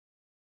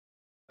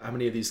how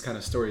many of these kind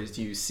of stories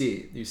do you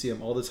see? You see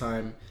them all the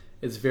time.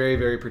 It's very,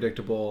 very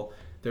predictable.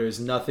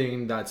 There's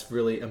nothing that's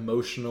really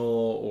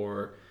emotional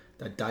or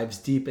that dives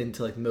deep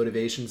into like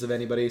motivations of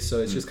anybody. So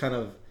it's just kind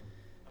of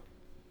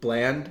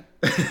bland.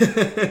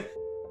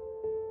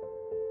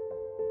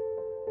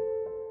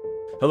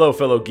 Hello,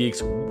 fellow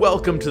geeks.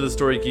 Welcome to the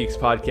Story Geeks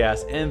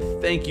podcast, and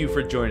thank you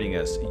for joining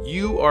us.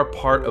 You are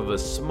part of a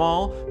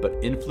small but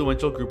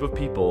influential group of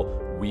people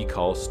we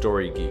call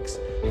Story Geeks,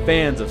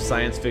 fans of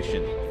science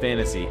fiction,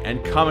 fantasy,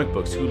 and comic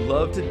books who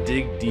love to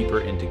dig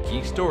deeper into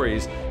geek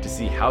stories to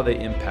see how they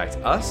impact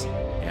us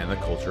and the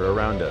culture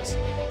around us.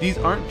 These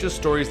aren't just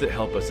stories that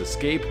help us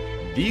escape.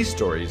 These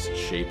stories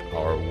shape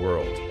our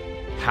world.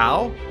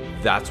 How?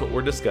 That's what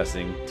we're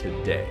discussing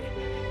today.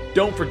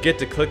 Don't forget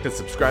to click the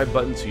subscribe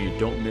button so you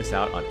don't miss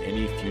out on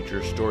any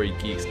future Story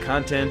Geeks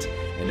content.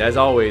 And as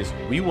always,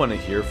 we want to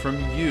hear from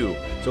you.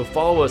 So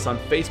follow us on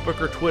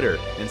Facebook or Twitter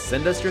and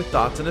send us your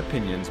thoughts and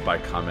opinions by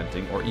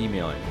commenting or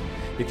emailing.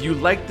 If you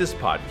like this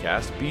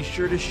podcast, be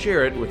sure to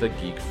share it with a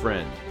geek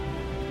friend.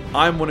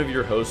 I'm one of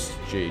your hosts,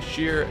 Jay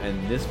Shear,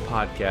 and this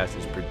podcast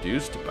is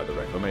produced by the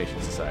Reclamation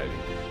Society.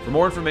 For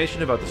more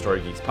information about the Story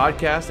Geeks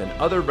podcast and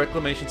other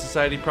Reclamation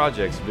Society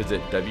projects,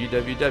 visit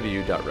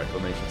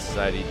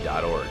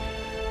www.reclamationsociety.org.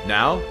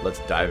 Now, let's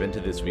dive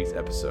into this week's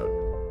episode.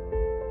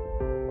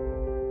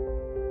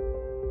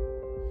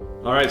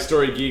 All right,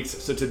 Story Geeks.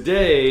 So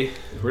today,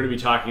 we're going to be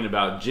talking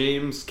about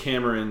James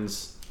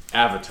Cameron's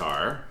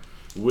Avatar,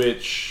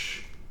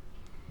 which,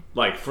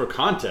 like, for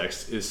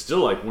context, is still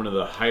like one of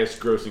the highest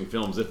grossing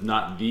films, if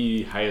not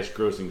the highest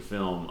grossing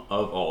film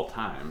of all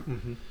time.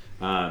 Mm-hmm.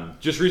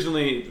 Just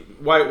recently,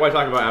 why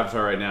talk about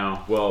Avatar right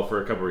now? Well,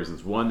 for a couple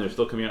reasons. One, they're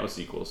still coming out with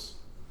sequels.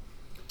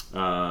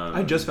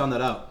 I just found that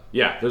out.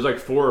 Yeah, there's like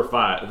 4 or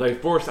 5. I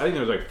think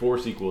there's like 4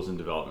 sequels in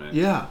development.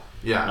 Yeah.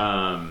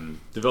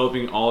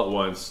 Developing all at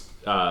once.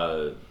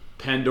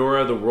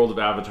 Pandora, the world of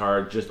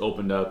Avatar, just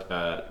opened up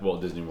at Walt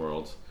Disney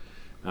World.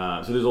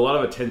 So there's a lot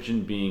of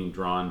attention being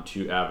drawn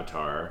to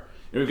Avatar.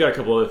 And we've got a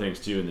couple other things,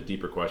 too, in the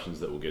deeper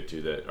questions that we'll get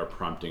to that are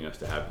prompting us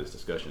to have this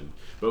discussion.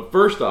 But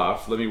first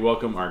off, let me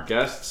welcome our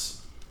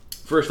guests.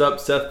 First up,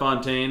 Seth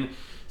Fontaine.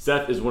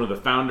 Seth is one of the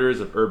founders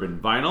of Urban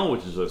Vinyl,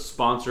 which is a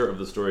sponsor of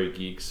the Story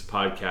Geeks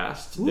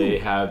podcast. Ooh. They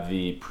have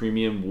the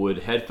premium wood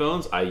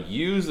headphones. I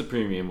use the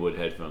premium wood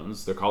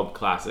headphones. They're called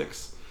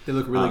Classics. They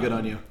look really good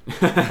on you.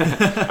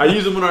 I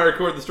use them when I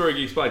record the Story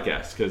Geeks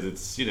podcast because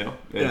it's,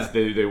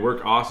 they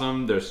work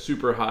awesome. They're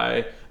super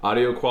high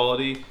audio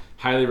quality.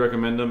 Highly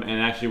recommend them. And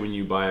actually, when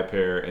you buy a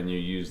pair and you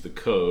use the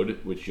code,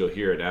 which you'll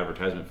hear an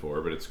advertisement for,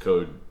 but it's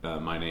code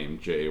my name,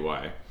 Jay,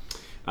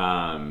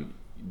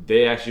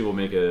 they actually will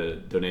make a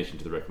donation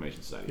to the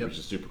Reclamation Society, which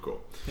is super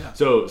cool. Yeah.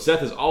 So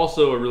Seth is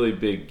also a really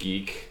big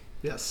geek.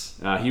 Yes.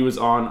 He was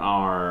on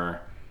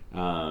our...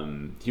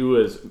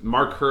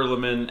 Mark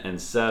Herleman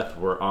and Seth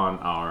were on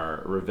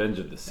our Revenge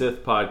of the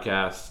Sith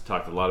podcast,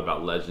 talked a lot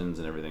about legends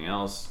and everything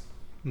else.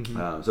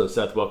 Mm-hmm. So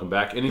Seth, welcome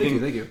back. Anything?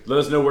 Thank you. Let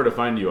us know where to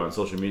find you on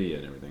social media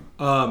and everything.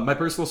 My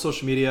personal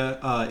social media,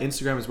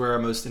 Instagram is where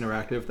I'm most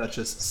interactive. That's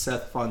just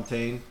Seth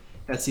Fontaine,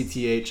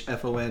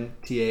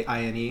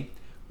 SETHFONTAINE.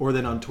 Or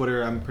then on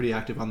Twitter, I'm pretty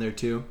active on there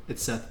too.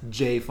 It's Seth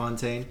J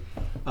Fontaine.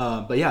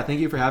 But yeah,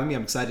 thank you for having me.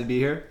 I'm excited to be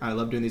here. I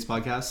love doing these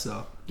podcasts.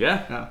 So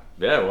yeah.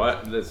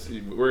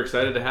 We're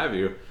excited to have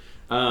you.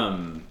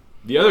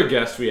 The other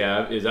guest we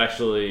have is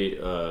actually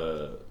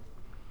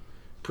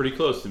pretty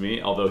close to me,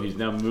 although he's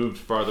now moved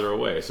farther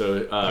away.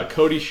 So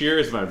Cody Shear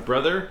is my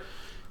brother.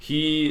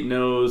 He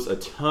knows a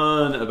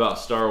ton about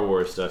Star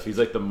Wars stuff. He's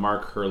like the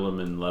Mark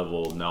Herleman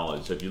level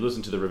knowledge. So if you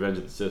listen to the Revenge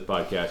of the Sith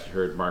podcast, you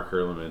heard Mark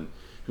Herleman,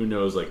 who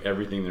knows like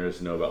everything there is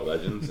to know about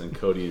Legends, and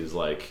Cody is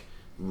like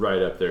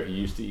right up there. He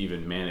used to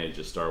even manage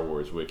a Star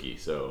Wars wiki,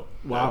 so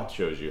that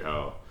shows you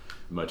how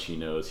much he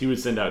knows. He would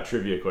send out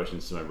trivia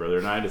questions to my brother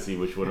and I to see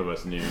which one of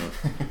us knew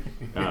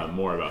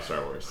more about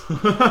Star Wars.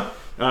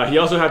 He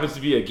also happens to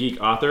be a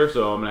geek author,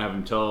 so I'm going to have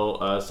him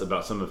tell us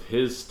about some of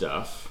his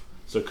stuff.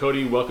 So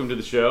Cody, welcome to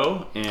the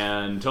show,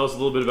 and tell us a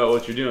little bit about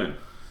what you're doing.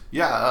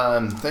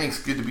 Yeah,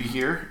 thanks. Good to be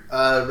here.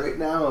 Right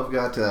now I've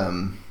got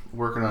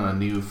working on a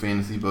new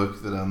fantasy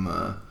book that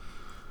I'm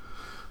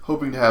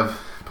hoping to have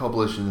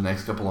published in the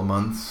next couple of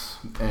months.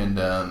 And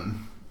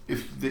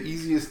if the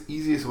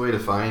easiest way to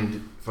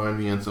find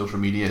me on social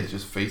media is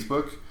just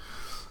Facebook,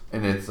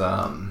 and it's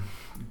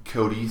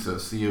Cody, so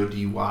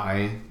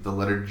CODY, the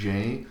letter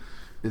J,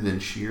 and then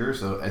Shear,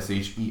 so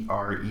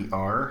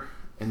SHERER,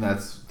 and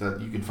that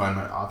you can find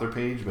my author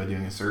page by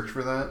doing a search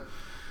for that.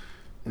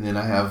 And then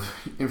I have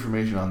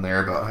information on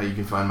there about how you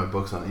can find my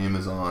books on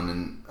Amazon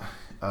and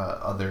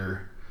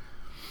other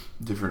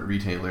different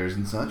retailers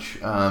and such.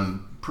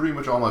 Pretty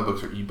much all my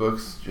books are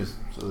ebooks, just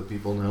so that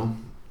people know.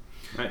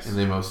 Nice. And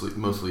they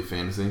mostly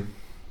fantasy.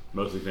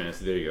 Mostly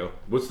fantasy. There you go.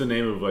 What's the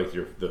name of like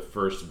the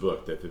first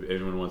book that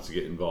anyone wants to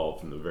get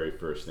involved from the very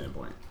first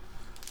standpoint?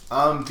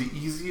 The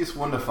easiest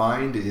one to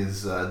find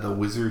is The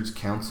Wizard's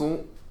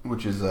Council,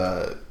 which is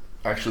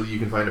actually you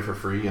can find it for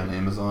free on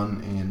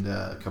Amazon and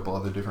a couple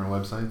other different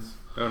websites.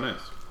 Oh, nice.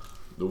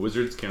 The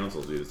Wizard's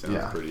Council, dude. It sounds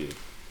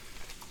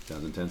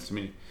Sounds intense to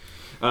me.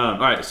 All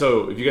right,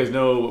 so if you guys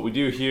know what we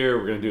do here,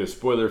 we're going to do a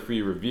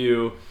spoiler-free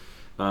review.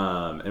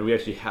 And we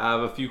actually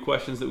have a few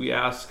questions that we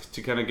ask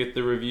to kind of get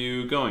the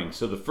review going.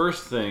 So the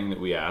first thing that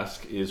we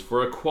ask is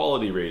for a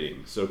quality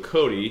rating. So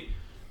Cody,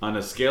 on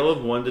a scale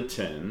of 1 to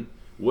 10,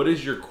 what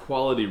is your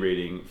quality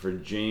rating for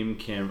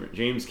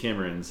James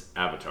Cameron's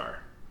Avatar?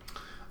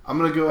 I'm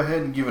going to go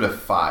ahead and give it a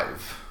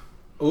 5.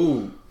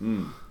 Ooh.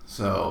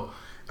 So,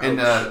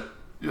 and a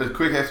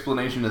quick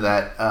explanation of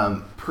that.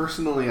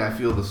 Personally, I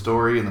feel the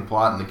story and the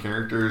plot and the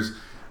characters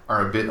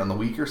are a bit on the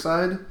weaker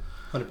side.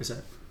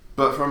 100%.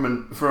 But from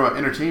an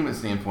entertainment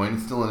standpoint,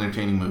 it's still an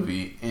entertaining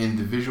movie, and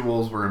the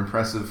visuals were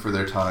impressive for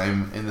their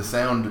time, and the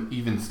sound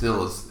even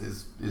still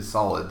is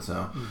solid.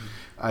 So,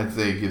 I'd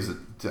say it gives it.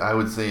 I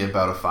would say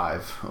about a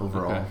 5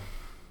 overall. Okay.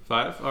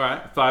 5. All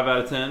right, 5 out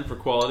of 10 for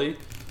quality.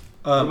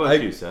 What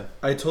about you, Seth?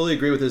 I totally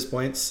agree with his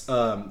points.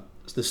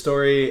 The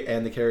story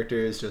and the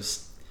characters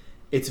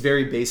it's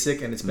very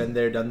basic, and it's been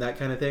there, done that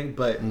kind of thing.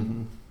 But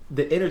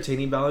the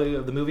entertaining value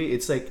of the movie,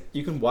 it's like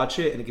you can watch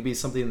it and it can be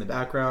something in the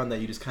background that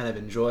you just kind of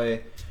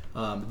enjoy.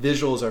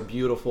 Visuals are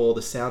beautiful.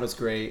 The sound is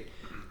great.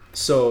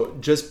 So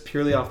just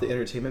purely off the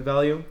entertainment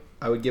value,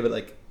 I would give it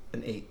like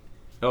an 8.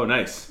 Oh,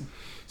 nice.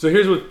 So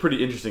here's what's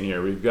pretty interesting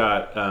here. We've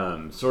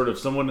got sort of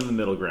someone in the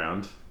middle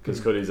ground, because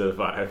Cody's at a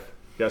 5.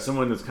 We've got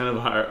someone that's kind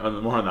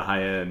of more on the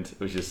high end,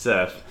 which is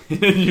Seth.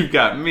 And you've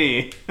got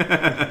me.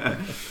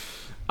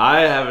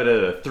 I have it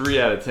at a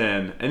 3 out of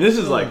 10. And this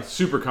is like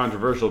super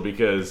controversial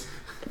because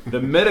the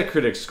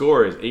Metacritic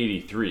score is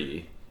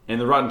 83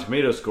 and the Rotten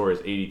Tomatoes score is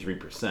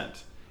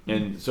 83%.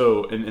 And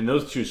so, and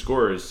those two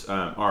scores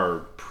are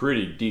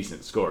pretty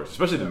decent scores,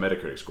 especially the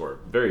Metacritic score.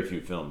 Very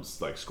few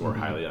films score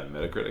highly on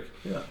Metacritic.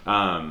 Yeah.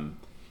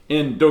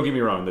 And don't get me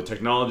wrong, the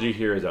technology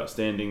here is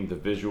outstanding. The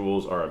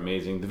visuals are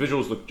amazing. The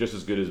visuals look just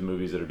as good as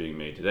movies that are being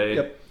made today.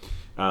 Yep.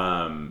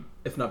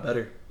 If not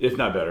better. If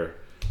not better.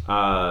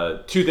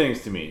 2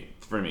 things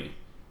for me.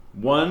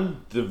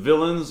 1, the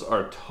villains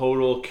are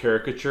total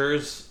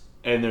caricatures,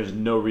 and there's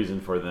no reason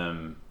for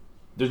them.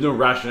 There's no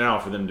rationale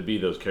for them to be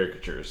those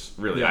caricatures,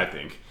 really, I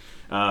think.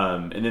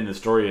 And then the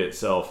story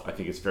itself, I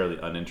think, is fairly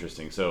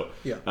uninteresting. So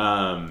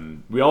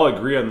we all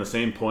agree on the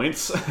same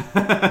points.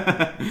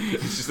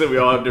 It's just that we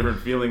all have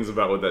different feelings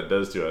about what that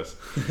does to us.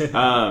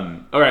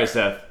 All right,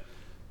 Seth.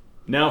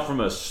 Now, from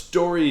a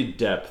story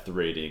depth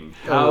rating,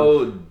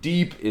 how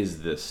deep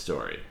is this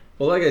story?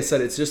 Well, like I said,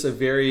 it's just a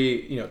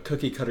very,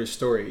 cookie cutter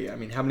story. I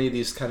mean, how many of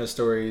these kind of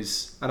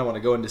stories, I don't want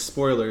to go into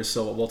spoilers,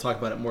 so we'll talk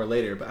about it more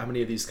later, but how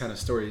many of these kind of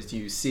stories do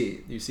you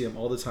see? You see them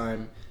all the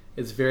time.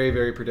 It's very,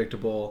 very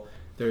predictable.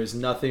 There's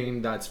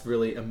nothing that's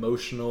really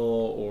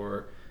emotional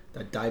or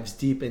that dives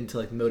deep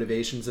into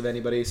motivations of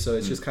anybody. So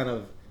it's just kind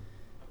of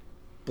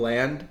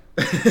bland.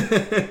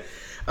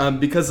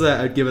 Because of that,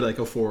 I'd give it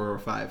a 4 or a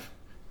 5.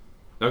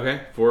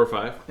 Okay, 4 or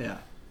 5. Yeah.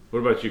 What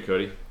about you,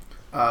 Cody?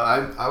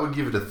 I would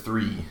give it a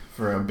 3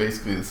 for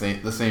basically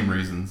the same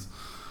reasons.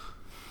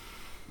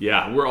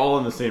 Yeah, we're all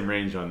in the same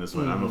range on this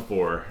one. I'm a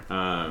 4.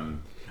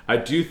 I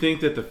do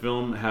think that the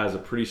film has a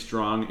pretty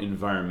strong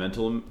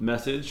environmental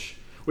message,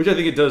 which I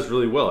think it does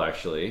really well,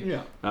 actually.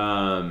 Yeah.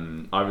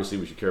 Obviously,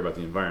 we should care about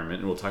the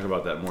environment, and we'll talk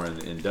about that more in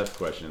the in-depth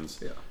questions.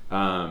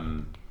 Yeah.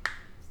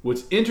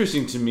 What's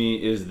interesting to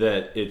me is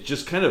that it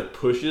just kind of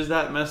pushes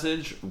that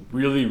message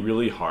really,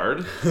 really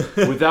hard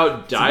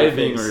without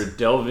diving or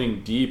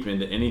delving deep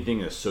into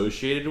anything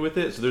associated with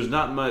it. So there's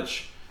not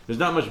much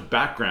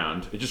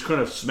background. It just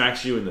kind of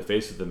smacks you in the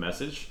face with the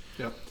message.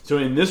 Yep. So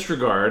in this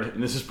regard,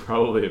 and this is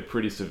probably a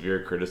pretty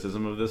severe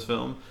criticism of this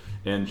film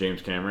and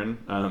James Cameron,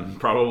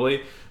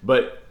 probably,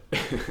 but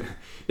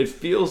it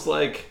feels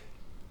like,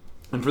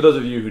 and for those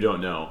of you who don't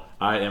know,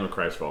 I am a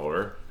Christ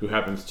follower who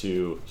happens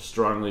to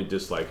strongly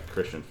dislike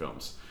Christian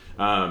films.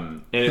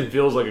 And it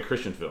feels like a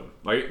Christian film.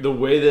 Like the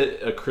way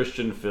that a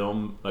Christian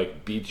film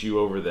beats you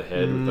over the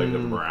head with a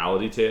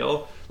morality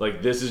tale,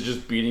 this is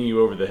just beating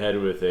you over the head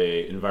with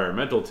a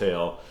environmental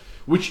tale,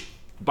 which,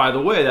 by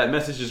the way, that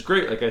message is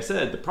great. Like I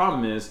said, the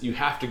problem is you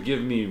have to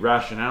give me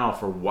rationale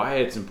for why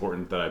it's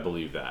important that I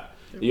believe that.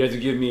 You have to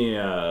give me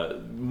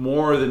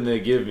more than they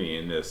give me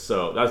in this.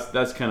 So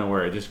that's kind of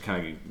where it just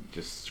kind of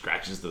just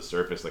scratches the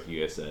surface, like you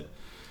guys said.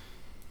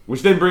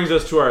 Which then brings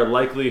us to our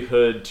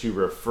likelihood to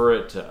refer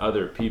it to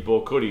other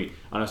people. Cody,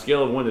 on a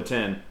scale of 1 to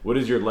 10, what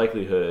is your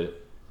likelihood?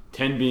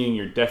 10 being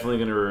you're definitely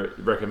going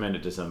to recommend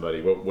it to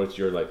somebody. What's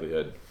your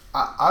likelihood?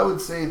 I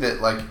would say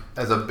that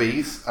as a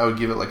base, I would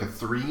give it a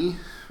 3.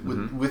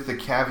 With the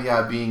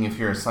caveat being, if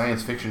you're a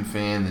science fiction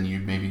fan, then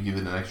you'd maybe give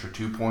it an extra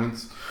 2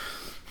 points.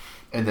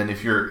 And then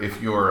if you're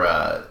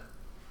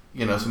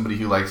somebody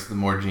who likes the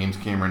more James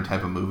Cameron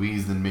type of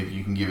movies, then maybe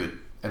you can give it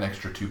an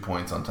extra 2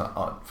 points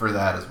for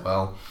that as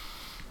well.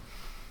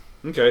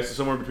 Okay, so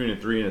somewhere between a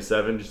 3 and a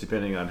 7, just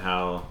depending on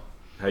how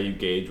you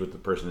gauge what the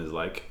person is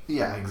like.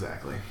 Yeah,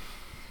 exactly.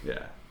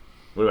 Yeah.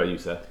 What about you,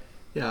 Seth?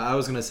 Yeah, I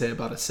was gonna say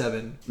about a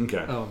 7.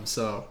 Okay.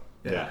 So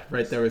Yeah.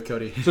 Right there with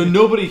Cody. So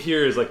nobody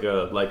here is like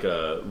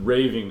a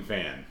raving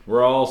fan.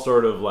 We're all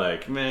sort of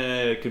like,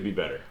 meh, it could be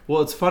better.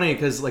 Well, it's funny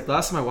because like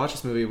last time I watched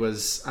this movie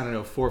was, I don't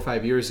know, 4 or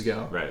 5 years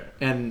ago. Right.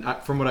 And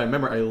from what I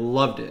remember, I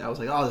loved it. I was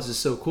like, oh, this is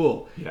so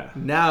cool. Yeah.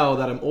 Now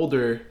that I'm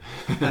older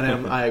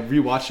and I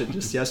rewatched it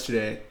just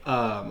yesterday,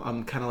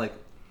 I'm kind of like,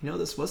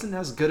 this wasn't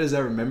as good as I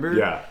remember.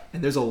 Yeah.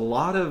 And there's a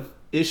lot of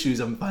issues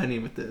I'm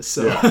finding with this.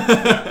 So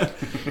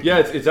Yeah,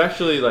 it's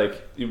actually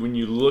like when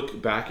you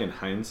look back in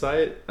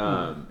hindsight,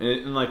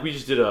 and like we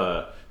just did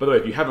by the way,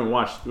 if you haven't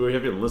watched or you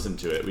haven't listened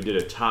to it, we did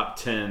a top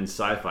 10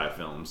 sci-fi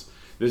films.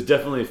 This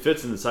definitely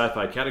fits in the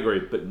sci-fi category,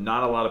 but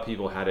not a lot of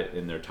people had it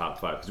in their top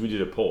 5 because we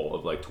did a poll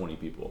of like 20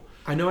 people.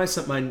 I know I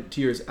sent mine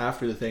to yours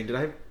after the thing. Did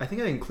I? I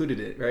think I included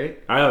it,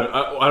 right? I don't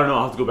know.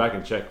 I'll have to go back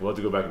and check. We'll have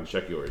to go back and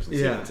check yours and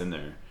see if it's in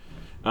there.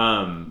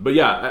 But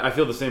yeah, I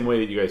feel the same way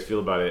that you guys feel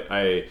about it.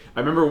 I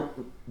remember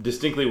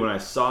distinctly when I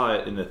saw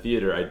it in the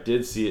theater, I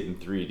did see it in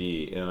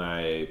 3D, and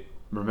I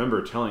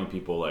remember telling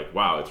people like,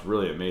 wow, it's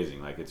really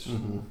amazing. Like it's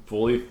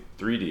fully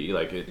 3D,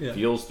 like it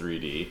feels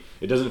 3D.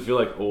 It doesn't feel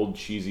like old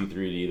cheesy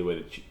 3D the way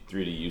that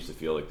 3D used to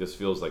feel. Like this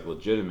feels like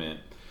legitimate.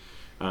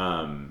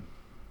 On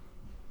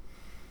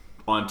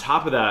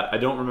top of that, I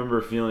don't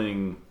remember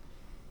feeling,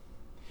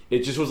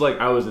 it just was like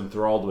I was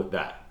enthralled with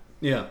that.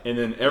 Yeah. And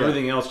then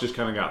everything else just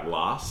kind of got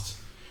lost.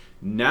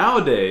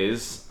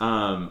 Nowadays,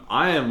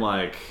 I am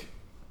like,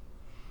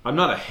 I'm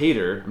not a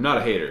hater,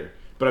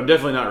 but I'm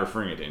definitely not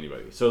referring it to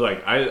anybody. So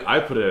like, I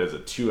put it as a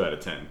 2 out of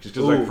 10, just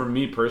because like for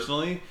me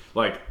personally,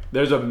 like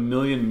there's a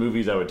million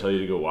movies I would tell you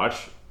to go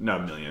watch.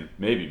 Not a million,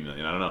 maybe a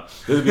million, I don't know.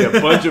 There'd be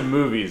a bunch of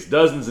movies,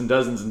 dozens and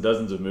dozens and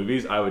dozens of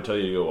movies I would tell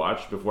you to go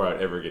watch before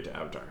I'd ever get to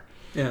Avatar.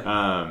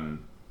 Yeah.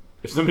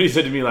 If somebody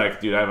said to me like,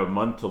 dude, I have a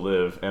month to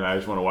live and I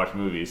just want to watch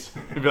movies,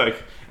 I'd be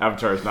like,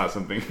 Avatar is not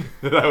something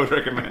that I would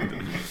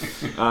recommend.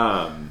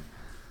 All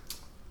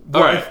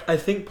right. I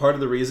think part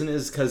of the reason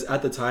is because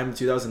at the time, in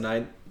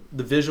 2009,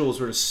 the visuals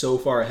were just so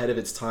far ahead of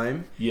its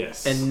time.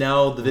 Yes. And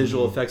now the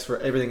visual effects for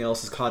everything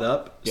else is caught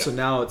up. Yeah. So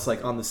now it's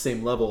like on the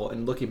same level.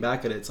 And looking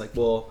back at it, it's like,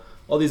 well,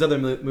 all these other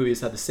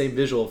movies have the same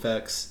visual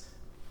effects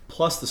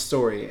plus the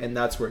story, and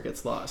that's where it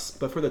gets lost.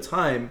 But for the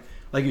time,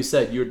 like you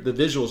said, the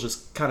visuals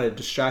just kind of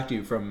distract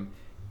you from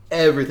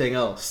everything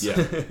else.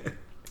 Yeah.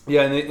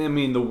 Yeah, and I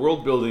mean, the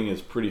world building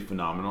is pretty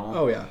phenomenal.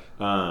 Oh, yeah.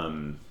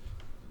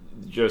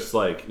 Just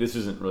like, this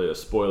isn't really a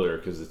spoiler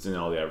because it's in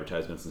all the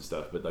advertisements and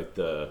stuff, but like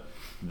the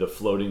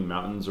floating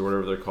mountains or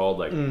whatever they're called,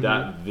 like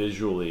that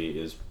visually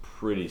is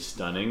pretty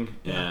stunning.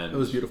 Yeah, and it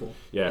was beautiful.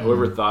 Yeah,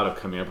 whoever thought of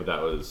coming up with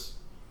that was,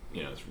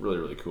 it's really,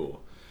 really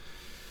cool.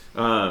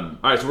 All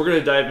right, so we're going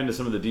to dive into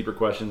some of the deeper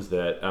questions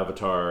that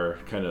Avatar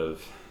kind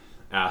of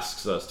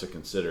asks us to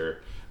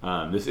consider.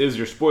 This is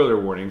your spoiler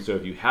warning, so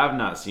if you have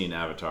not seen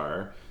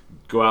Avatar,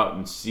 go out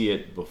and see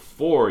it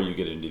before you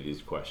get into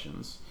these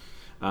questions.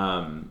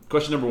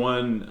 Question number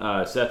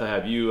 1, Seth, I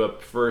have you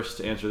up first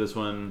to answer this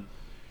one.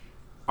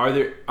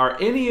 Are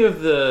any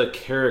of the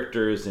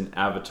characters in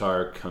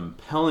Avatar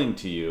compelling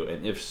to you?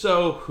 And if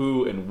so,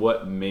 who and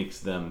what makes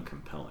them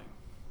compelling?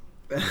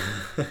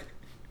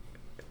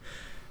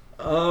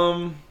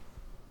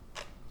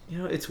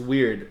 It's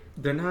weird.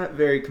 They're not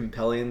very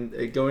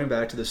compelling. Going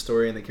back to the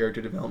story and the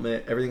character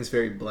development, everything's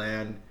very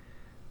bland.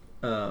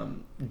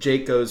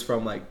 Jake goes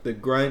from like the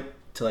grunt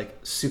to like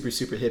super,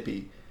 super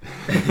hippie.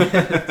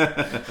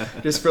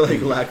 Just for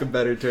like lack of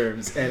better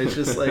terms. And it's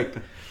just like,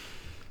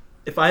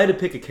 if I had to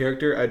pick a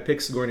character, I'd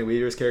pick Sigourney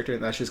Weaver's character,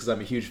 and that's just because I'm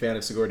a huge fan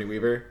of Sigourney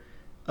Weaver.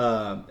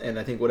 And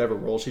I think whatever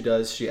role she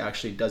does, she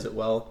actually does it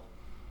well.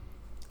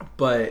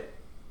 But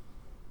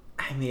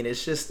I mean,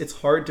 it's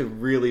hard to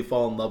really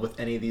fall in love with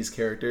any of these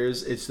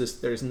characters. It's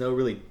just, there's no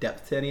really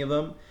depth to any of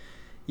them.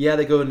 Yeah,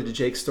 they go into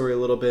Jake's story a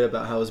little bit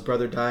about how his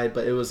brother died,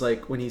 but it was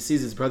like, when he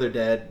sees his brother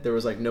dead, there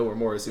was like no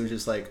remorse. It was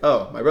just like,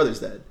 oh, my brother's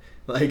dead.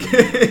 Like,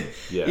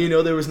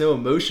 there was no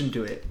emotion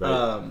to it.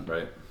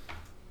 Right.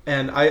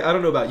 And I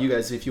don't know about you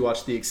guys, if you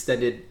watch the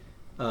extended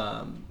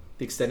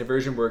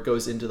version where it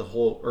goes into the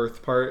whole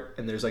Earth part,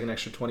 and there's like an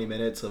extra 20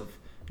 minutes of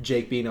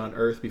Jake being on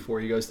Earth before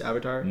he goes to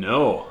Avatar.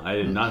 No, I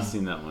had not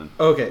seen that one.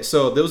 Okay,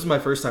 so this was my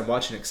first time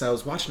watching it, because I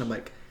was watching, I'm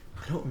like,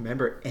 I don't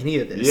remember any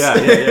of this. Yeah,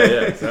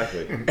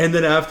 exactly. And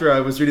then after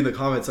I was reading the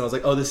comments, I was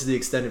like, oh, this is the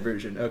extended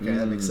version. Okay,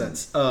 that makes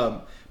sense.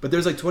 But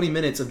there's like 20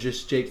 minutes of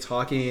just Jake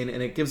talking,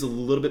 and it gives a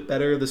little bit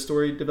better of the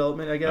story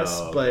development, I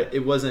guess. But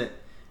it wasn't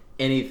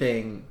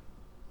anything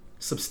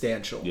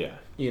substantial. Yeah.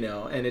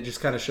 And it just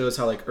kind of shows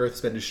how like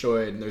Earth's been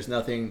destroyed, and there's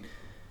nothing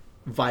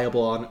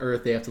viable on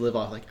Earth. They have to live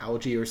off like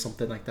algae or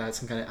something like that,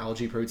 some kind of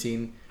algae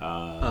protein.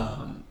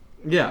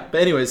 Yeah,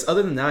 but anyways,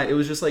 other than that, it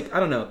was just like, I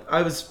don't know.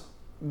 I was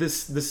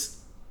this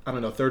I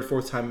don't know, third,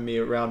 fourth time me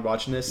around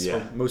watching this,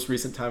 or most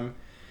recent time,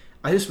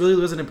 I just really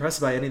wasn't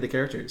impressed by any of the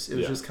characters. It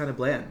was just kind of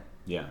bland.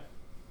 Yeah.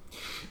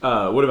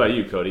 What about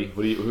you, Cody?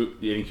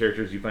 Any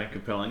characters you find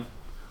compelling?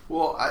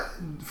 Well,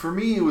 for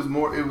me, it was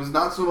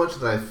not so much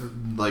that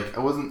I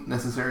wasn't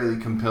necessarily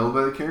compelled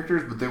by the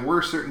characters, but there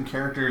were certain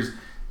characters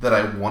that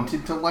I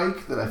wanted to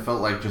like, that I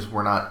felt like just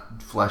were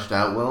not fleshed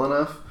out well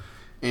enough.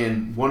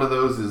 And one of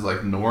those is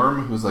like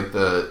Norm, who's like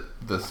the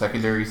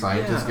secondary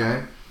scientist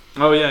guy.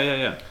 Oh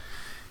yeah.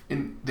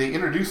 And they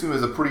introduce him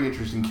as a pretty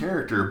interesting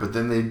character, but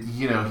then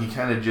he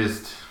kind of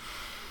just,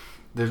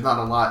 there's not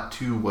a lot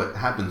to what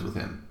happens with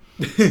him.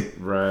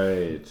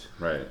 Right.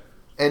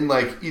 And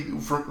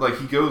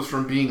he goes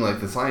from being like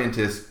the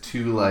scientist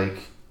to like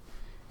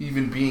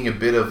even being a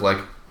bit of like,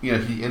 he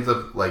ends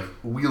up like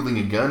wielding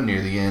a gun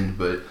near the end,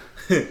 but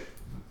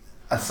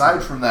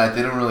aside from that,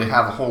 they don't really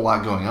have a whole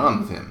lot going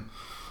on with him.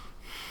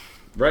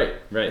 Right.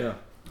 Yeah.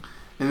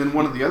 And then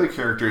one of the other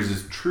characters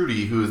is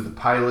Trudy, who is the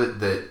pilot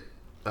that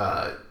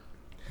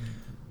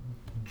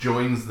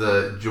joins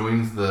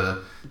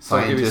the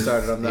scientists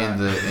in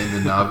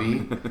the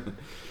Na'vi.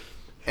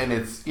 And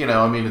it's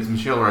it's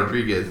Michelle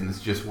Rodriguez, and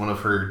it's just one of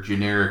her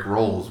generic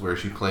roles where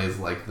she plays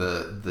like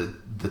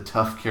the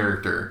tough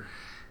character.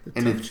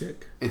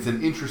 It's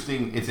an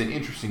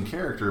interesting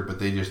character,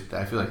 but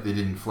I feel like they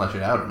didn't flesh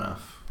it out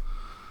enough.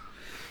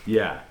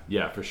 Yeah,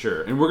 for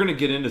sure. And we're going to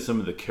get into some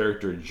of the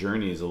character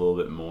journeys a little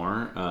bit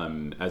more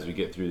as we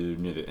get through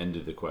near the end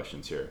of the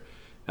questions here.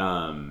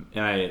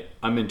 And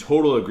I'm in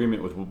total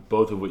agreement with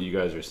both of what you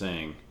guys are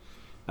saying.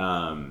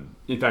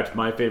 In fact,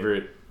 my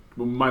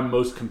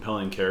most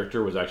compelling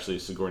character was actually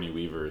Sigourney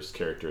Weaver's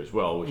character as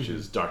well, which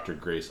is Dr.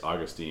 Grace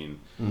Augustine.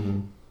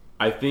 Mm-hmm.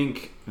 I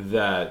think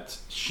that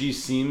she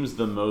seems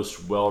the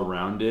most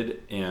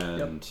well-rounded,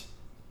 and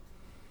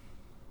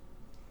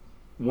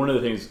one of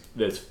the things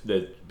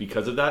that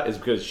because of that is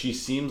because she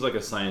seems like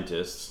a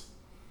scientist,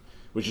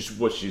 which is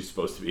what she's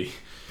supposed to be.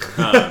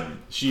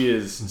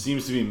 She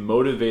seems to be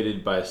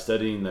motivated by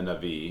studying the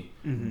Na'vi,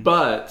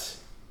 but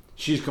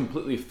she's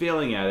completely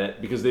failing at it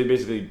because the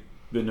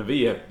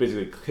Na'vi have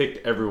basically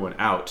kicked everyone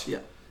out. Yeah.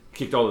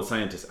 Kicked all the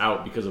scientists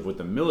out because of what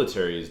the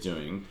military is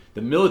doing.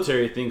 The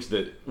military thinks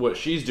that what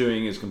she's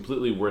doing is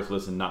completely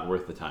worthless and not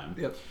worth the time.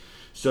 Yep.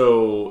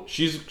 So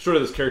she's sort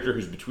of this character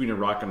who's between a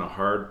rock and a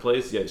hard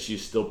place, yet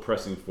she's still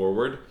pressing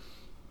forward.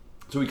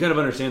 So we kind of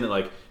understand that,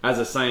 like, as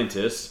a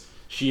scientist,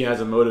 she has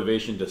a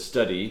motivation to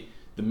study.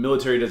 The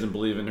military doesn't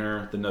believe in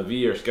her. The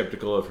Na'vi are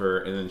skeptical of her,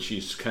 and then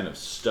she's kind of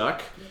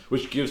stuck,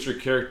 which gives her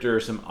character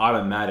some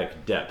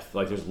automatic depth.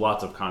 Like, there's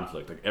lots of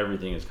conflict. Like,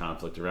 everything is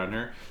conflict around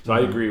her. So I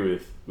agree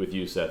with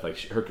you, Seth. Like,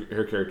 her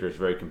character is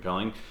very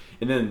compelling.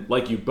 And then,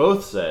 like you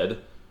both said,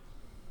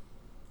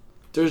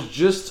 there's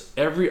just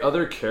every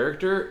other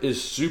character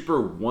is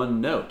super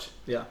one note.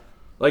 Yeah.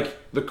 Like,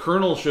 the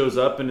Colonel shows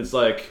up, and it's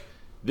like,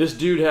 this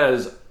dude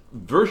has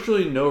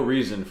virtually no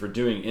reason for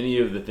doing any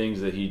of the things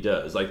that he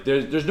does. Like,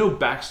 there's no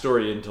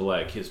backstory into,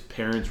 like, his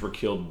parents were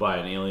killed by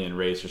an alien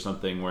race or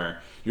something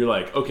where you're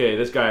like, okay,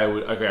 this guy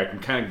I can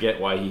kind of get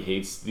why he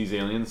hates these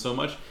aliens so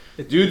much.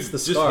 Dude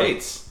just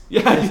hates.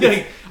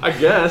 Yeah, I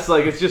guess.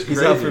 Like, it's just crazy.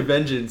 He's out for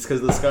vengeance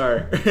because of the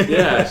scar.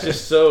 Yeah, it's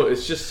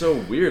just so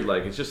weird.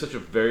 Like, it's just such a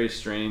very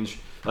strange,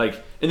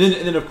 like, and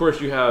then of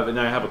course you have, and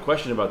I have a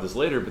question about this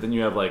later, but then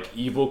you have, like,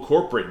 evil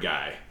corporate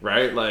guy,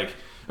 right? Like,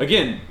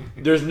 again,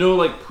 there's no,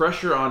 like,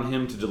 pressure on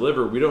him to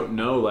deliver. We don't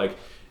know, like,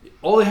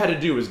 all they had to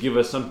do was give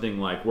us something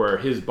like where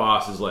his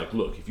boss is like,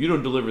 look, if you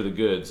don't deliver the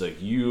goods,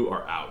 like, you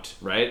are out,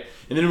 right?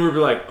 And then we were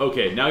like,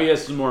 okay, now he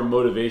has some more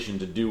motivation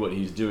to do what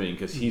he's doing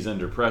because he's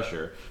under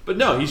pressure. But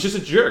no, he's just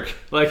a jerk.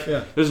 Like,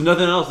 There's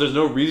nothing else. There's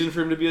no reason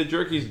for him to be a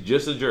jerk. He's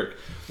just a jerk.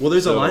 Well,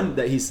 there's a line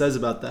that he says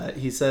about that.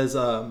 He says,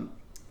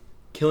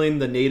 killing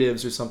the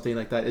natives or something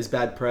like that is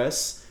bad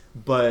press,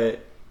 but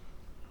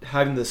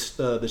having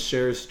the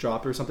shares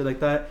dropped or something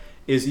like that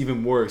is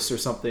even worse or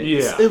something.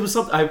 Yeah. It was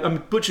something, I'm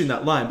butchering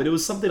that line, but it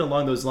was something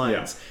along those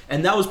lines. Yeah.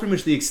 And that was pretty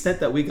much the extent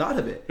that we got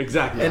of it.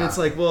 Exactly. And it's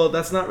like, well,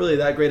 that's not really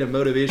that great a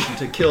motivation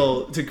to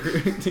kill,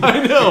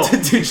 I know.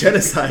 to do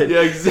genocide.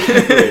 Yeah,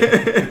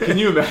 exactly. Can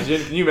you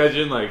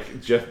imagine,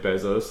 like, Jeff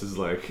Bezos is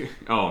like,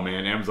 oh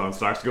man, Amazon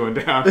stock's going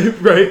down.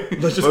 Right?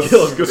 Let's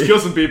kill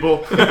some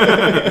people.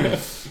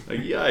 Like,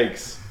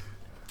 yikes.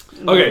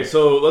 Okay,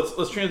 so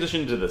let's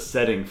transition to the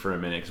setting for a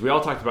minute, because we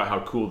all talked about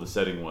how cool the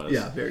setting was.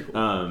 Yeah, very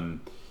cool.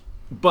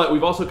 But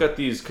we've also got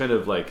these kind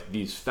of like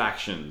these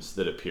factions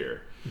that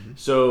appear. Mm-hmm.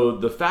 So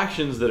the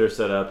factions that are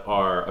set up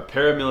are a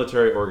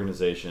paramilitary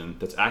organization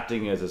that's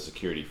acting as a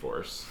security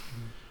force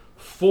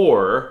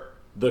for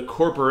the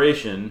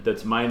corporation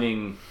that's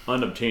mining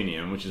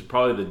unobtainium, which is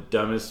probably the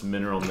dumbest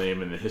mineral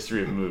name in the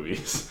history of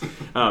movies.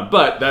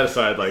 But that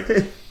aside, like,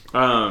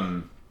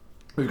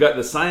 we've got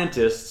the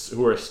scientists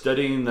who are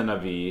studying the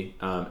Na'vi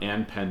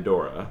and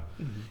Pandora.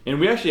 Mm-hmm.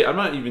 And I'm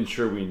not even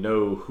sure we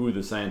know who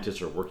the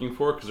scientists are working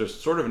for, because there's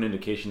sort of an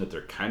indication that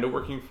they're kind of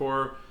working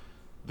for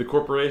the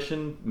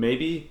corporation,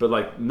 maybe, but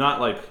like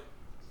not like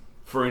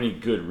for any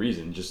good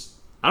reason. Just,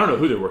 I don't know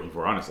who they're working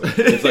for, honestly.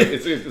 It's like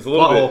it's a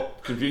little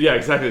bit confusing. Yeah,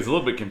 exactly. It's a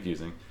little bit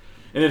confusing.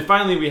 And then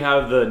finally we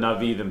have the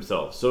Na'vi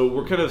themselves. So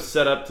we're kind of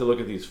set up to look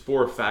at these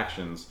four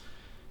factions.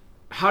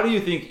 How do you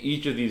think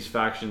each of these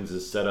factions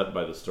is set up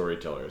by the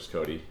storytellers,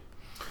 Cody?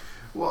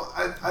 Well,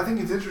 I think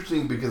it's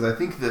interesting because I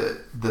think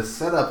the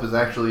setup is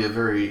actually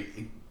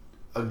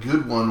a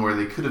good one where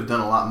they could have done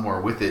a lot more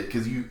with it,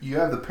 because you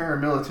have the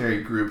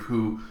paramilitary group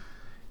who,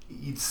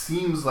 it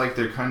seems like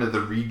they're kind of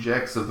the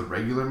rejects of the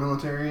regular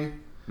military,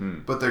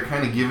 but they're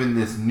kind of given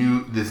this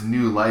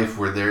new life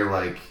where they're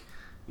like,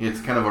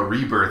 it's kind of a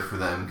rebirth for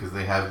them because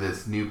they have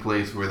this new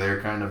place where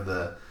they're kind of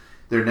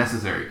they're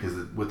necessary, because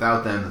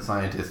without them, the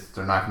scientists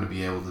are not going to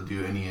be able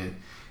to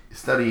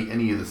study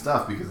any of the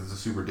stuff because it's a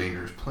super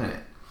dangerous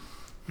planet.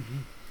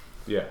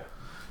 Yeah.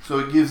 So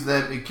it gives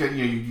them,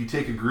 you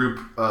take a group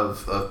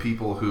of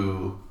people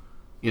who,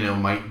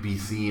 might be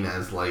seen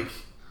as like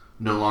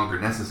no longer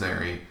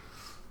necessary,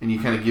 and you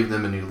kind of give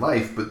them a new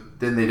life, but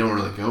then they don't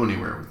really go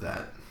anywhere with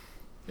that.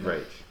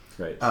 Right.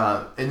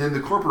 And then the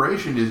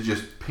corporation is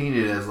just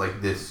painted as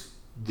like this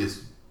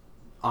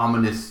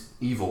ominous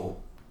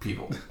evil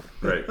people.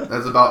 Right.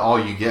 That's about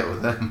all you get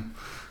with them.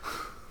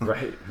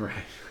 Right.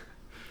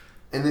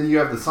 And then you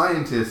have the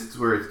scientists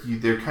where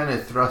they're kind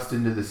of thrust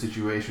into the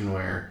situation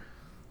where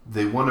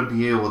they want to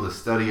be able to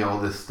study all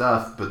this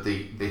stuff, but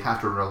they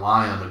have to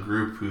rely on a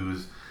group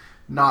who's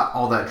not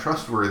all that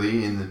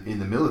trustworthy in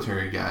the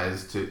military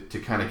guys to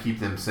kind of keep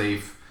them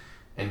safe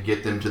and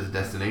get them to the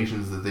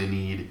destinations that they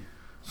need.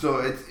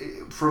 So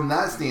from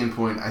that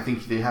standpoint, I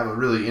think they have a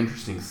really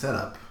interesting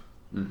setup.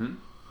 Mm-hmm.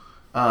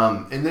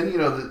 And then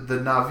the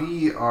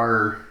Na'vi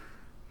are,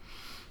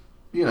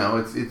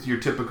 it's your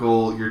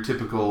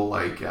typical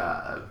like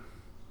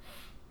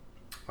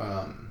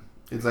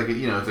it's like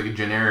it's like a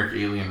generic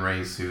alien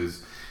race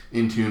who's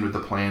in tune with the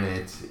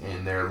planet,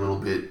 and they're a little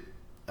bit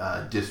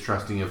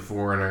distrusting of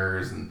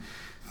foreigners and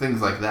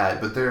things like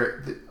that. But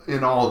they're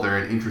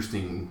an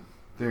interesting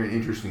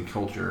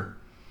culture,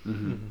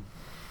 mm-hmm.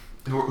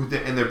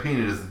 And they're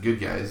painted as the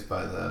good guys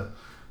by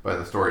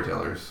the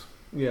storytellers.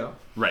 Yeah.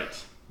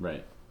 Right.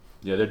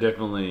 Yeah, they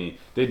definitely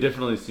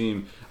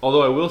seem.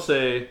 Although I will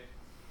say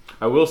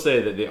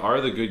that they are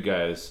the good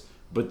guys,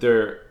 but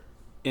they're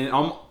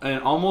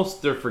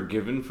almost they're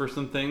forgiven for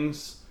some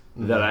things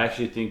that I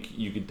actually think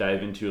you could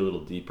dive into a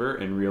little deeper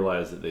and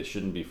realize that they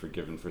shouldn't be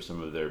forgiven for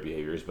some of their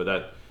behaviors. But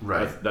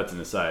that's an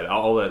aside.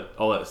 I'll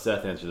let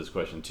Seth answer this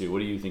question too. What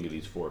do you think of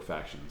these 4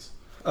 factions?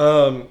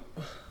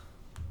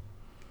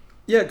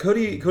 Yeah,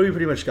 Cody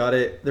pretty much got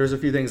it. There's a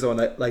few things I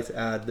would like to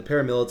add. The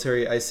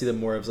paramilitary, I see them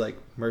more as like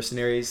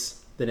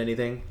mercenaries than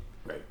anything.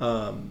 Right.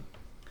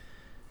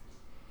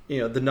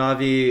 The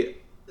Na'vi,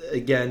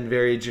 again,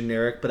 very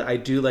generic, but I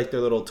do like their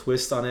little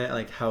twist on it,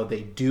 like how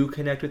they do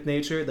connect with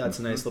nature. That's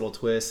a nice little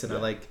twist, and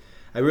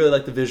I really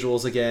like the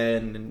visuals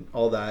again and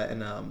all that.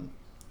 And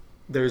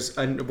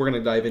we're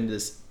gonna dive into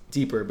this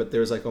deeper, but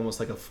there's like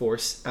almost like a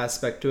force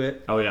aspect to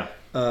it. Oh yeah.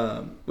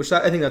 Which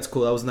I think that's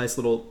cool. That was a nice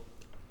little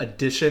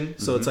addition.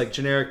 So it's like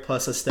generic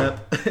plus a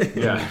step.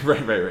 Yeah.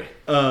 Right.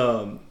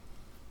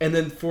 And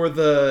then for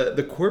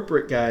the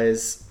corporate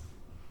guys,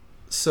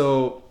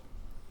 so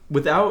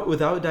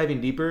without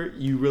diving deeper,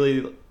 you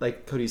really,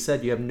 like Cody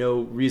said, you have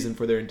no reason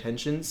for their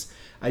intentions.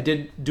 I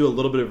did do a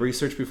little bit of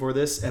research before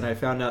this, and I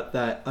found out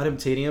that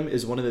unobtainium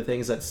is one of the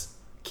things that's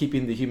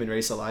keeping the human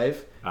race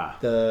alive.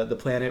 The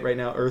planet right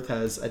now, Earth,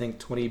 has I think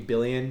 20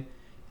 billion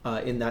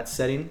in that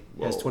setting.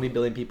 It has 20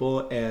 billion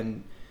people,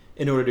 and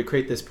in order to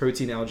create this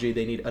protein algae,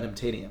 they need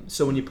unobtainium.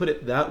 So when you put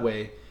it that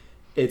way,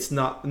 it's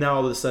not now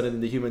all of a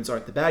sudden the humans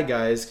aren't the bad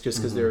guys just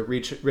because they're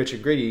rich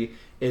and greedy.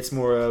 It's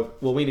more of,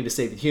 well, we need to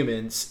save the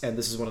humans, and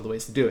this is one of the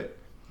ways to do it.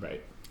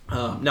 Right.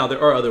 Now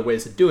there are other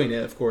ways of doing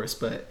it, of course,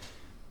 but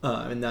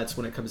and that's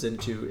when it comes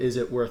into, is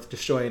it worth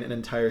destroying an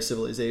entire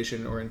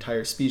civilization or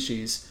entire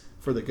species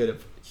for the good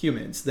of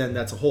humans? Then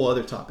that's a whole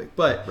other topic.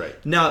 But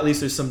now at least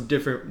there's some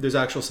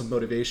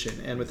motivation,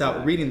 and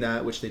without reading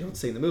that, which they don't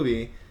say in the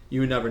movie,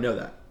 you would never know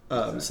that.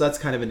 So that's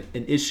kind of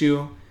an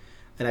issue.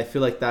 And I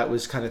feel like that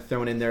was kind of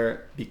thrown in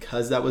there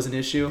because that was an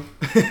issue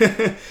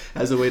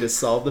as a way to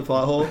solve the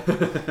plot hole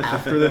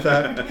after the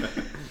fact.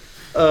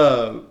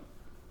 And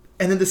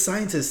then the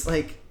scientists,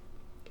 like,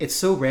 it's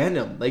so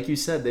random. Like you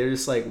said, they're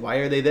just like, why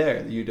are they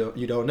there? You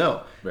don't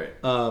know. Right.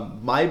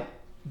 My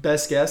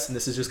best guess, and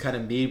this is just kind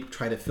of me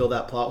trying to fill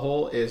that plot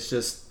hole, is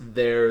just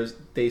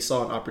they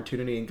saw an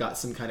opportunity and got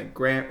some kind of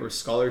grant or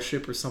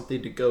scholarship or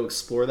something to go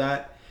explore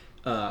that.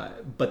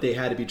 But they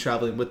had to be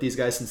traveling with these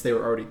guys since they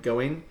were already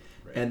going.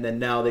 And then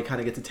now they kind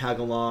of get to tag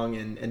along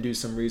and do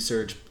some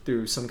research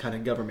through some kind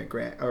of government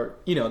grant. Or,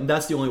 and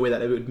that's the only way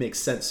that it would make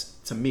sense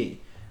to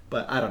me.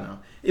 But I don't know.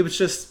 It was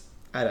just,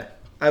 I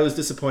was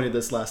disappointed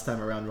this last time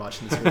around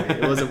watching this movie.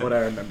 It wasn't what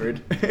I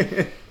remembered.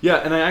 Yeah,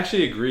 and I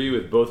actually agree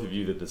with both of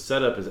you that the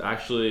setup is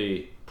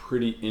actually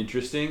pretty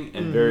interesting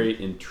and very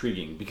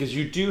intriguing. Because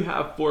you do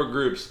have 4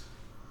 groups.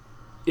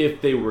 If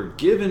they were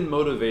given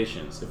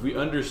motivations, if we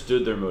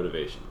understood their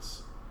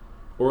motivations,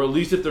 or at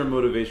least if their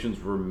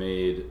motivations were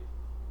made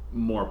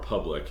more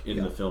public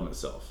in the film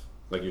itself,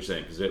 like you're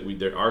saying, because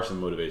there are some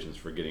motivations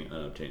for getting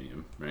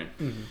unobtainium, right?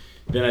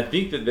 Then I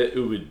think that it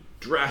would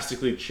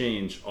drastically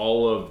change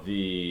all of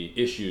the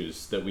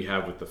issues that we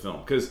have with the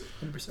film. Because,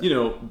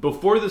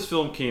 before this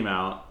film came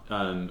out,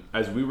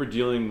 as we were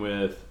dealing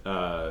with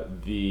our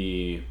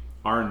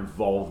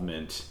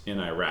involvement in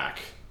Iraq,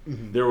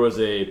 there was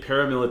a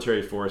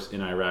paramilitary force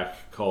in Iraq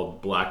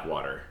called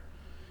Blackwater.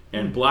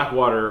 And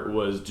Blackwater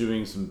was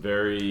doing some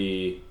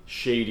very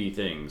shady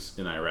things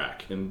in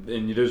Iraq, and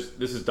this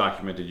is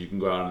documented. You can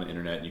go out on the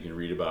internet and you can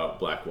read about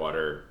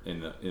Blackwater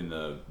in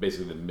the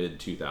basically the mid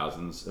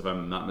 2000s, if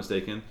I'm not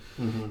mistaken.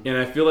 And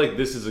I feel like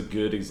this is a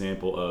good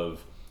example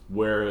of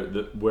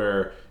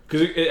where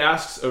because it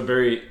asks a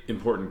very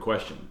important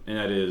question, and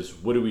that is,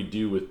 what do we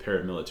do with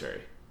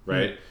paramilitary?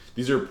 Right?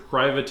 These are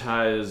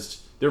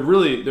privatized. They're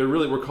really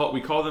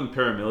we call them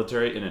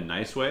paramilitary in a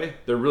nice way.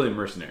 They're really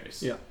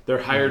mercenaries. Yeah.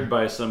 They're hired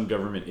by some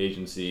government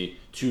agency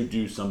to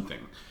do something.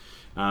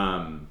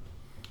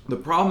 The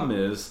problem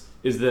is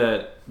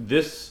that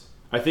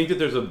I think that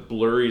there's a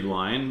blurry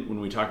line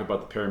when we talk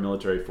about the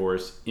paramilitary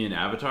force in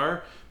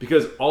Avatar,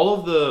 because all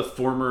of the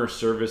former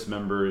service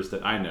members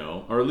that I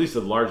know, or at least a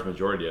large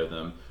majority of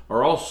them,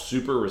 are all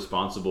super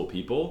responsible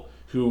people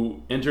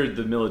who entered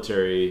the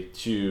military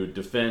to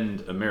defend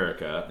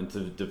America and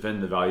to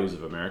defend the values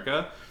of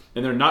America.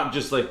 And they're not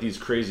just like these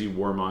crazy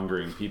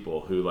warmongering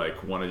people who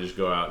like want to just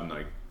go out and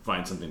like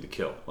find something to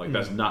kill. Like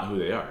that's not who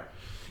they are.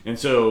 And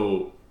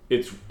so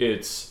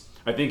it's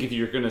I think if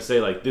you're going to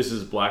say like this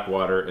is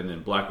Blackwater and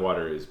then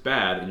Blackwater is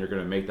bad, and you're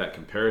going to make that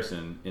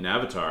comparison in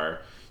Avatar,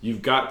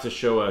 you've got to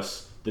show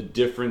us the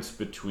difference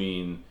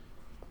between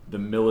the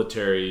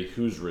military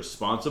who's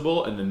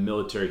responsible and the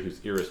military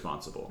who's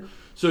irresponsible.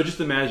 So just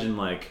imagine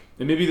like,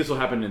 and maybe this will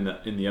happen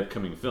in the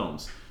upcoming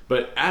films,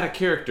 but add a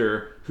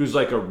character who's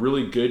like a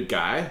really good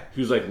guy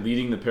who's like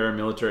leading the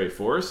paramilitary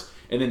force,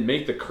 and then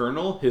make the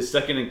colonel his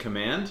second in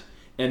command,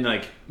 and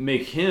like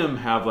make him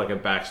have like a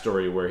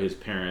backstory where his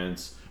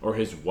parents or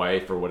his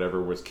wife or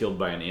whatever was killed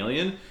by an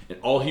alien, and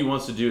all he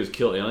wants to do is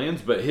kill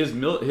aliens, but his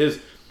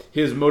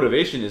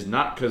motivation is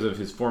not because of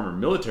his former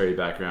military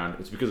background.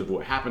 It's because of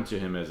what happened to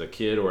him as a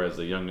kid or as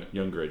a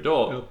younger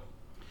adult. Yep.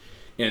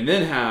 And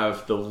then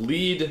have the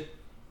lead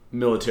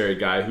military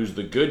guy, who's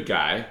the good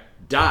guy,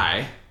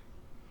 die,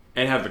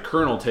 and have the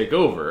colonel take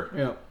over.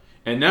 Yep.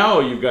 And now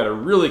you've got a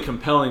really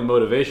compelling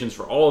motivations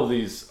for all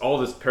this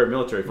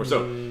paramilitary force.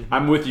 So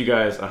I'm with you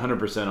guys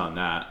 100% on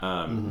that.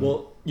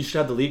 Well, you should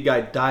have the lead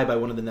guy die by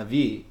one of the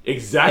Na'vi.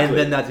 Exactly. And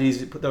then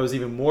that was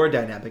even more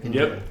dynamic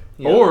into it.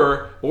 Yep.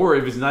 Or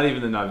if it's not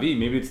even the Na'vi,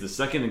 maybe it's the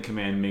second in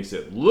command makes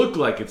it look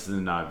like it's the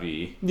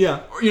Na'vi.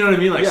 Yeah. Or, you know what I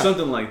mean? Like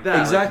something like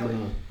that. Exactly.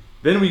 Like,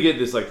 then we get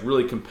this like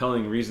really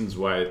compelling reasons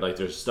why like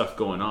there's stuff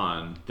going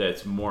on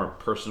that's more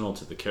personal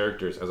to the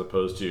characters, as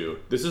opposed to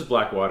this is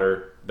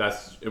Blackwater.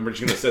 And we're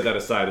just gonna set that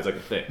aside as like a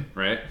thing,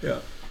 right? Yeah.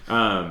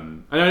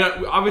 And I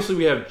know, obviously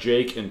we have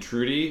Jake and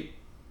Trudy,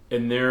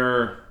 and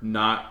they're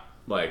not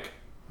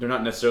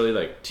necessarily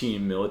like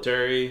team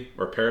military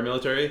or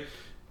paramilitary.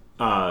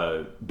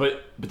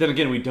 But then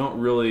again, we don't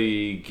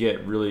really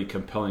get really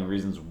compelling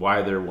reasons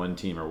why they're one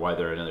team or why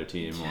they're another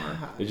team, or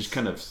they just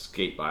kind of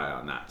skate by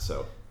on that.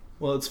 So.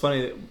 Well, it's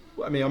funny.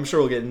 I mean, I'm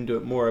sure we'll get into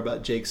it more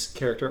about Jake's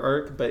character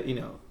arc, but you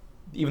know,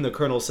 even the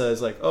colonel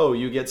says like, "Oh,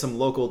 you get some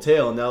local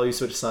tail, and now you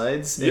switch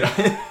sides."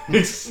 Yeah,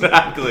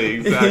 exactly.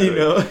 You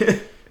know.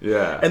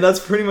 Yeah. And that's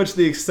pretty much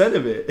the extent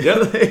of it. Yeah,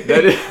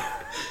 that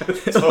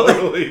is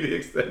totally the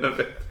extent of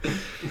it,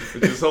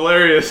 which is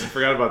hilarious. I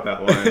forgot about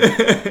that line.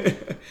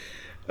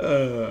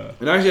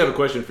 And I actually have a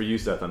question for you,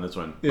 Seth, on this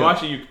one. Yeah. Well,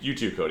 actually, you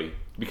too, Cody,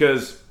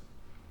 because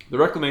the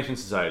Reclamation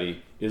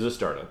Society is a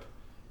startup.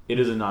 It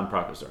is a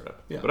non-profit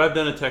startup. Yeah. But I've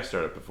done a tech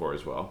startup before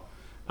as well.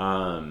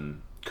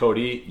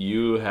 Cody,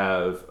 you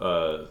have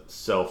a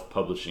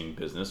self-publishing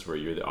business where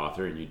you're the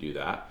author and you do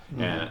that.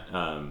 Mm-hmm.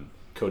 And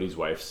Cody's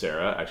wife,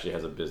 Sarah, actually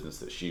has a business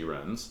that she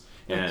runs.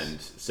 Nice. And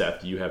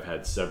Seth, you have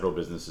had several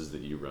businesses that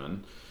you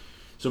run.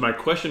 So my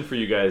question for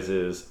you guys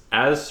is,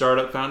 as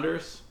startup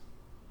founders,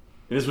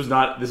 and this was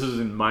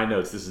in my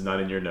notes, this is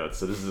not in your notes,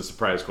 so this is a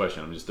surprise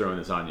question. I'm just throwing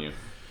this on you.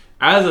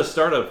 As a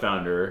startup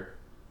founder,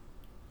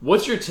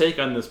 what's your take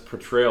on this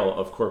portrayal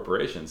of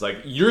corporations? Like,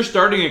 you're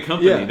starting a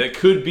company that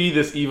could be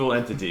this evil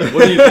entity.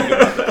 What do you think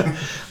about that?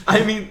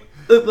 I mean,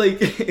 like,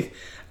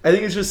 I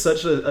think it's just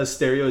such a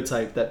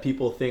stereotype that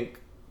people think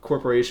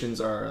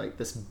corporations are like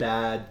this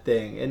bad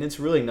thing, and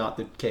it's really not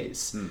the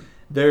case.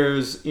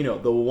 There's, you know,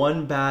 the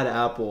one bad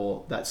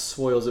apple that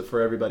spoils it for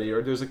everybody,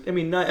 or there's like, I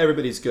mean, not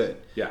everybody's good.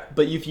 Yeah.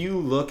 But if you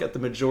look at the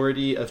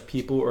majority of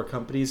people or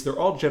companies, they're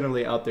all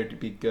generally out there to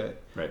be good.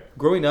 Right.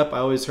 Growing up, I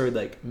always heard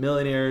like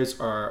millionaires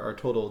are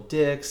total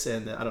dicks,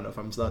 and I don't know if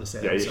I'm allowed to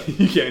say that. Yeah,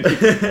 you can.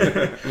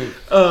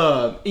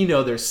 You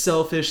know, they're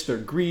selfish, they're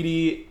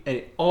greedy,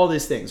 and all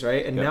these things,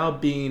 right? And now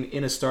being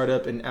in a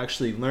startup and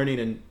actually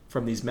learning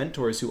from these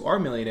mentors who are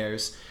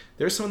millionaires,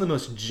 they're some of the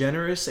most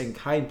generous and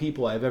kind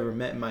people I've ever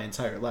met in my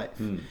entire life.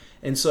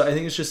 And so I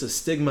think it's just a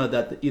stigma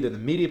that either the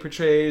media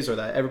portrays or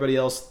that everybody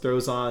else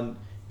throws on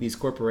these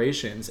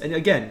corporations. And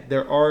again,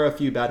 there are a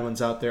few bad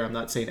ones out there. I'm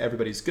not saying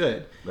everybody's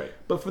good. Right.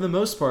 But for the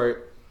most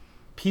part,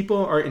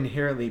 people are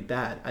inherently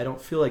bad. I don't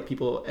feel like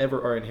people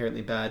ever are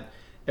inherently bad.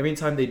 Every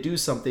time they do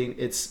something,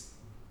 it's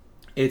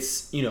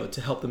you know, to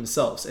help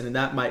themselves. And then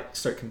that might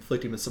start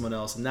conflicting with someone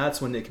else. And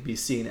that's when it can be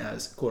seen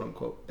as quote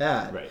unquote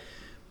bad. Right.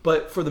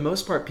 But for the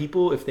most part,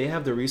 people, if they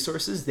have the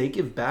resources, they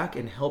give back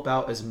and help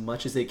out as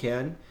much as they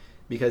can.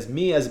 Because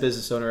me as a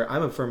business owner,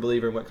 I'm a firm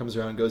believer in what comes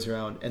around goes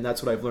around, and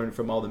that's what I've learned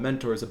from all the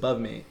mentors above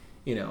me.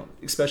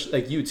 Especially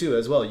like you too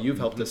as well. You've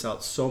helped us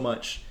out so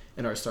much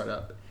in our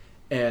startup,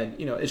 and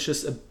it's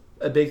just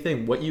a big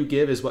thing. What you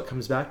give is what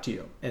comes back to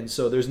you, and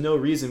so there's no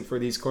reason for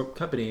these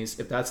companies,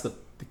 if that's the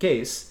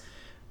case,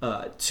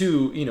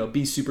 to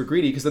be super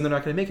greedy, because then they're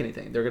not going to make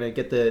anything. They're going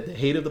to get the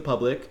hate of the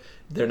public.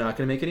 They're not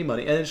going to make any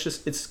money, and it's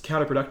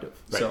counterproductive.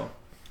 Right. So,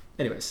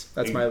 anyways,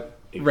 that's my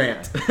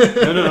rant.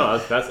 No,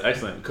 that's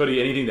excellent.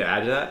 Cody, anything to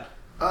add to that?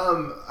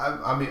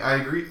 I mean, I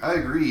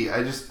agree.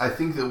 I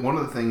think that one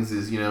of the things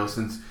is,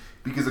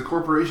 because a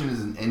corporation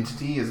is an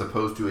entity as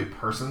opposed to a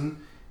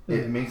person,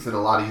 it makes it a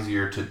lot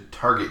easier to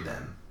target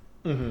them.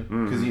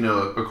 Because,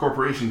 a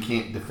corporation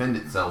can't defend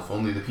itself.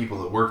 Only the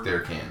people that work there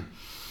can.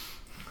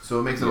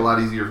 So it makes it a lot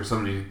easier for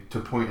somebody to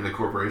point at a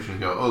corporation and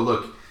go, oh,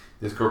 look,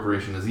 this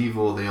corporation is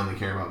evil. They only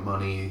care about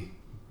money,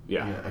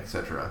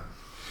 etc.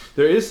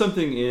 There is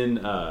something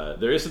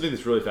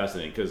that's really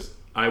fascinating, because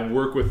I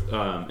work with,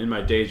 in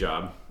my day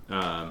job,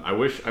 I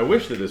wish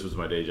that this was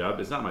my day job.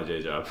 It's not my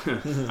day job.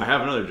 I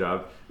have another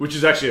job, which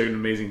is actually an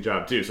amazing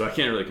job too, so I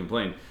can't really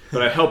complain.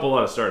 But I help a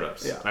lot of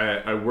startups.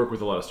 Yeah. I work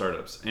with a lot of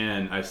startups,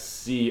 and I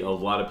see a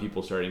lot of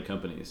people starting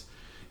companies.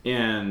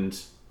 And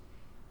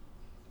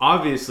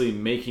obviously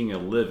making a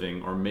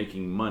living or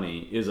making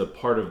money is a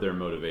part of their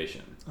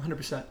motivation.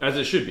 100%. As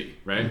it should be,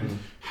 right? Mm-hmm.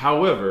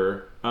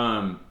 However,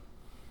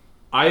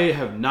 I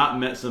have not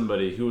met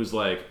somebody who is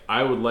like,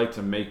 I would like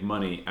to make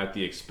money at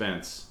the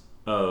expense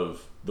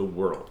of the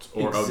world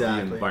or of the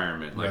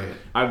environment. Like, right.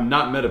 I've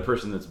not met a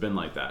person that's been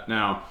like that.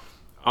 Now,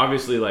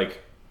 obviously,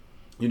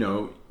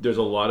 there's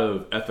a lot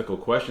of ethical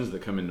questions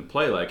that come into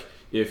play. Like,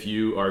 if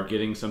you are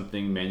getting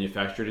something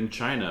manufactured in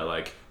China,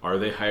 like, are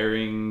they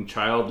hiring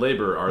child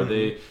labor? Are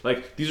they,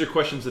 these are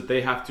questions that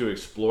they have to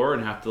explore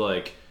and have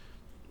to,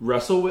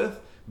 wrestle with.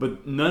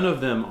 But none of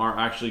them are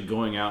actually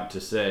going out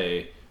to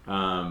say,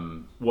 I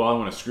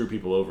want to screw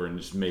people over and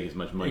just make as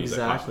much money as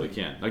I possibly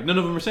can. None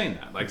of them are saying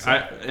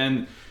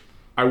that.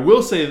 I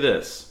will say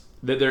this,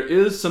 that there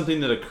is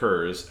something that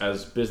occurs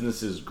as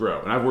businesses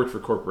grow. And I've worked for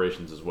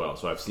corporations as well,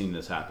 so I've seen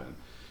this happen.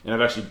 And I've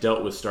actually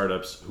dealt with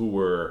startups who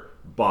were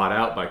bought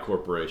out by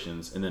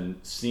corporations and then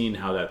seen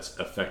how that's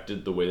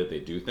affected the way that they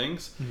do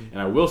things. Mm-hmm.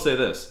 And I will say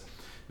this,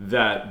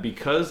 that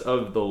because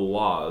of the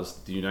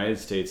laws the United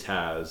States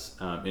has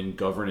in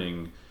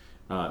governing,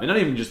 and not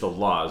even just the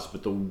laws,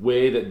 but the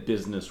way that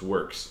business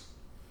works,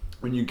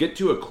 when you get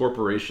to a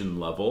corporation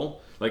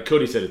level, like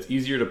Cody said, it's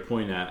easier to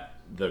point at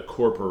the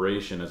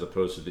corporation as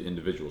opposed to the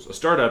individuals. A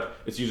startup,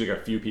 it's usually got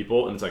a few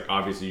people, and it's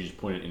obviously you just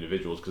point at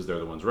individuals because they're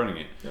the ones running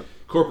it. Yep.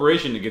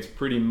 Corporation, it gets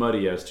pretty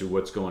muddy as to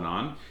what's going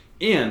on.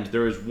 And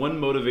there is one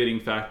motivating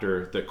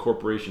factor that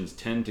corporations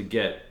tend to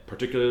get,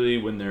 particularly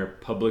when they're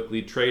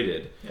publicly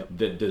traded,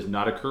 that does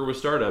not occur with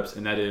startups,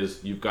 and that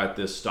is you've got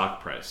this stock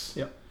price.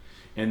 Yep.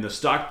 And the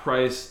stock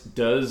price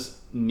does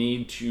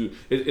need to,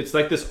 it's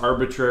like this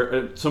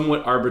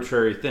somewhat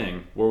arbitrary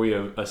thing where we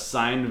have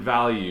assigned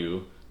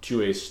value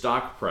to a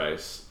stock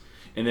price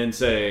and then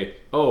say,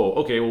 oh,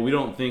 okay, well, we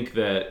don't think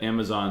that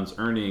Amazon's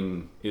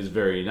earning is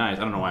very nice.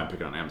 I don't know why I'm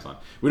picking on Amazon.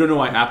 We don't know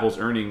why Apple's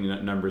earning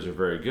numbers are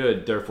very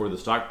good. Therefore, the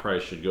stock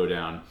price should go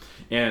down.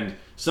 And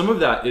some of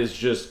that is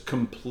just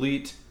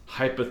complete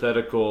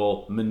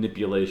hypothetical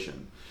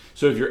manipulation.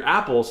 So if you're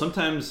Apple,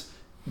 sometimes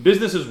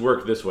businesses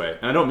work this way.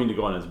 And I don't mean to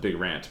go on as a big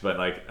rant,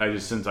 but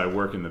since I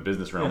work in the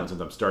business realm and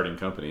since I'm starting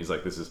companies,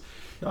 this is...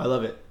 No, I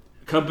love it.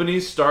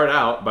 Companies start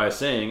out by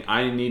saying,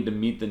 I need to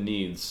meet the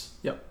needs.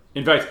 Yep.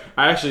 In fact,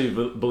 I actually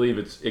believe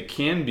it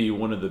can be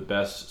one of the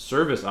best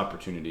service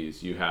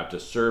opportunities you have to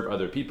serve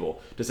other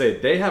people. To say,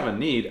 they have a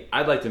need,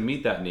 I'd like to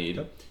meet that need.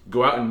 Yep.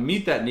 Go out and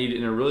meet that need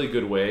in a really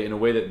good way, in a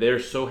way that they're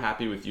so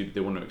happy with you that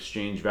they want to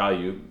exchange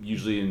value,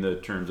 usually in the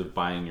terms of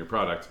buying your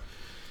product.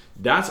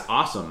 That's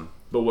awesome.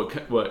 But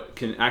what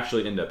can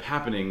actually end up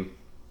happening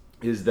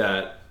is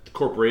that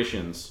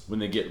corporations, when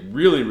they get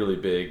really, really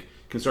big,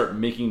 can start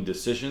making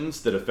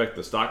decisions that affect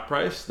the stock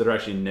price that are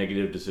actually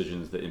negative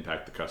decisions that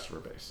impact the customer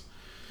base.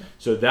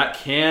 So that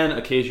can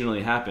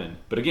occasionally happen.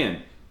 But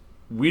again,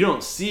 we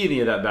don't see any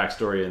of that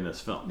backstory in this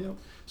film. Yep.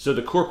 So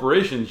the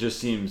corporation just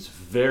seems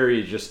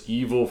very just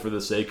evil for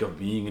the sake of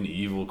being an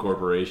evil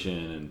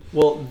corporation.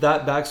 Well,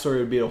 that backstory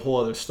would be a whole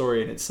other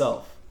story in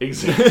itself.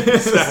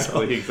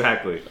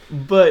 Exactly.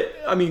 But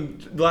I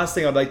mean, the last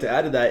thing I'd like to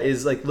add to that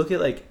is look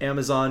at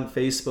Amazon,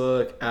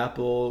 Facebook,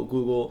 Apple,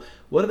 Google.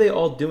 What are they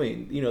all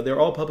doing? They're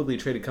all publicly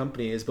traded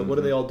companies, but what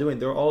are they all doing?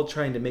 They're all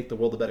trying to make the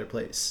world a better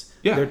place.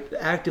 Yeah. They're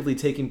actively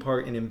taking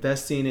part in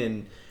investing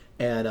in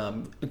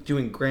and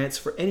doing grants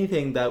for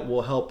anything that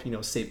will help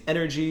save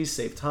energy,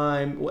 save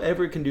time,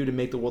 whatever it can do to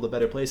make the world a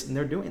better place, and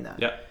they're doing that.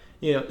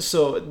 Yeah.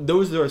 So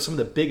those are some of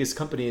the biggest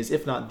companies,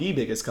 if not the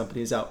biggest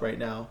companies out right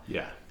now.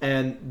 Yeah.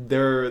 And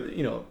they're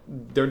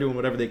doing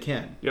whatever they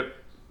can. Yep.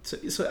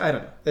 So I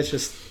don't know. That's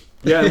just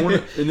yeah.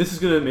 And this is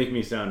gonna make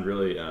me sound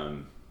really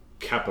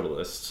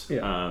capitalist.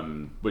 Yeah.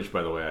 Which,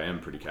 by the way, I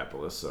am pretty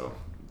capitalist. So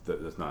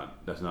that's not.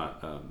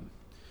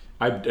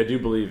 I do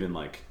believe in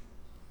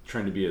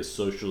trying to be as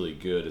socially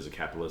good as a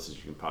capitalist as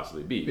you can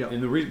possibly be. Yeah.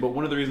 But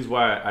one of the reasons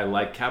why I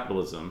like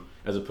capitalism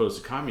as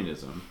opposed to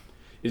communism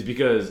is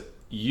because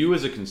you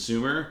as a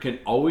consumer can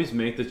always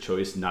make the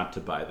choice not to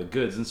buy the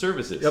goods and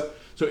services. Yep.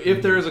 So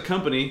if there is a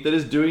company that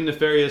is doing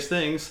nefarious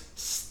things,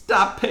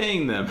 stop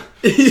paying them.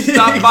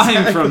 Stop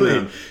buying from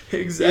them.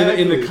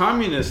 Exactly. In the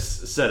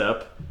communist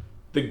setup,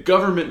 the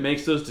government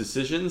makes those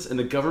decisions, and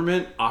the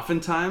government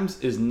oftentimes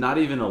is not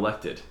even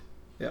elected.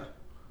 Yeah.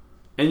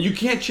 And you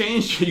can't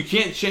change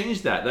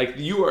that. Like,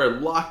 you are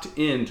locked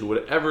into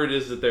whatever it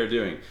is that they're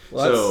doing.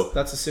 Well, so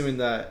that's assuming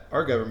that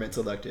our government's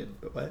elected.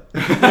 But what?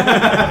 That's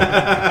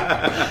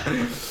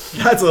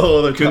a whole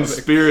other topic.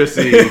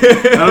 conspiracy.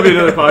 That'll be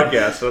another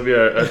podcast. That'll be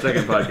our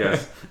second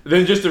podcast.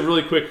 Then just to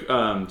really quick,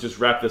 just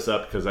wrap this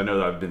up, because I know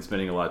that I've been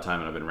spending a lot of time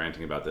and I've been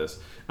ranting about this.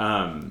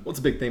 Well, it's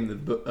a big theme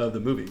of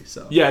the movie.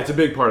 So Yeah, it's a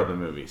big part of the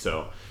movie.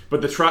 So,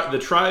 but the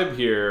tribe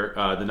here,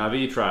 the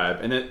Na'vi tribe,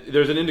 and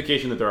there's an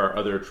indication that there are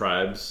other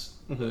tribes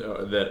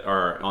that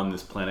are on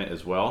this planet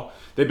as well.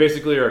 They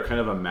basically are kind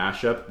of a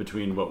mashup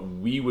between what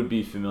we would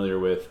be familiar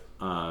with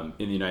in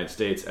the United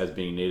States as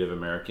being Native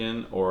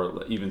American,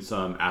 or even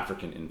some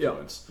African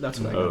influence. Yeah, that's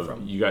what I go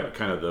from. You got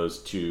kind of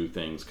those two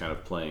things kind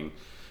of playing,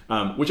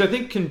 which I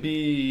think can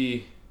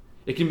be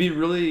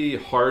really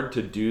hard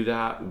to do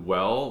that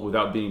well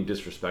without being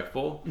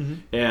disrespectful.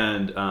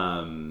 And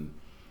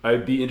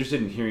I'd be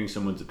interested in hearing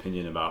someone's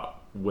opinion about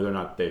whether or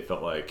not they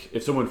felt like,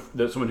 if someone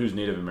who's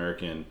Native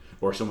American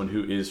or someone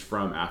who is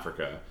from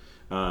Africa,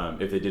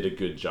 if they did a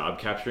good job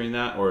capturing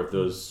that, or if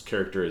those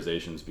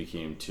characterizations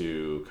became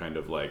too kind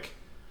of like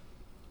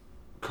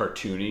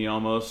cartoony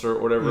almost, or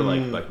whatever,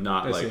 like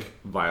not like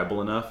viable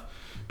enough.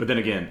 But then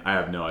again, I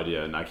have no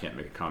idea, and I can't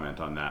make a comment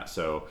on that.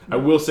 So I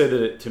will say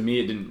that to me,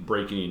 it didn't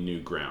break any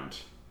new ground.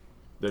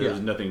 There's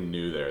nothing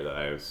new there that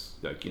I was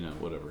like,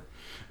 whatever.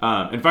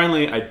 And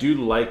finally, I do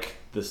like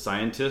the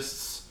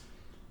scientists.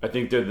 I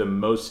think they're the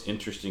most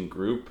interesting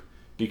group,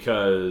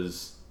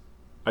 because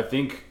I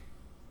think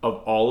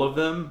of all of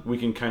them, we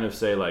can kind of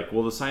say like,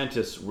 well, the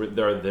scientists,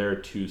 they're there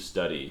to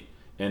study,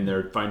 and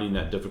they're finding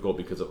that difficult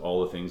because of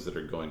all the things that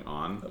are going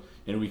on.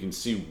 And we can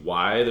see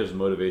why there's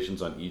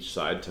motivations on each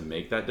side to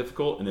make that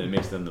difficult, and then it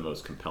makes them the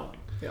most compelling.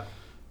 Yeah.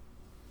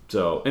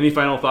 So, any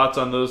final thoughts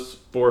on those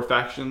four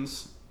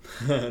factions?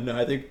 No,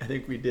 I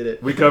think we did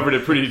it. We covered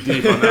it pretty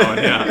deep on that one,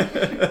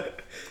 yeah.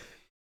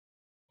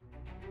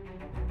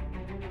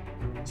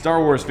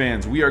 Star Wars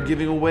fans, we are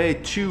giving away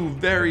 2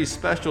 very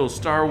special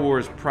Star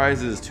Wars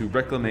prizes to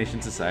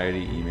Reclamation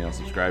Society email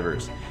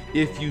subscribers.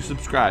 If you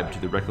subscribe to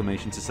the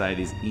Reclamation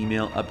Society's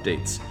email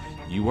updates,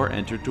 you are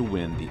entered to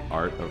win the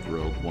Art of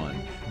Rogue One.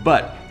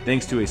 But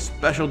thanks to a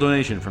special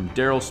donation from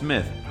Daryl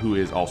Smith, who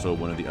is also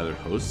one of the other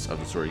hosts of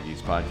the Story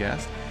Geeks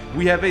podcast,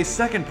 we have a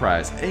second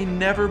prize, a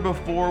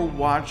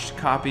never-before-watched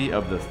copy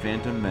of The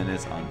Phantom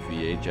Menace on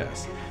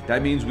VHS.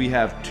 That means we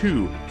have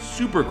 2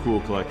 super cool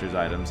collector's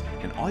items,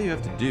 and all you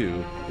have to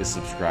do is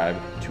subscribe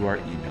to our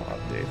email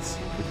updates,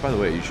 which, by the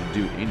way, you should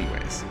do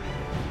anyways.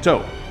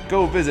 So,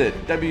 go visit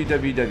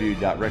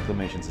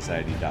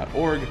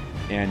www.reclamationsociety.org,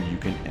 and you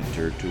can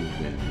enter to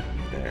win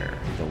there.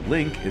 The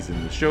link is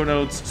in the show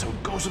notes, so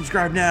go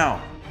subscribe now!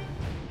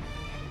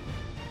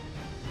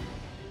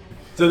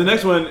 So the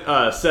next one,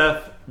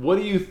 Seth, what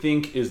do you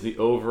think is the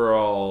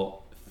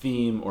overall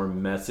theme or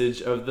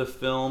message of the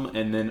film,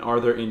 and then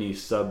are there any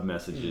sub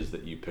messages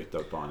that you picked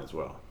up on as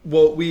well?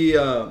 Well, we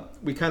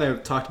kind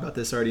of talked about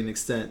this already to an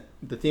extent.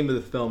 The theme of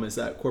the film is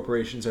that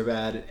corporations are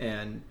bad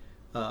and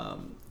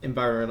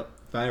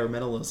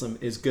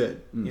environmentalism is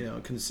good.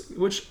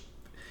 Which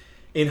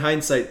in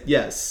hindsight,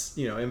 yes,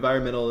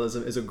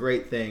 environmentalism is a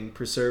great thing.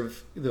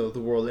 Preserve the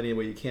world any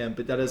way you can,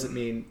 but that doesn't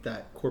mean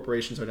that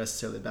corporations are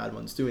necessarily the bad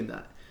ones doing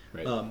that.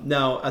 Right.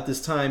 Now, at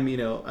this time,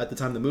 at the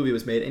time the movie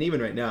was made, and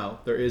even right now,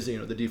 there is,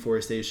 the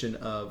deforestation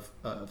of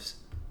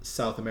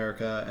South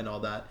America and all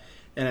that.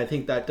 And I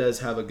think that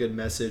does have a good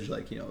message,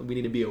 like, we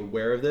need to be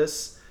aware of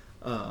this.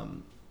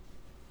 And,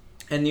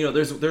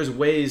 there's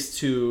ways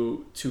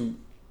to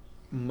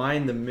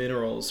mine the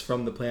minerals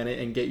from the planet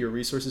and get your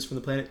resources from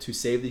the planet to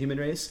save the human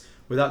race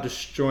without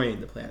destroying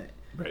the planet.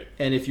 Right.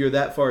 And if you're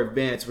that far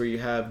advanced where you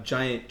have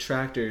giant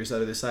tractors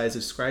that are the size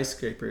of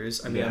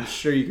skyscrapers, I'm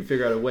sure you can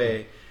figure out a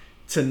way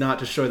to not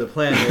destroy the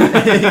planet. You know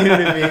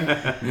what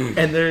I mean?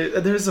 And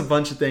there's a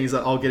bunch of things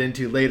that I'll get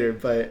into later,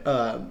 but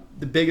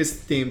the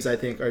biggest themes, I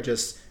think, are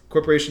just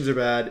corporations are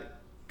bad,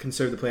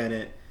 conserve the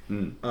planet,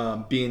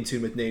 be in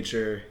tune with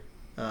nature,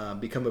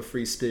 become a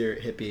free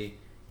spirit hippie,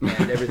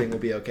 and everything will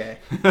be okay.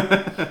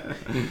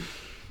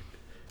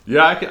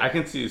 Yeah, I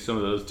can see some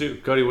of those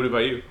too. Cody, what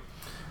about you?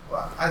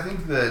 Well, I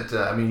think that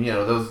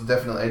those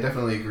definitely. I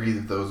definitely agree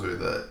that those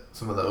are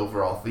some of the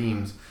overall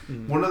themes.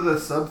 Mm-hmm. One of the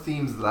sub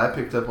themes that I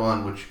picked up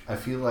on, which I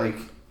feel like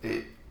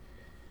they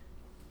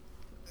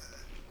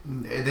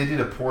did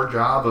a poor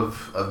job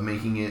of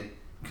making it,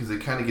 because it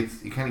kind of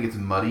gets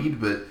muddied,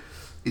 but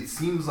it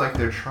seems like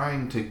they're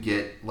trying to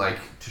get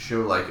to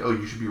show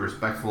you should be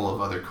respectful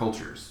of other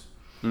cultures,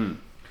 and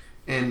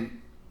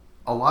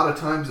a lot of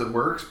times it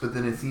works, but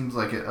then it seems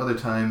like at other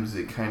times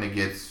it kind of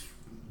gets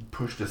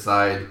pushed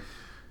aside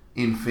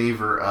in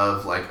favor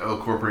of like, oh,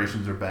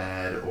 corporations are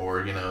bad,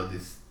 or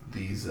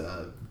these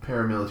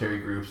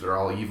paramilitary groups are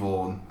all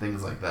evil and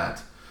things like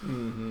that.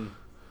 Mm-hmm.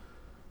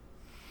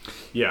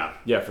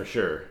 Yeah, for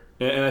sure.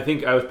 And I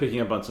think I was picking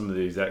up on some of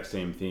the exact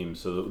same themes.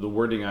 So the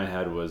wording I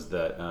had was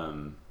that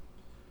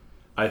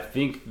I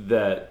think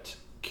that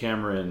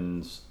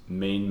Cameron's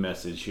main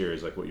message here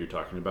is like what you're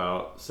talking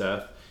about,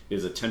 Seth,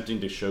 is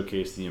attempting to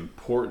showcase the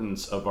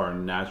importance of our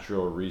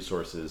natural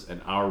resources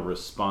and our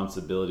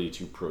responsibility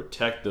to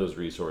protect those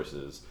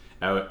resources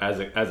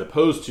as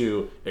opposed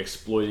to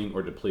exploiting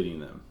or depleting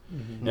them.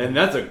 Mm-hmm. And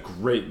that's a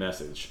great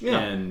message. Yeah.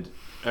 And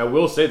I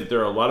will say that there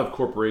are a lot of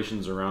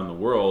corporations around the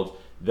world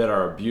that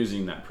are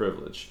abusing that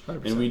privilege.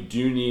 100%. And we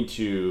do need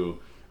to,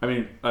 I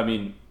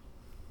mean,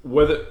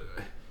 whether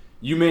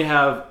you may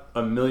have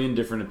a million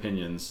different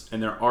opinions,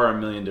 and there are a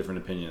million different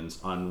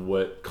opinions on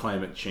what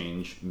climate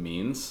change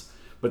means,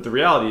 but the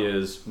reality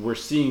is we're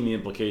seeing the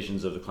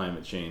implications of the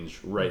climate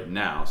change right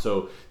now.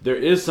 So there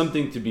is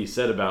something to be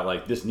said about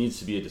like, this needs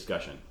to be a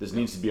discussion. This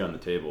needs to be on the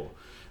table.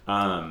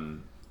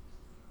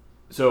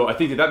 So I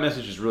think that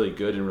message is really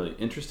good and really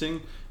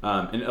interesting,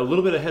 and a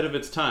little bit ahead of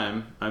its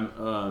time.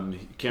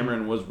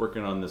 Cameron was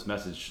working on this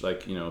message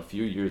like a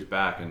few years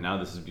back, and now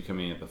this is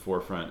becoming at the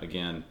forefront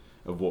again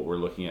of what we're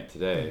looking at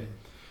today.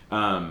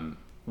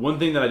 One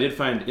thing that I did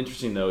find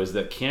interesting though is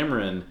that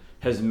Cameron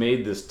has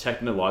made this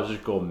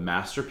technological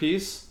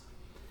masterpiece,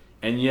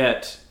 and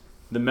yet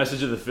the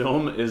message of the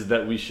film is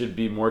that we should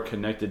be more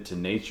connected to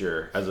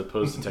nature as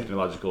opposed to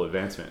technological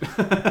advancement.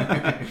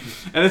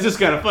 And it's just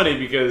kind of funny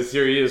because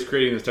here he is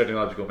creating this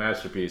technological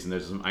masterpiece, and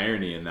there's some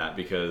irony in that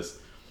because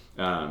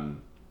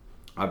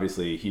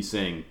obviously he's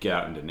saying get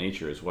out into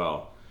nature as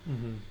well.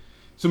 Mm-hmm.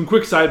 Some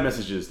quick side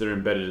messages that are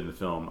embedded in the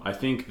film. I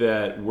think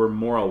that we're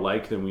more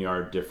alike than we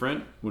are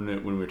different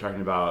when we're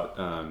talking about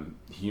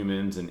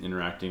humans and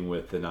interacting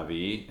with the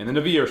Na'vi. And the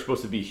Na'vi are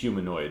supposed to be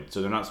humanoid,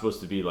 so they're not supposed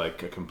to be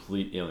like a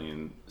complete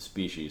alien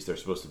species. They're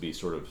supposed to be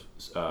sort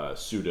of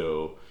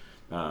pseudo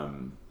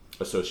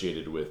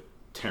associated with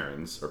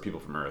Terrans or people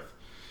from Earth.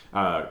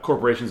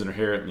 Corporations are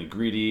inherently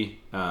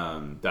greedy.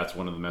 That's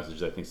one of the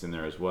messages I think is in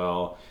there as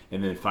well.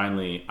 And then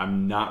finally,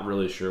 I'm not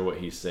really sure what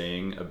he's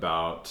saying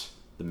about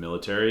the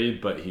military,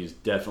 but he's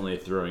definitely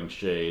throwing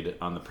shade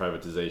on the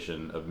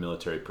privatization of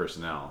military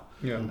personnel.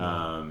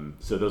 Yeah.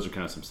 So those are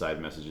kind of some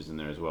side messages in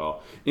there as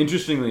well.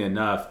 Interestingly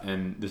enough,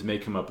 and this may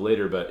come up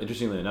later, but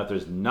interestingly enough,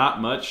 there's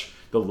not much.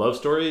 The love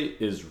story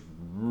is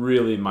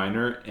really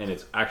minor, and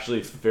it's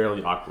actually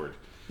fairly awkward.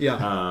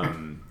 Yeah.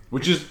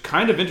 Which is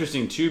kind of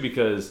interesting too,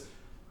 because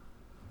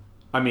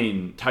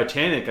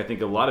Titanic, I think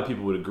a lot of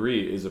people would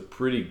agree, is a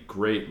pretty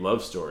great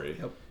love story.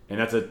 Yep. And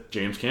that's a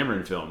James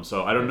Cameron film,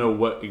 so I don't know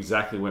what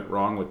exactly went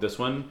wrong with this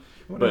one.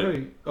 Go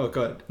ahead.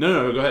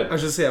 No, go ahead. I was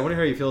just saying, I wonder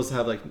how he feels to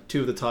have like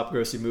two of the top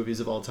grossing movies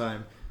of all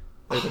time.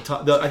 Like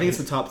I think it's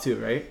the top two,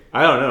 right?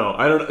 I don't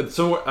know.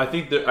 So I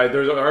think there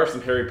are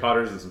some Harry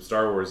Potters and some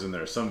Star Wars in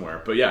there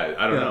somewhere. But yeah,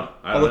 I don't know.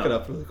 I'll look it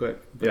up really quick.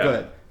 But go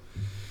ahead.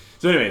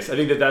 So, anyways, I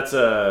think that's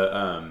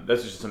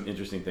just some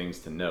interesting things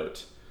to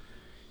note.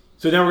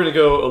 So now we're going to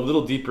go a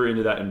little deeper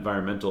into that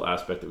environmental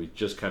aspect that we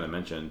just kind of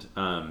mentioned.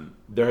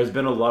 There has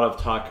been a lot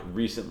of talk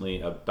recently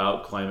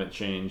about climate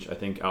change. I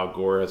think Al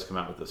Gore has come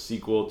out with a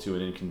sequel to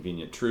An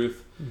Inconvenient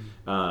Truth.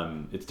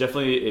 Mm-hmm. It's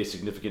definitely a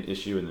significant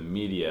issue in the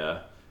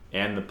media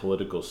and the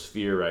political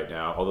sphere right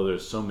now, although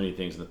there's so many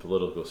things in the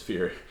political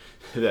sphere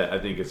that I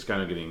think it's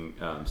kind of getting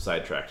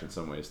sidetracked in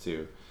some ways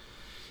too.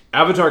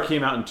 Avatar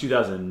came out in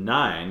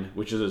 2009,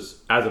 which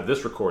is, as of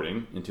this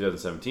recording, in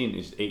 2017,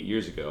 is 8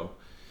 years ago.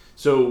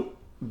 So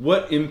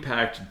what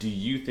impact do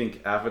you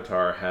think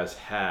Avatar has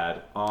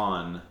had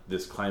on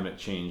this climate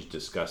change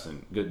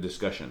discussion,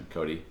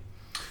 Cody?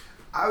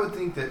 I would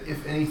think that,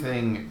 if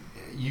anything,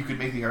 you could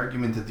make the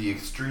argument that the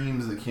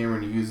extremes that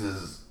Cameron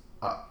uses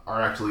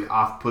are actually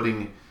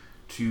off-putting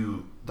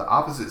to the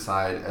opposite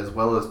side, as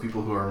well as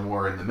people who are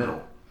more in the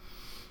middle.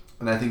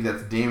 And I think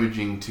that's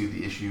damaging to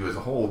the issue as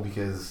a whole,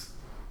 because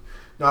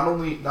not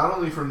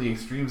only from the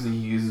extremes that he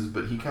uses,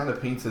 but he kind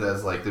of paints it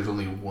as like there's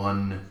only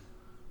one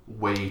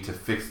way to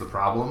fix the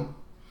problem.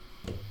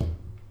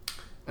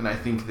 And I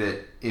think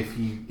that if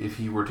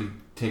he were to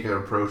take an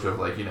approach of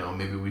like,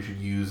 maybe we should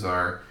use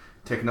our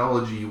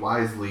technology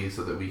wisely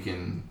so that we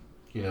can,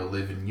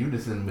 live in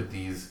unison with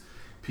these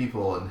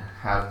people and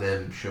have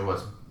them show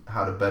us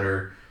how to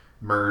better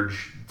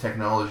merge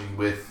technology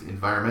with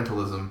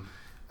environmentalism,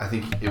 I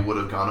think it would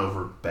have gone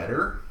over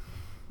better.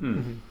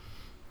 Mm-hmm.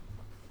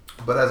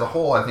 But as a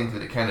whole, I think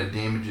that it kind of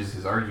damages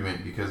his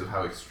argument because of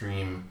how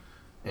extreme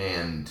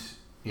and,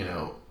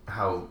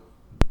 how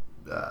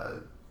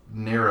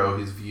narrow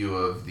his view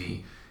of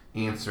the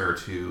answer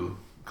to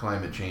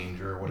climate change,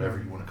 or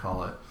whatever you want to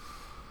call it.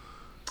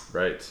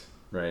 Right.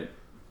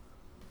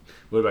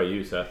 What about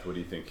you, Seth? What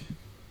do you think?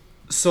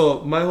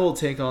 So my whole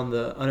take on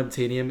the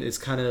unobtainium is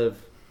kind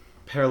of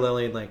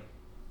paralleling like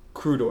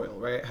crude oil,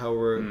 right? How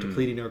we're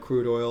depleting our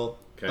crude oil.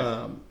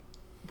 Okay.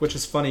 Which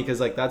is funny because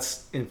like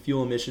that's in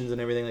fuel emissions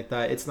and everything like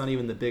that. It's not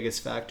even the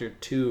biggest factor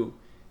to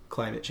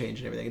climate change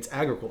and everything. It's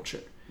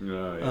agriculture.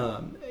 Oh,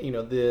 yeah. You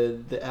know,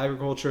 the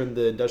agriculture and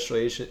the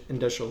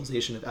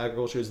industrialization of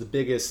agriculture is the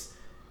biggest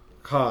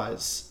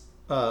cause,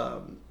 you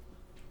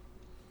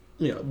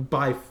know,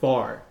 by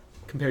far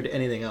compared to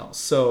anything else.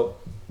 So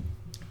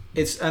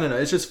I don't know,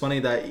 it's just funny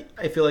that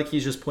I feel like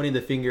he's just pointing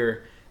the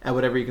finger at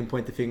whatever you can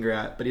point the finger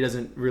at, but he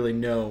doesn't really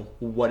know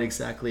what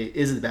exactly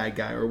is the bad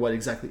guy or what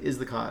exactly is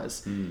the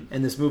cause.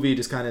 And this movie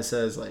just kind of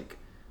says like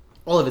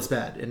all of it's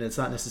bad, and it's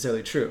not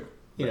necessarily true.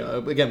 You know,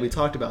 again, we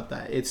talked about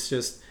that. It's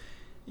just,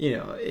 you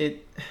know, I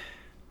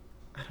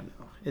don't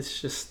know.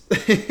 It's just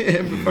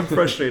I'm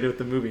frustrated with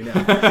the movie now.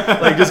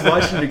 Like just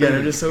watching it again,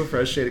 I'm just so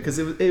frustrated because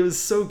it was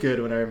so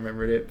good when I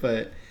remembered it.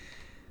 But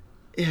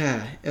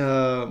yeah,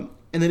 and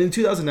then in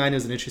 2009 it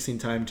was an interesting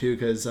time too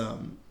because I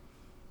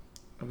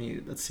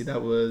mean, let's see,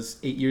 that was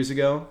 8 years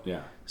ago.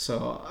 Yeah.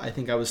 So I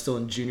think I was still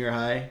in junior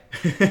high.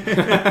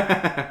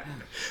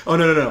 Oh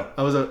no!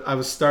 I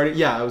was starting.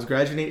 Yeah, I was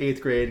graduating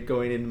 8th grade,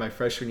 going into my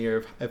freshman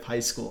year of high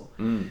school.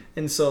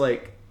 And so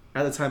like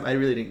at the time, I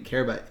really didn't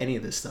care about any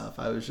of this stuff.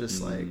 I was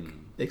just like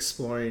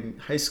exploring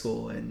high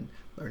school and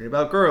learning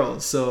about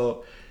girls.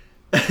 So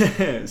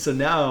so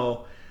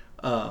now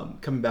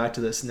coming back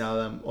to this, now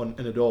that I'm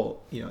an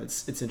adult, you know,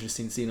 it's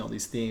interesting seeing all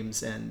these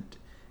themes, and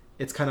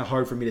it's kind of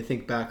hard for me to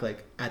think back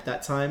like at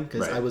that time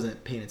because I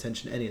wasn't paying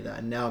attention to any of that,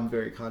 and now I'm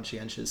very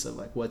conscientious of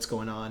like what's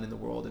going on in the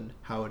world and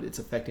how it's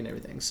affecting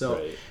everything.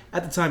 So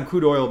at the time,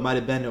 crude oil might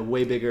have been a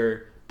way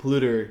bigger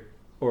polluter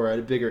or a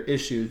bigger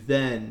issue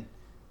than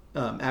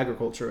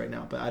agriculture right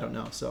now, but I don't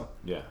know. So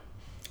yeah,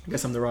 I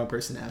guess I'm the wrong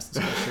person to ask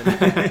this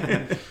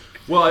question.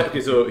 Well, okay,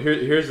 so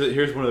here's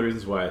one of the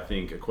reasons why I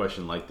think a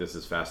question like this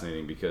is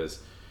fascinating, because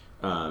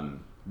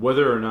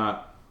whether or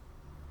not,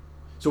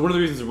 so one of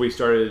the reasons we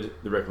started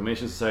the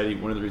Reclamation Society,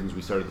 one of the reasons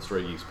we started the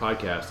Story Geeks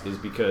podcast is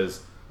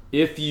because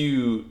if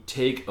you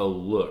take a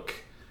look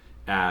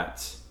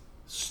at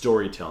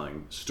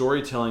storytelling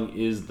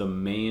is the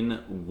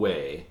main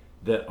way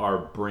that our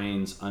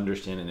brains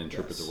understand and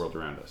interpret the world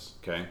around us,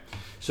 okay?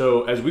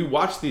 So as we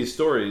watch these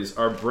stories,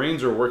 our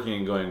brains are working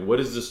and going, what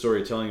is this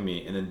story telling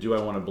me? And then do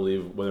I want to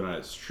believe whether or not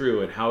it's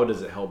true? And how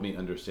does it help me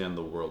understand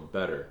the world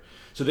better?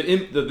 So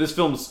this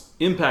film's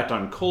impact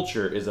on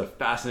culture is a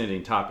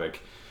fascinating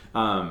topic.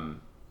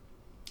 And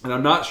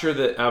I'm not sure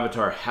that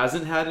Avatar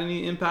hasn't had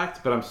any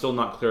impact, but I'm still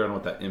not clear on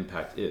what that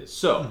impact is.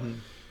 So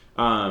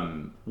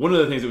one of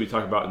the things that we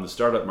talk about in the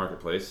startup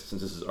marketplace,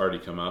 since this has already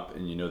come up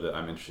and you know that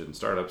I'm interested in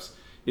startups,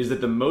 is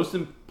that the most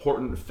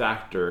important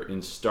factor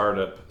in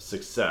startup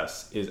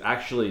success is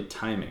actually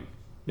timing,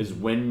 is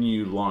when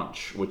you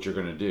launch what you're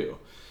going to do,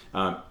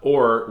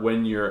 or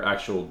when your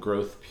actual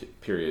growth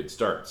period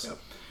starts.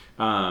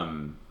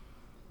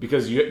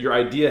 Because your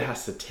idea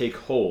has to take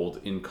hold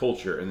in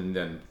culture and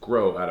then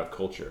grow out of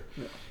culture.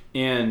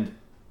 And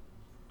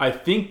I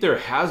think there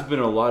has been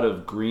a lot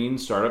of green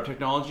startup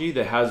technology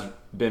that has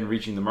been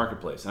reaching the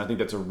marketplace. And I think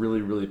that's a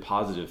really, really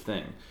positive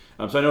thing.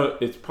 So I know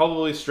it's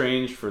probably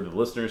strange for the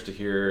listeners to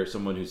hear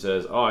someone who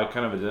says, oh, I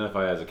kind of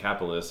identify as a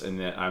capitalist, and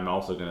then I'm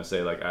also going to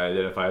say, like, I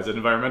identify as an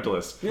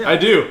environmentalist. Yeah. I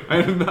do. I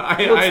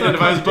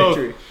identify as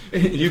both.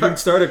 You can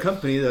start a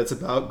company that's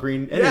about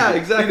green energy. Yeah,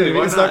 exactly.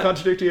 It's not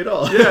contradictory at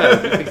all.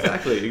 Yeah,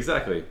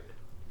 exactly.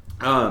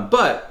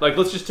 But, like,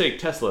 let's just take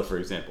Tesla, for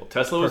example.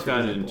 Tesla was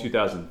founded in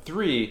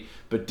 2003,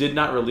 but did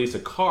not release a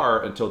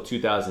car until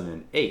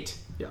 2008.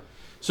 Yeah.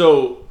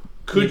 So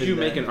could you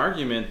make an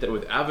argument that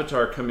with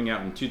Avatar coming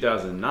out in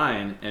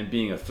 2009 and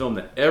being a film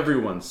that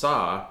everyone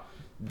saw,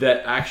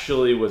 that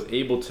actually was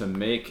able to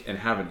make and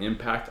have an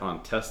impact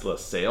on Tesla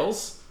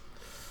sales?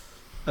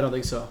 I don't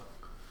think so.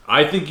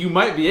 I think you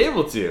might be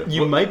able to.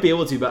 You might be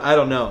able to, but I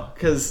don't know.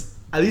 Because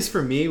at least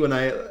for me, when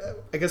I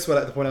guess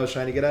the point I was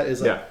trying to get at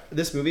is like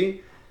this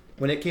movie,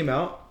 when it came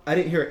out, I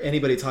didn't hear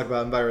anybody talk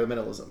about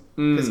environmentalism.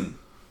 Because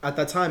at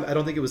that time, I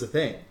don't think it was a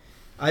thing.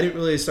 I didn't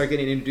really start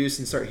getting introduced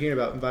and start hearing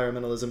about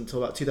environmentalism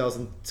until about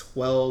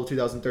 2012,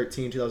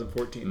 2013,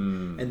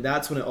 2014. And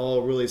that's when it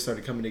all really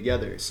started coming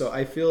together. So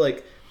I feel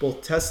like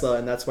both Tesla,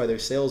 and that's why their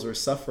sales were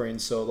suffering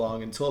so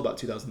long until about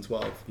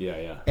 2012.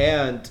 Yeah.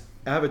 And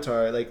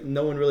Avatar, like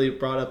no one really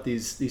brought up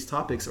these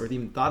topics or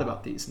even thought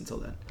about these until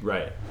then.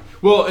 Right.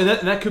 Well, and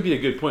that could be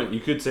a good point. You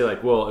could say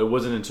like, well, it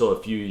wasn't until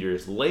a few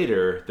years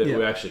later that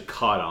we actually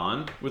caught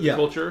on with the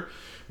culture.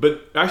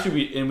 But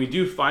actually, we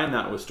do find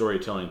that with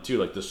storytelling too.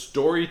 Like the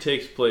story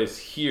takes place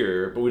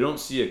here, but we don't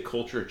see a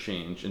culture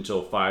change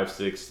until 5,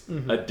 6,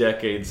 a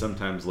decade,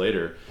 sometimes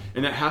later.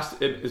 And that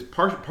is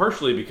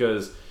partially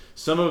because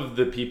some of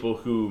the people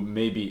who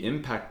may be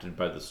impacted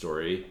by the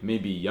story may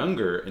be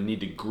younger and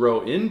need to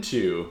grow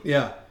into.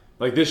 Yeah.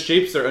 Like this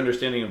shapes their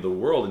understanding of the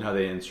world and how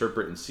they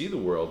interpret and see the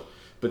world,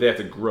 but they have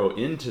to grow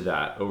into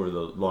that over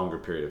the longer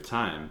period of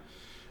time.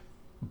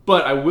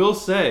 But I will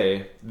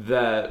say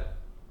that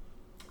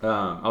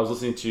I was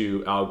listening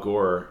to Al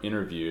Gore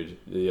interviewed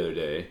the other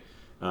day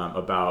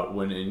about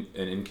when An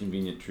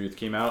Inconvenient Truth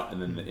came out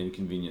and then the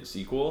Inconvenient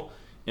sequel.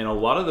 And a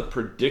lot of the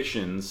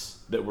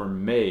predictions that were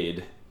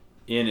made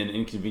in An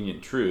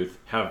Inconvenient Truth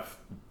have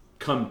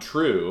come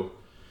true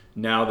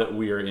now that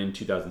we are in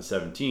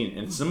 2017,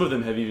 and some of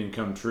them have even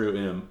come true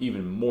in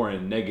even more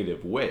in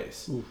negative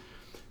ways. Ooh.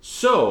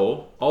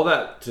 So, all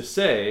that to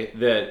say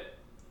that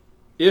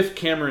if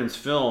Cameron's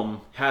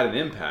film had an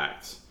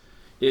impact,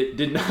 it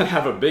did not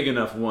have a big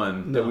enough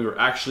one that we were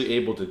actually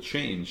able to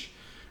change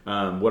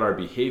what our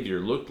behavior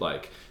looked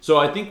like. So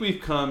I think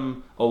we've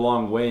come a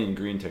long way in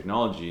green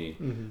technology,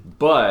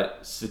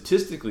 but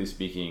statistically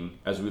speaking,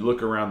 as we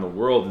look around the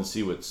world and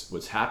see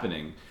what's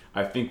happening,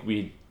 I think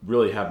we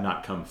really have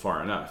not come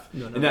far enough.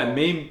 And that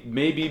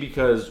may be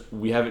because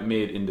we haven't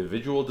made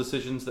individual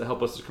decisions that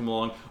help us to come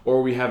along,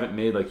 or we haven't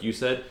made, like you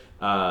said,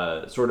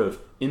 sort of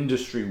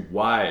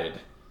industry-wide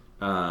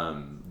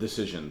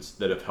decisions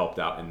that have helped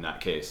out in that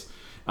case.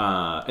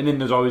 And then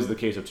there's always the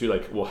case of, too,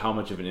 like, well, how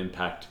much of an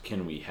impact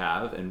can we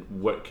have, and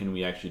what can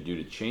we actually do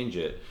to change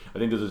it? I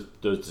think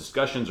those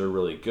discussions are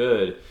really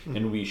good,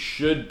 and we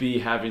should be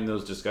having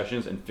those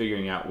discussions and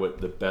figuring out what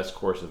the best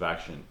course of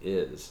action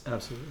is.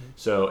 Absolutely.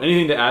 So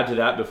anything to add to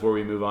that before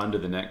we move on to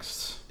the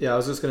next? Yeah, I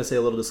was just going to say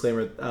a little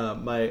disclaimer.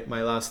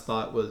 My last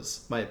thought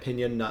was my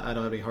opinion. I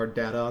don't have any hard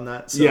data on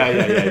that. So.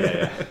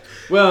 Yeah.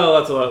 Well,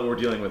 that's a lot we're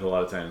dealing with a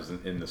lot of times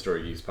in the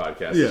Story Geeks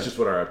podcast. Yeah. It's just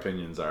what our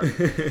opinions are.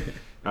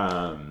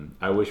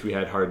 I wish we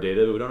had hard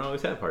data, but we don't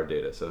always have hard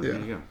data. So there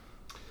you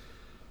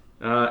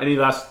go. Any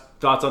last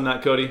thoughts on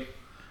that, Cody?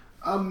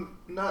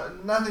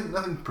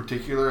 Nothing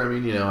particular. I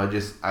mean,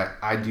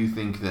 I do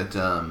think that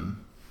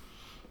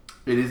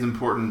it is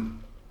important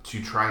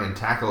to try and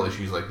tackle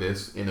issues like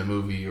this in a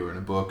movie or in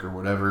a book or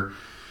whatever.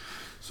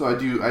 So I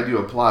do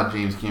applaud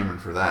James Cameron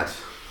for that.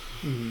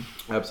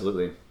 Mm-hmm.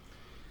 Absolutely.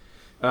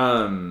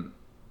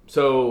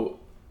 So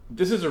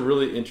this is a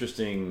really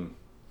interesting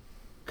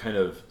kind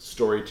of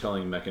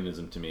storytelling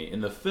mechanism to me.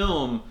 In the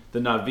film, the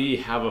Na'vi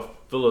have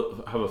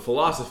a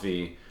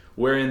philosophy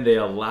wherein they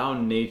allow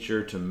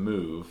nature to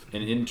move,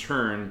 and in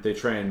turn, they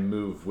try and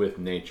move with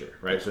nature,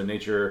 right? So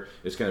nature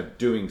is kind of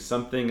doing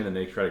something, and then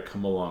they try to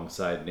come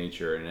alongside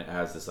nature, and it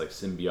has this like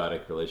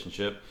symbiotic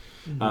relationship.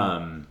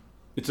 Mm-hmm.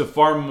 It's a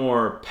far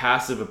more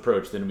passive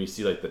approach than we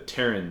see like the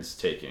Terrans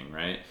taking,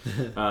 right?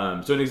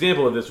 So an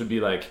example of this would be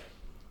like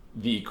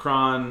the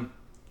Ikran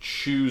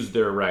choose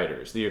their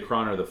riders. The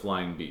Ikran are the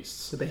flying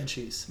beasts. The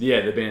Banshees. Yeah,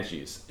 the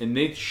Banshees. And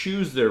they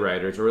choose their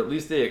riders, or at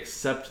least they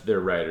accept their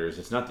riders.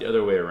 It's not the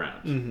other way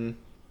around.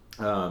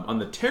 Mm-hmm. On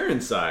the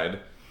Terran side,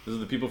 this is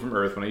the people from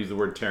Earth. When I use the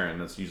word Terran,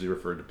 that's usually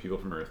referred to people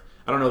from Earth.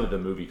 I don't know that the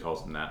movie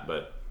calls them that,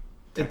 but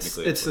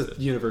technically it's a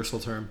universal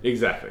term.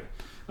 Exactly.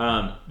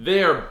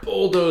 They are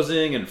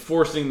bulldozing and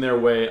forcing their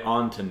way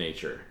onto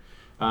nature.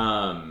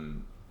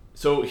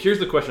 So here's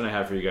the question I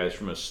have for you guys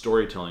from a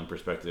storytelling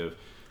perspective.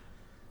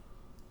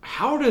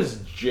 How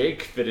does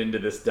Jake fit into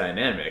this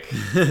dynamic?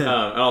 And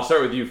I'll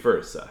start with you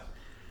first, Seth.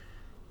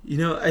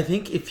 I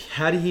think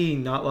had he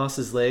not lost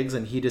his legs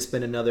and he just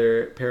been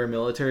another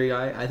paramilitary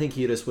guy, I think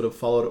he just would have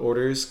followed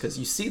orders, because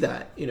you see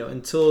that,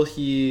 until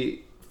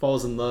he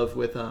falls in love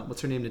with, what's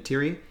her name,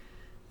 Neytiri?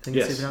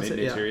 Yes,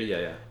 Neytiri,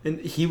 yeah.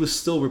 And he was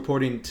still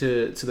reporting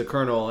to the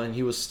colonel, and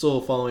he was still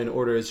following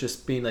orders,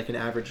 just being like an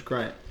average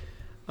grunt.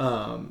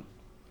 And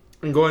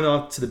going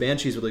off to the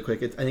Banshees really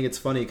quick, I think it's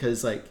funny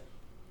because, like,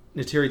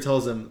 Neytiri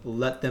tells him,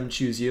 let them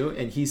choose you,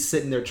 and he's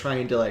sitting there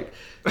trying to, like,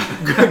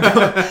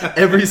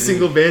 every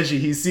single Banshee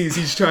he sees,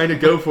 he's trying to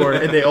go for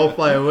it, and they all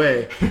fly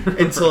away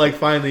until, like,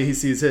 finally he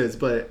sees his.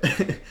 But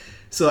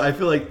so I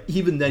feel like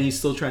even then he's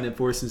still trying to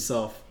enforce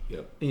himself.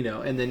 Yep.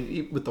 And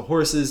then with the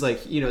horses,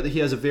 like, he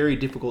has a very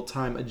difficult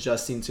time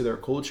adjusting to their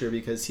culture,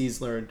 because he's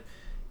learned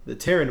the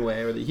Terran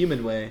way, or the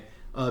human way,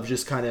 of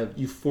just kind of,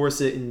 you force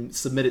it and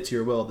submit it to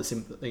your will. The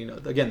same,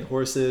 again, the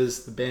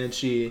horses, the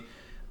Banshee,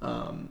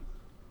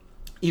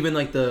 even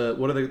like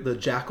the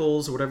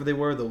jackals or whatever they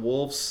were, the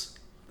wolves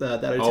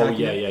that are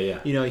attacking.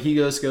 Oh yeah. He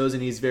goes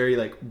and he's very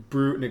like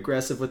brute and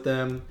aggressive with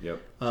them.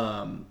 Yep.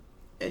 And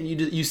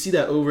you see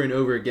that over and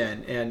over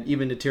again. And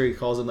even Neytiri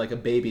calls him like a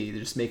baby. They're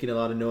just making a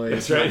lot of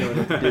noise. That's right. Not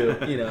knowing what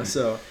to do.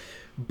 So,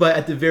 but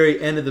at the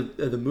very end of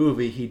the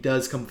movie, he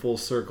does come full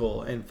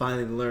circle and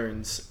finally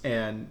learns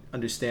and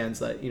understands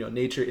that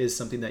nature is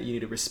something that you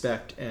need to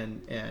respect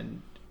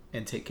and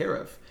take care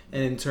of,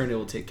 and in turn it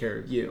will take care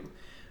of you.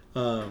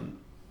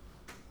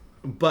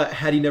 But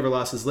had he never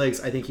lost his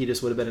legs, I think he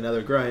just would have been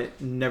another grunt,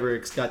 never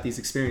got these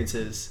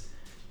experiences.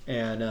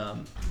 And I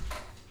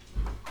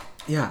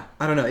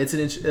don't know. It's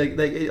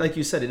like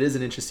you said, it is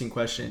an interesting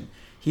question.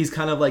 He's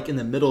kind of like in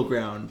the middle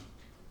ground.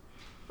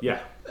 Yeah.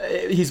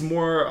 He's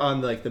more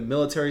on like the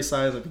military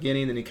side in the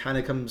beginning, then he kind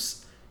of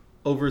comes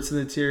over to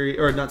the Neytiri,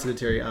 or not to the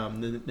Neytiri,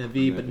 the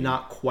Na'vi, but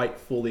not quite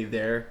fully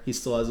there. He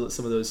still has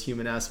some of those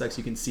human aspects.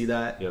 You can see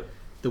that. Yep.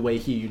 The way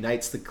he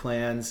unites the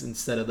clans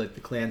instead of like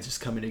the clans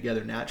just coming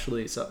together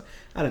naturally. So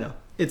I don't know.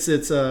 It's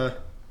an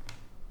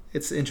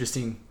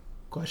interesting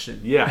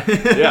question. Yeah,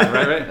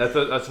 right.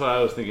 That's what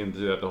I was thinking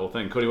throughout the whole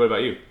thing. Cody, what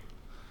about you?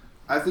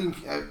 I think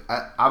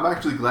I'm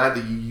actually glad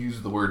that you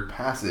used the word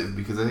passive,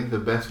 because I think the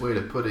best way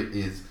to put it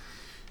is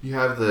you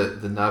have the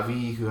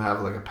Na'vi who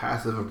have like a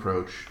passive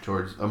approach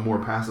towards a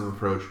more passive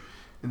approach,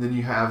 and then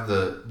you have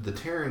the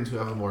Terrans who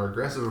have a more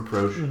aggressive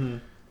approach. Mm-hmm.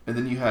 And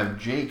then you have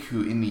Jake,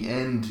 who in the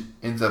end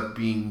ends up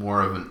being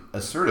more of an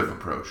assertive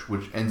approach,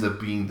 which ends up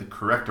being the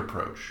correct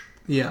approach.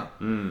 Yeah.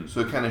 So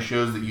it kind of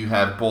shows that you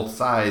have both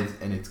sides,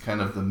 and it's kind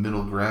of the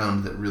middle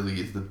ground that really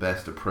is the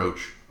best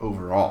approach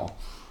overall.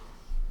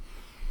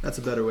 That's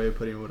a better way of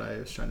putting what I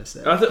was trying to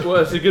say. Well,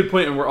 that's a good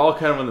point, and we're all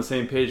kind of on the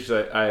same page.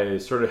 Because I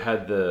sort of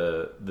had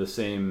the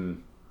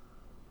same.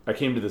 I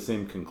came to the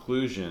same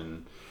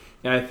conclusion,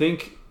 and I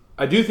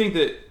do think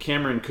that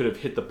Cameron could have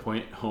hit the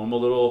point home a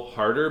little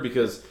harder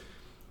because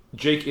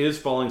Jake is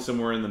falling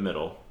somewhere in the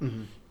middle,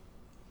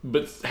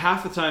 but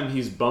half the time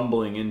he's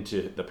bumbling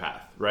into the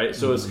path, right?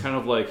 So it's kind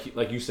of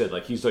like you said,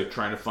 like he's like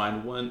trying to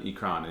find one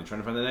Ikran and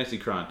trying to find the next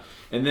Ikran,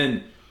 and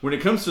then when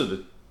it comes to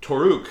the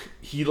Toruk,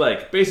 he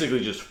like basically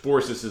just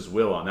forces his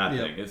will on that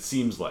thing. It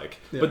seems like,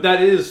 but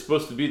that is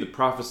supposed to be the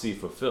prophecy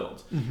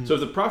fulfilled. So if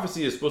the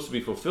prophecy is supposed to be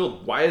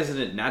fulfilled, why isn't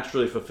it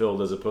naturally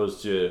fulfilled as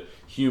opposed to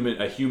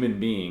a human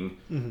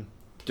being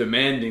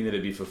demanding that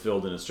it be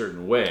fulfilled in a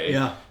certain way?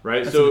 Yeah,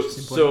 right.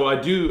 That's So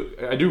I do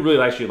really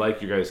actually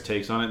like your guys'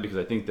 takes on it because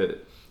I think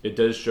that it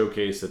does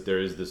showcase that there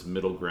is this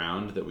middle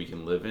ground that we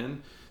can live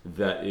in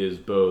that is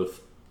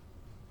both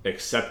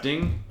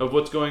accepting of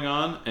what's going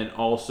on and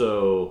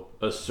also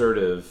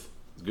assertive,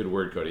 good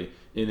word, Cody,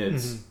 in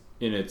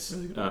its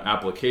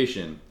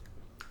application.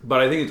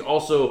 But I think it's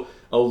also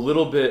a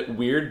little bit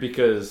weird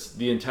because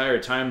the entire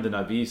time the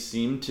Na'vi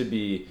seem to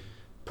be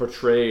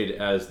portrayed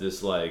as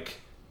this like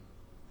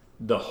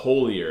the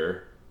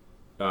holier,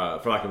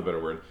 for lack of a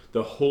better word,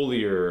 the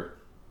holier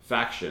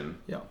faction.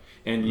 Yeah.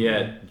 And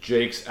yet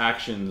Jake's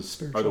actions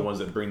Spiritual. are the ones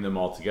that bring them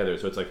all together.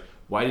 So it's like,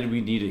 why did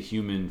we need a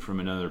human from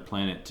another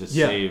planet to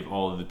save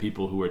all of the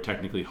people who are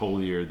technically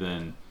holier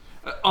than...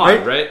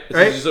 right?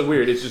 It's just so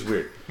weird. It's just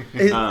weird.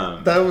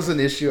 That was an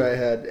issue I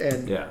had.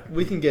 And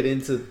we can get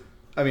into...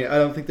 I mean, I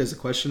don't think there's a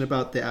question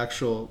about the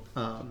actual...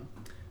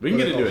 we can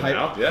get into it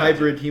now. Yeah.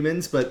 Hybrid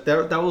humans, but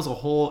that was a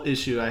whole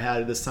issue I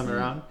had this time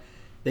around.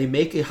 They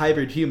make a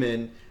hybrid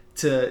human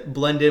to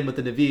blend in with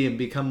the Na'vi and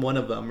become one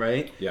of them,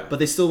 right? Yeah. But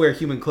they still wear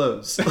human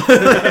clothes. That's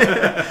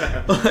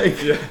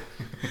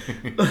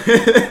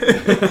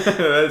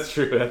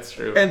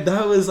true. And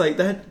that was like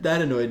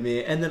that annoyed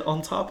me. And then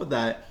on top of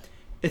that,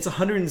 it's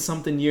 100 and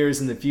something years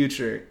in the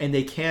future, and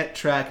they can't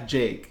track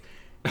Jake.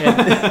 And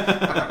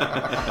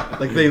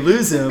like they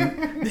lose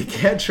him, they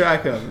can't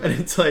track him, and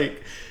it's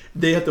like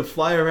they have to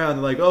fly around.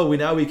 They're like, oh,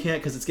 we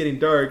can't because it's getting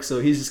dark,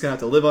 so he's just gonna have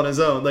to live on his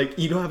own. Like,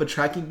 you don't have a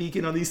tracking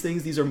beacon on these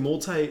things. These are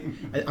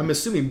I'm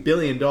assuming $1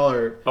 billion.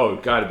 Oh,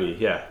 gotta be,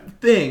 yeah.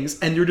 Things,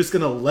 and you're just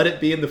gonna let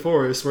it be in the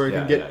forest where it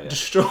can get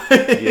destroyed.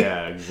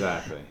 Yeah,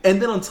 exactly.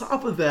 And then on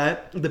top of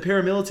that, the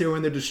paramilitary,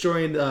 when they're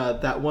destroying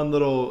that one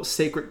little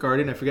sacred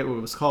garden, I forget what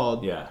it was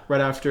called. Yeah.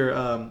 Right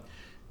after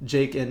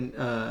Jake and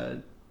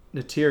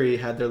Natiri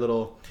had their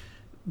little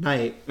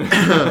night.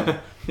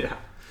 Yeah.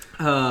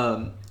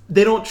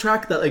 They don't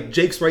track that, like,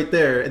 Jake's right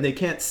there, and they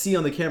can't see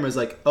on the cameras,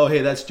 like, oh,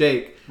 hey, that's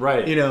Jake.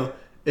 Right. You know,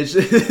 it's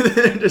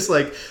just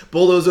like,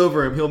 bulldoze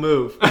over him, he'll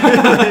move.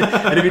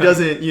 And if he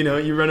doesn't,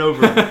 you run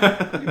over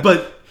him.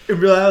 But in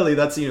reality,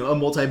 that's, a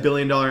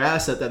multi-billion-dollar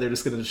asset that they're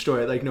just going to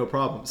destroy, like, no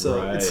problem. So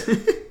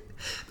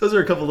those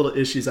are a couple little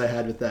issues I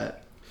had with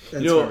that.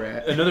 That's where we're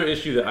at. Another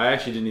issue that I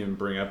actually didn't even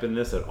bring up in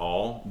this at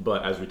all,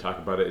 but as we talk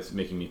about it, it's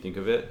making me think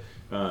of it.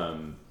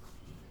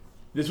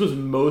 This was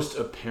most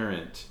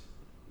apparent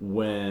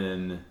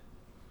when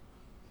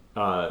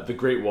the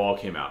Great Wall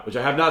came out, which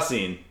I have not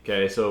seen.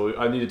 Okay, so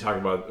we'll need to talk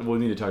about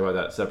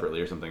that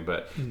separately or something.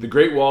 But the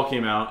Great Wall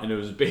came out, and it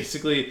was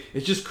basically, it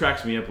just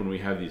cracks me up when we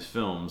have these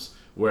films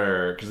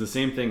where, because the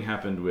same thing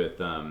happened with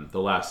The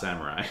Last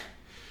Samurai,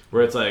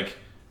 where it's like,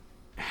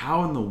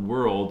 how in the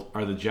world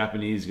are the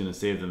Japanese going to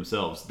save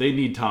themselves? They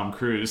need Tom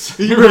Cruise,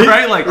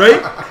 right? Like,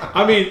 right?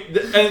 I mean,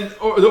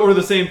 or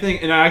the same thing.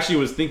 And I actually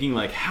was thinking,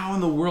 like, how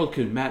in the world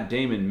could Matt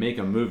Damon make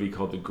a movie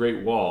called The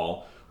Great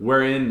Wall,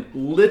 wherein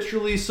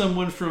literally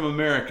someone from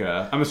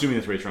America, I'm assuming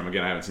that's where he's from,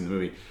 again, I haven't seen the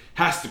movie,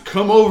 has to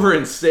come over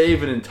and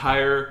save an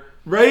entire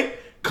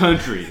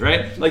country,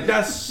 right? Like,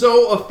 that's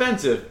so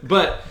offensive.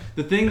 But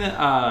the thing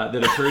that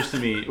occurs to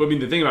me,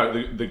 the thing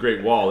about the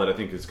Great Wall that I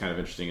think is kind of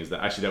interesting is that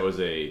actually that was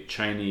a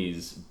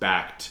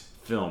Chinese-backed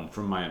film,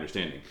 from my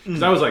understanding.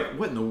 Because I was like,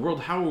 what in the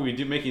world? How are we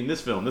making this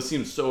film? This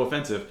seems so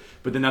offensive.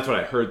 But then that's what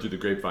I heard through the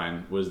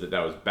grapevine, was that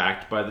was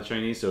backed by the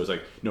Chinese. So it was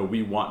like, no,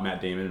 we want Matt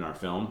Damon in our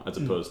film, as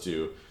opposed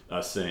to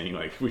us saying,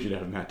 like, we should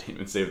have Matt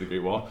Damon save the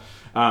Great Wall.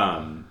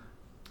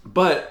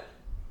 But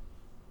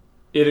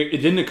it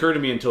didn't occur to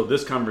me until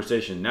this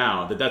conversation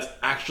now that that's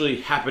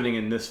actually happening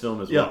in this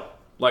film as well.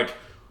 Like,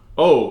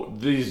 oh,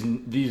 these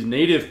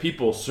native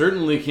people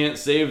certainly can't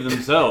save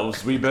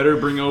themselves. We better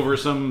bring over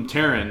some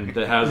Terran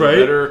that has a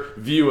better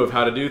view of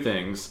how to do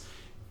things.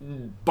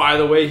 By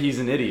the way, he's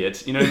an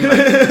idiot. You know what I mean?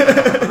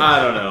 Like,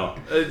 I don't know.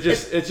 It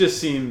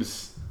just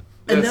seems...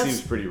 That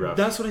seems pretty rough.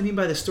 That's what I mean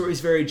by the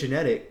story's very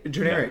generic, not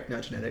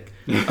genetic.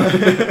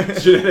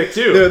 Genetic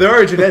too. There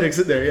are genetics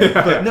in there,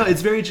 But no,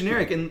 it's very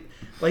generic. And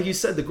like you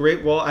said, The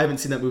Great Wall. I haven't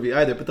seen that movie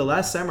either, but The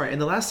Last Samurai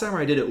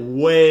did it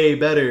way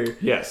better.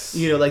 Yes.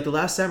 You know, like The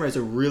Last Samurai is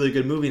a really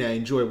good movie, and I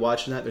enjoy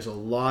watching that. There's a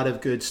lot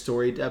of good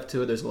story depth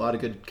to it. There's a lot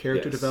of good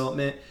character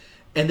development.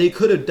 And they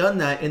could have done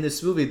that in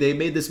this movie. They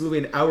made this movie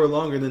an hour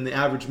longer than the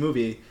average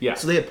movie. Yeah.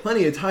 So they had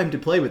plenty of time to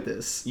play with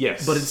this.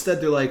 Yes. But instead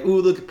they're like, ooh,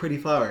 look at Pretty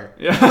Flower.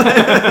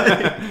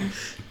 Yeah.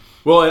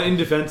 Well, and in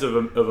defense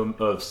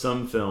of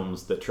some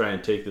films that try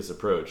and take this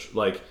approach,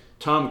 like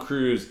Tom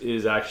Cruise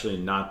is actually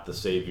not the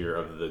savior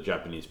of the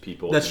Japanese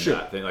people. That's in true.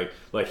 That thing.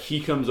 Like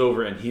he comes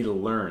over and he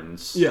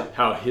learns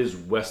how his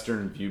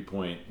Western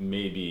viewpoint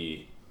may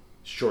be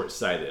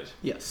short-sighted.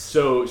 Yes.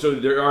 So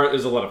there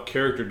is a lot of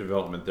character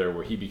development there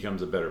where he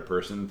becomes a better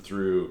person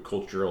through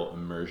cultural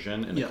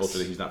immersion in a culture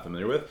that he's not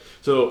familiar with.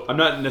 So I'm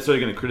not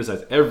necessarily going to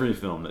criticize every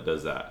film that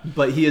does that.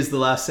 But he is the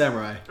last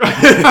samurai.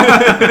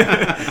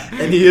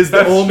 And he is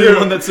the only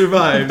one that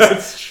survives.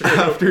 That's true.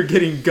 After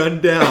getting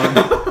gunned down.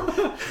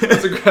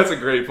 That's a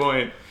great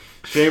point.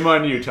 Shame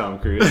on you, Tom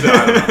Cruise. No,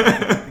 I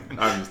don't know.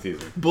 I'm just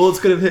teasing. Bullets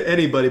could have hit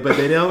anybody, but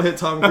they don't hit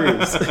Tom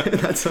Cruise.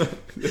 That's a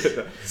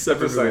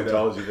separate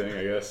Scientology thing,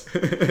 I guess.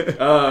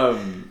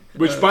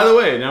 Which, by the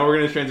way, now we're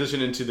going to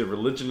transition into the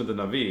religion of the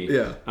Na'vi.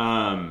 Yeah.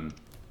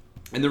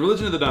 And the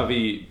religion of the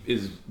Na'vi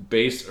is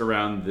based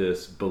around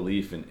this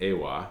belief in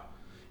Ewa.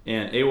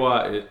 And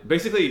Ewa it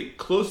basically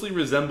closely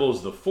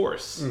resembles the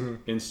Force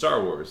in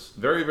Star Wars.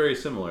 Very, very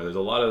similar. There's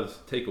a lot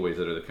of takeaways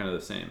that are kind of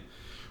the same.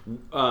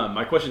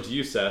 My question to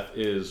you, Seth,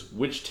 is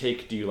which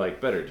take do you like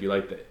better? Do you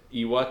like the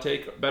Ewa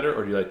take better,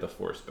 or do you like the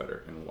Force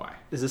better, and why?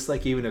 Is this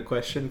like even a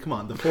question? Come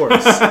on, the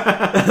Force.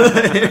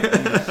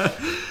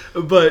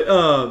 But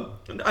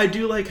I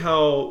do like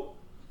how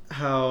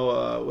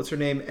what's her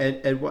name?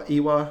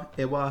 Ewa.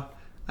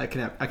 I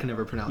can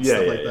never pronounce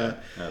stuff like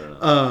that. I don't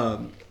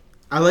know.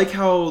 I like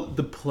how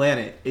the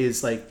planet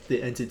is like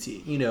the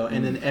entity, you know,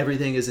 and then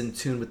everything is in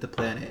tune with the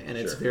planet, and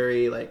it's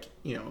very like,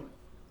 you know,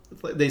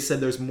 they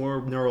said there's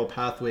more neural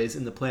pathways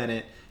in the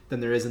planet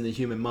than there is in the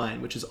human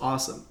mind, which is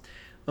awesome.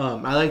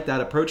 I like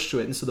that approach to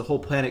it, and so the whole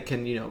planet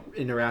can, you know,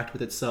 interact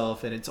with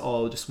itself, and it's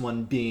all just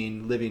one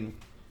being living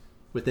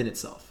within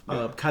itself.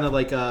 Kind of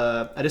like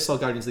I just saw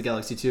Guardians of the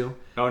Galaxy 2.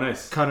 Oh,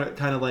 nice. Kind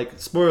of like,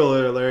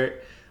 spoiler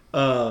alert,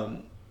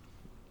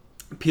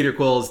 Peter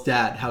Quill's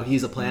dad, how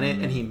he's a planet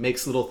and he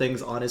makes little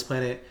things on his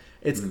planet.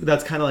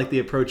 That's kind of like the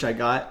approach I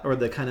got, or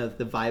the kind of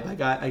the vibe I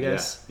got, I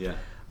guess. Yeah.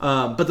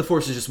 But the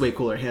Force is just way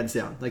cooler, hands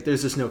down. Like,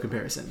 there's just no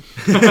comparison.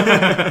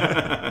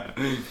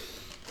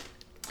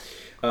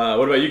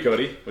 What about you,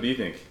 Cody? What do you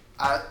think?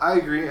 I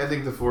agree. I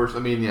think the Force. I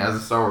mean, yeah, as a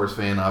Star Wars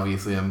fan,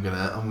 obviously, I'm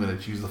gonna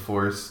choose the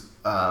Force.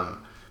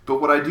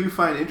 But what I do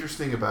find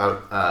interesting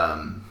about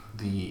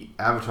the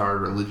Avatar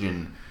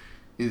religion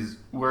is,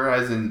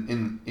 whereas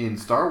in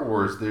Star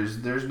Wars,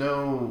 there's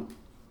no,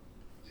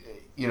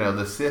 you know,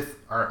 the Sith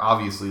are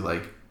obviously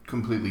like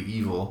completely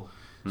evil,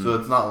 so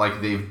it's not like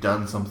they've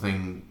done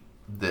something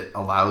that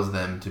allows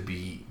them to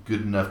be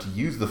good enough to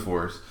use the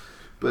Force.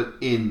 But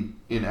in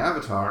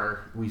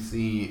Avatar, we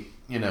see,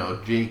 you know,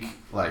 Jake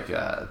like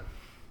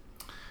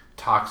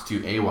talks to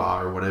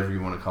Ewa or whatever you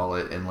want to call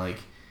it, and like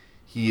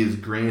he is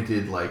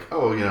granted like,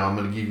 oh, you know, I'm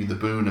going to give you the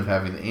boon of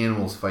having the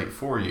animals fight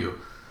for you.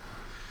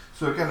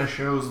 So it kind of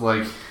shows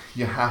like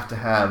you have to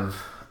have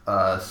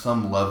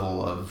some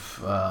level of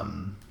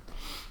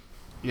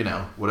you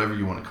know, whatever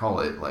you want to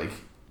call it, like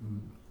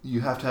you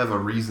have to have a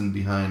reason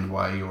behind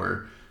why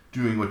you're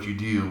doing what you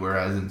do,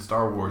 whereas in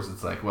Star Wars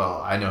it's like, well,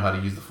 I know how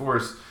to use the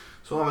Force,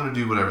 so I'm going to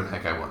do whatever the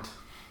heck I want.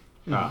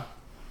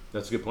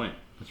 That's a good point.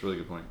 That's a really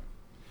good point.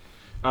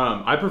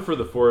 I prefer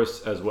the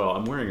Force as well.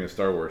 I'm wearing a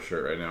Star Wars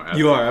shirt right now.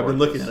 You are. I've been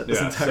looking at it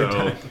this entire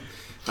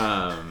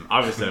time.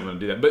 Obviously, I'm going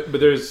to do that. But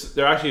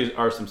there actually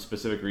are some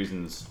specific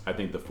reasons I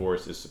think the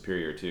Force is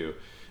superior too.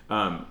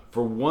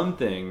 For one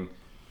thing,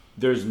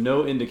 there's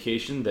no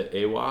indication that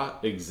Ewa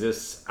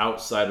exists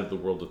outside of the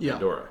world of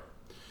Pandora,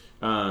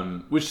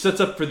 which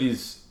sets up for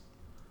these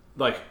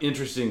like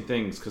interesting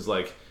things, because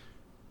like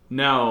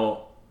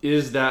now,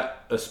 is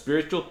that a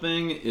spiritual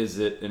thing? Is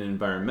it an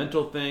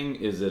environmental thing?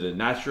 Is it a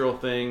natural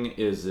thing?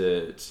 Is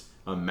it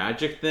a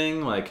magic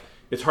thing? Like,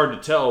 it's hard to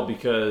tell,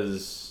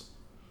 because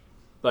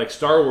like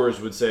Star Wars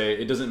would say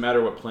it doesn't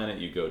matter what planet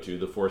you go to,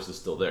 the Force is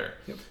still there.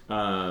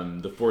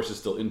 The Force is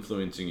still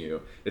influencing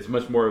you. It's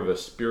much more of a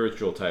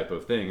spiritual type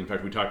of thing. In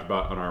fact, we talked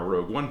about on our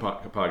Rogue One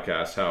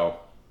podcast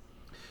how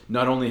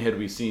not only had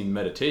we seen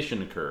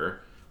meditation occur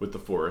with the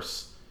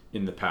Force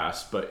in the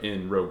past, but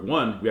in Rogue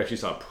One we actually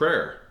saw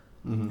prayer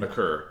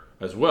occur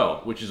as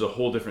well, which is a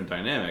whole different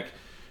dynamic.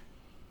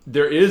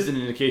 There is an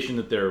indication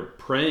that they're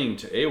praying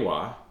to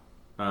Ewa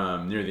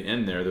near the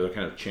end there. They're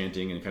kind of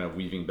chanting and kind of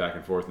weaving back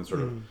and forth and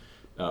sort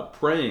of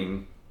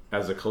praying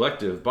as a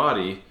collective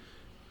body.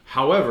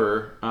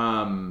 However,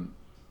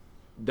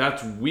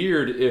 that's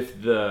weird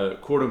if the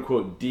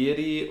quote-unquote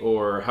deity,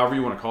 or however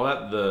you want to call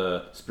that,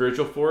 the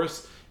spiritual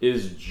force,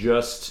 is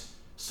just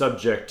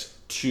subject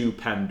to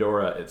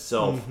Pandora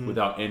itself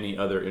without any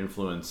other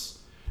influence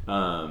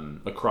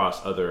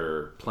across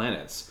other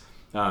planets,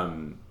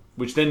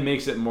 which then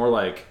makes it more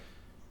like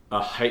a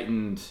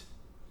heightened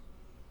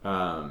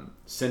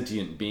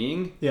sentient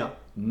being, Yeah.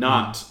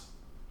 not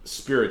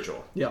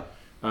spiritual. Yeah.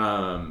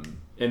 And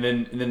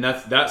then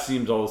that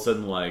seems all of a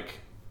sudden like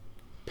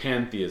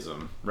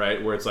pantheism,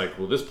 right? Where it's like,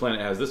 well, this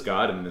planet has this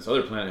god, and this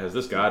other planet has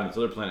this god, and this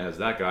other planet has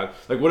that god.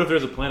 Like, what if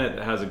there's a planet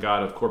that has a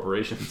god of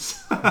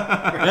corporations?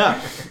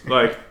 Yeah.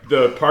 Like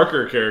the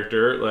Parker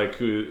character, like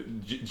who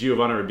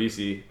Giovanni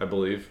Ribisi, I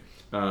believe.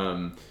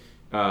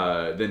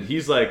 Then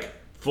he's like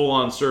full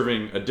on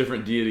serving a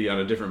different deity on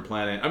a different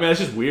planet. I mean, that's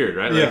just weird,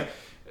 right? Yeah. Like,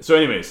 so,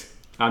 anyways,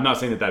 I'm not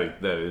saying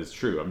that is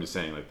true. I'm just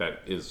saying like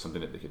that is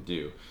something that they could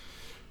do.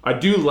 I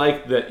do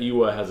like that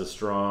Iwa has a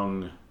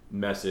strong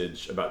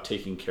message about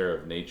taking care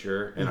of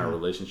nature and our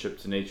relationship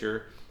to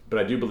nature, but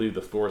I do believe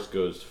the Force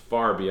goes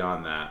far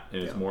beyond that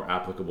and is more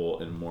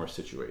applicable in more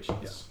situations.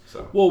 Yeah.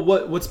 So, well,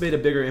 what's made a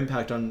bigger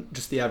impact on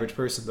just the average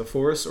person, the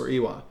Force or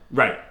Iwa?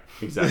 Right.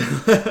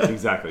 Exactly.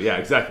 Exactly. Yeah.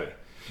 Exactly.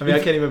 I mean, I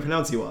can't even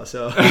pronounce Iwa,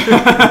 so.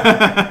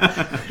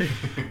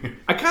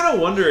 I kind of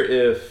wonder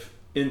if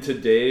in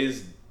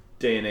today's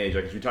day and age,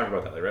 like as we talk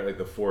about that, right? Like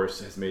the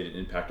Force has made an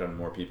impact on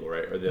more people,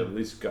 right? Or they've at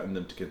least gotten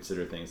them to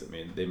consider things that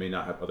they may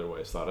not have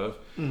otherwise thought of.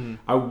 Mm-hmm.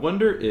 I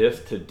wonder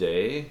if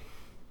today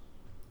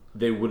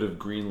they would have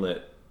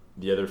greenlit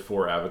the other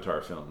 4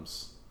 Avatar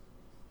films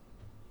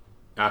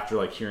after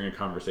like hearing a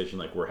conversation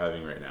like we're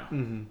having right now,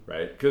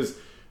 right? Because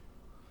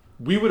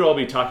we would all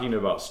be talking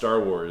about Star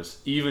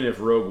Wars even if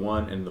Rogue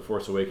One and The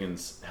Force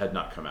Awakens had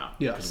not come out.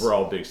 Yes. Because we're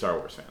all big Star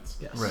Wars fans.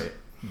 Yes. Right.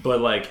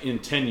 But like in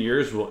 10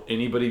 years, will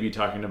anybody be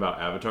talking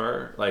about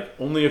Avatar? Like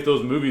only if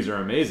those movies are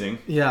amazing.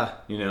 Yeah.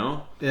 You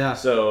know? Yeah.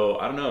 So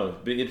I don't know.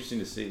 It'd be interesting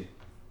to see.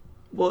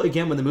 Well,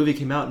 again, when the movie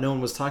came out, no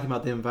one was talking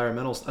about the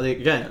environmental.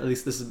 Again, at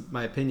least this is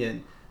my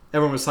opinion.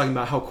 Everyone was talking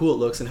about how cool it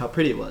looks and how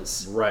pretty it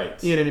was.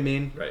 Right. You know what I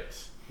mean?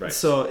 Right. Right.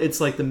 So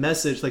it's like the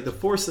message, like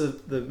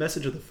the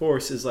message of the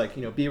Force is like,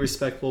 you know, be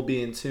respectful,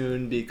 be in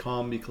tune, be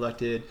calm, be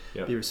collected,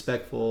 be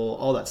respectful,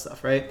 all that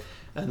stuff, right?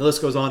 And the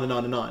list goes on and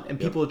on and on. And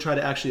people try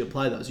to actually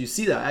apply those. You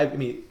see that. I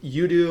mean,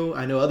 you do.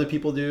 I know other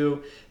people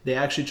do. They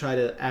actually try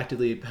to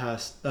actively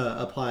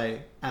apply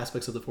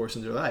aspects of the Force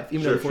into their life,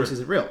 even though the Force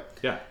isn't real.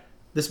 Yeah.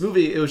 This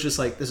movie, it was just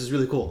like, this is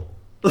really cool.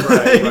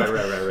 Right.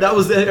 That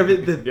was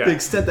the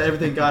extent that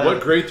everything got. What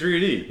great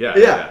 3D.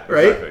 Yeah.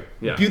 Right? Exactly.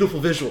 Yeah. Beautiful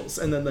visuals.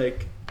 And then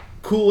like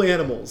cool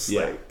animals.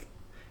 Yeah. Like,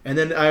 and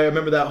then I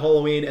remember that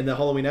Halloween and the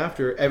Halloween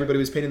after, everybody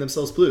was painting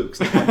themselves blue because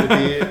they wanted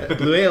to be a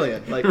blue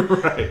alien. Like,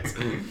 right.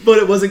 But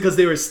it wasn't because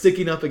they were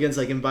sticking up against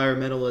like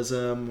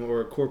environmentalism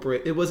or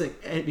corporate. It wasn't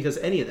because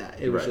of any of that.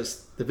 It was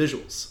just the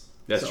visuals.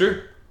 That's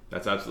true.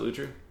 That's absolutely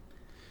true.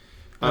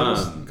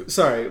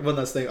 Sorry, one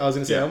last thing. I was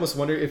going to say, I Yeah. almost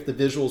wonder if the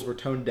visuals were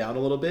toned down a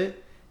little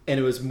bit and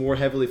it was more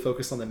heavily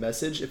focused on the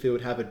message, if it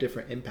would have a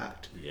different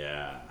impact.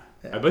 Yeah.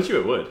 I bet you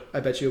it would. I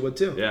bet you it would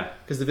too. Yeah.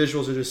 Because the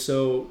visuals are just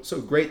so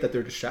great that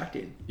they're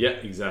distracting. Yeah,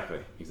 exactly.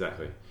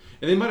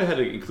 And they might have had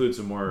to include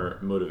some more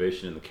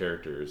motivation in the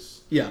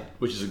characters. Yeah.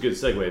 Which is a good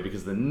segue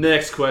because the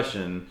next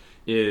question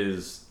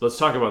is, let's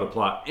talk about the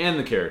plot and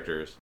the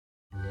characters.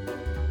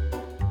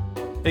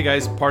 Hey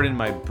guys, pardon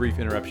my brief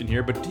interruption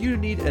here, but do you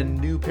need a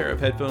new pair of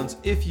headphones?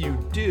 If you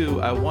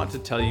do, I want to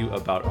tell you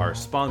about our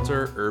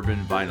sponsor, Urban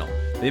Vinyl.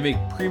 They make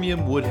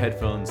premium wood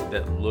headphones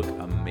that look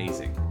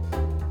amazing.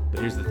 But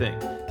here's the thing,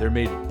 they're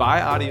made by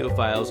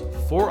audiophiles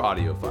for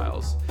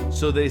audiophiles,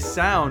 so they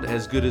sound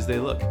as good as they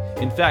look.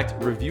 In fact,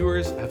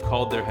 reviewers have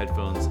called their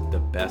headphones the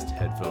best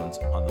headphones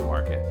on the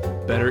market,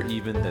 better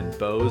even than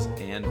Bose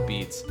and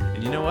Beats.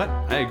 And you know what?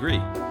 I agree.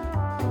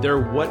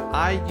 They're what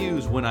I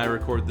use when I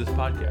record this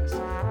podcast.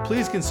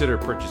 Please consider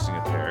purchasing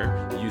a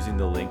pair using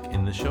the link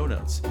in the show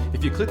notes.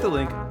 If you click the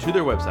link to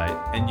their website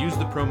and use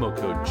the promo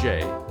code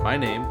J, my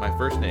name, my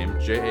first name,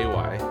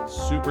 J-A-Y,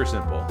 super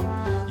simple,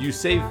 you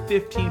save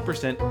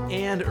 15%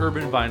 and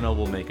Urban Vinyl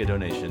will make a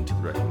donation to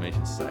the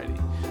Reclamation Society.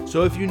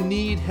 So if you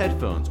need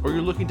headphones or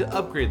you're looking to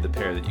upgrade the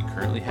pair that you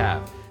currently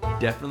have,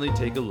 definitely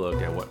take a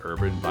look at what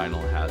Urban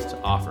Vinyl has to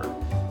offer.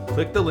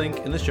 Click the link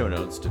in the show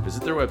notes to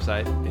visit their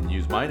website and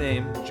use my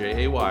name,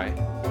 J-A-Y,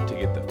 to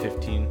get the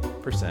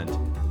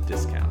 15%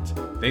 discount.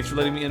 Thanks for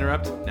letting me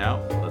interrupt.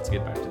 Now, let's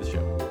get back to the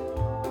show.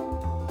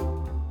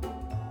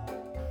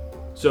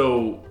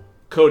 So,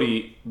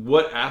 Cody,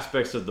 what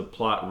aspects of the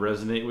plot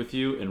resonate with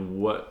you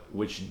and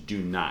which do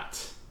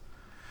not?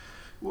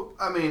 Well,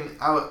 I mean,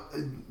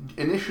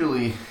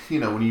 initially, you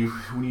know, when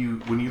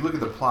you look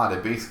at the plot,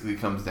 it basically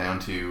comes down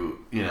to,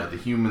 you know, the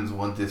humans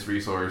want this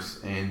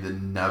resource and the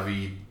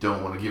Na'vi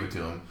don't want to give it to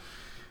them.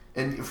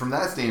 And from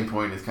that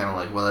standpoint, it's kind of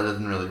like, well, that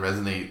doesn't really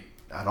resonate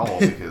at all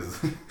because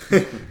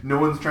no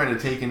one's trying to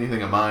take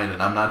anything of mine, and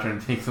I'm not trying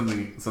to take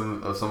something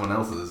of someone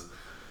else's.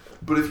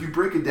 But if you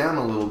break it down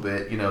a little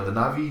bit, you know, the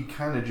Na'vi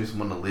kind of just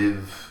want to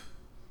live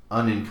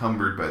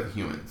unencumbered by the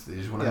humans. They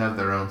just want to have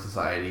their own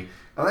society.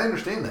 And I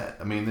understand that.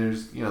 I mean,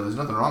 there's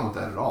nothing wrong with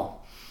that at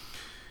all.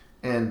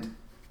 And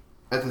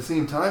at the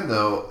same time,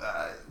 though,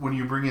 when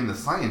you bring in the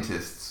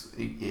scientists,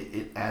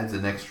 it adds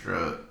an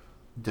extra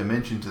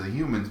dimension to the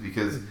humans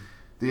because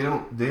they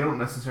don't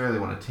necessarily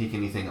want to take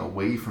anything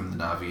away from the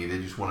Na'vi. They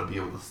just want to be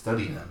able to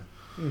study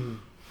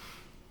them.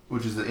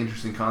 which is an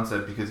interesting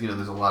concept because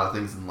there's a lot of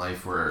things in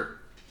life where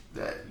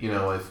that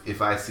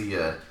if I see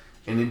an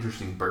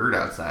interesting bird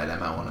outside, I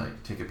might want to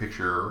take a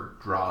picture or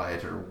draw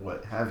it or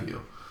what have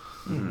you.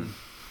 Mm-hmm.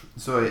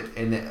 So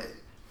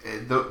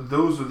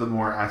those are the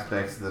more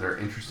aspects that are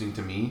interesting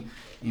to me,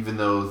 even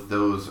though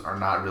those are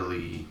not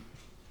really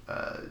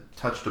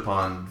touched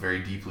upon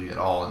very deeply at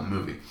all in the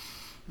movie.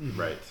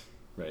 Right.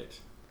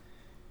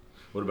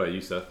 What about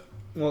you, Seth?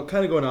 Well,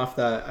 kind of going off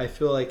that, I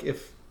feel like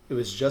if it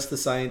was just the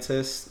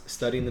scientists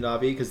studying the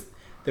Na'vi, because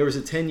there was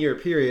a 10-year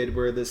period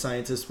where the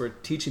scientists were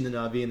teaching the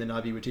Na'vi and the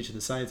Na'vi were teaching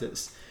the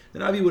scientists. The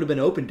Na'vi would have been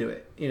open to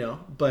it,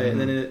 but mm-hmm.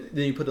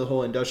 then you put the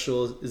whole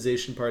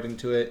industrialization part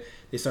into it.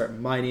 They start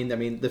mining. I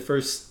mean, the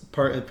first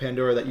part of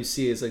Pandora that you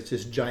see is like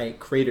this giant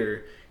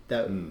crater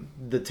that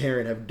the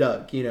Terran have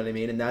dug, you know what I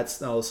mean? And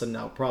that's all of a sudden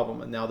now a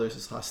problem, and now there's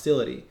this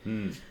hostility.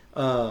 Kind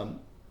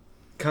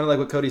of like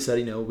what Cody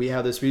said, we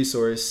have this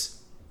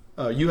resource,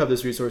 you have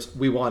this resource,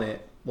 we want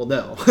it. Well,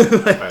 no.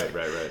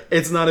 Right.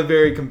 It's not a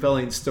very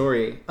compelling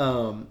story.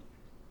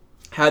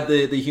 Had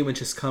the humans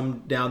just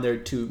come down there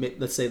to,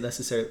 let's say,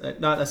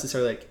 not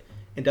necessarily like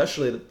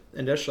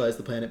industrialize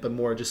the planet, but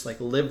more just like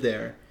live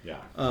there,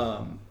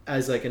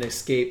 as like an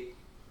escape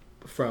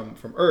from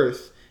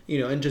Earth,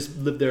 and just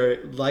live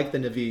there like the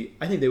Na'vi,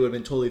 I think they would have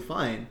been totally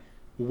fine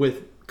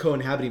with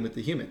co-inhabiting with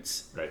the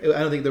humans. Right. I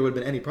don't think there would have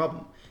been any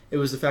problem. It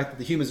was the fact that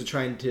the humans were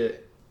trying to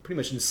pretty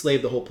much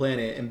enslave the whole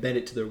planet and bend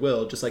it to their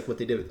will, just like what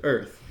they did with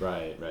Earth.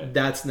 Right.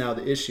 That's now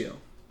the issue.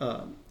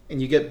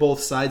 And you get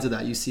both sides of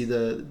that. You see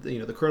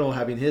the Colonel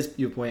having his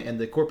viewpoint and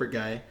the corporate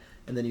guy,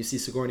 and then you see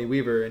Sigourney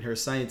Weaver and her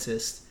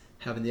scientist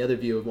having the other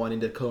view of wanting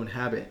to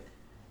co-inhabit.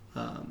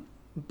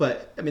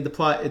 But I mean, the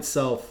plot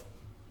itself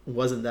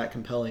wasn't that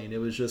compelling. It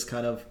was just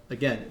kind of,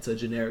 again, it's a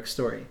generic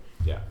story.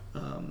 Yeah.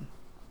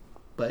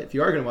 But if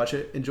you are going to watch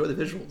it, enjoy the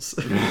visuals.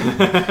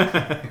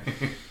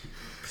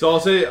 So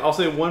I'll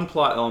say one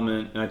plot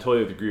element, and I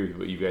totally agree with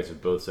what you guys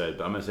have both said,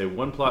 but I'm going to say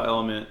one plot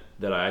element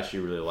that I actually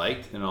really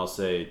liked, and I'll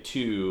say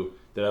two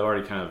that I've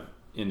already kind of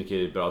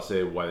indicated, but I'll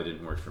say why they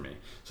didn't work for me.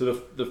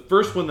 So the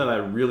first one that I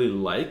really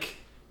like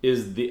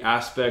is the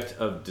aspect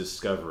of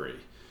discovery.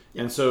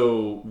 And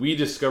so we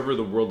discover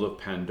the world of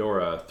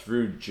Pandora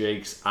through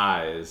Jake's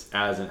eyes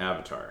as an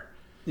avatar.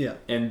 Yeah.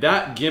 And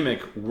that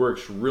gimmick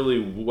works really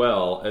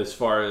well as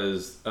far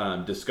as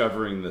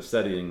discovering the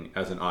setting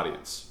as an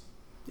audience.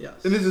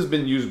 Yes. And this has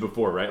been used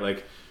before, right?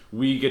 Like,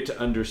 we get to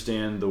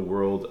understand the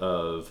world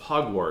of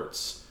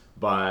Hogwarts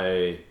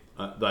by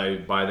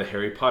the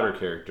Harry Potter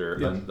character,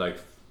 and like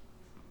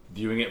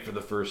viewing it for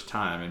the first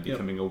time and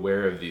becoming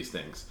aware of these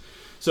things.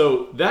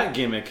 So that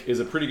gimmick is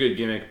a pretty good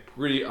gimmick,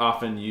 pretty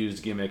often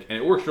used gimmick, and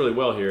it works really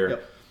well here.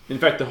 Yep. In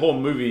fact, the whole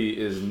movie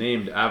is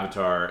named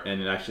Avatar,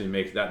 and it actually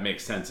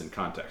makes sense in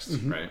context,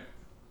 right?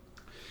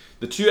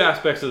 The two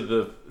aspects of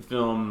the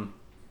film,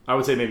 I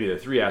would say maybe the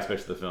three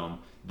aspects of the film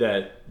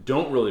that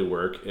don't really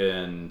work,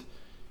 and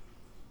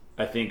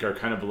I think are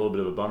kind of a little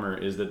bit of a bummer,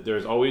 is that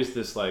there's always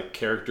this like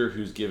character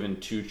who's given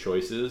two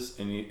choices,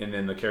 and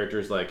then the character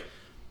is like,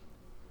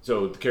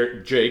 so the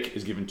character Jake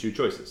is given two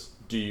choices.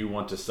 Do you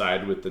want to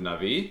side with the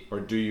Na'vi, or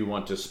do you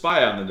want to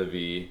spy on the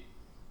Na'vi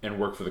and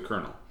work for the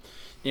Colonel?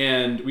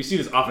 And we see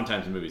this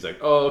oftentimes in movies, like,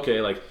 oh,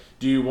 okay, like,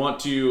 do you want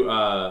to,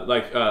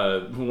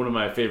 one of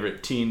my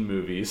favorite teen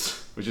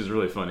movies, which is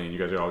really funny, and you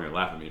guys are all going to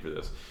laugh at me for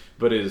this,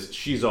 but is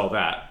She's All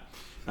That.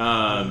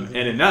 And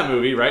in that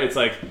movie, right, it's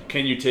like,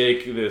 can you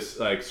take this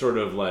like sort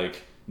of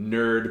like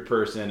nerd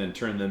person and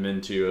turn them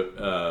into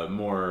a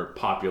more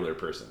popular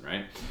person,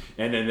 right?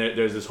 And then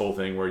there's this whole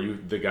thing where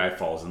the guy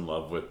falls in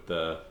love with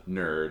the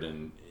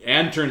nerd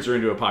and turns her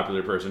into a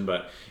popular person,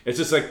 but it's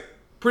just like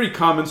pretty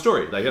common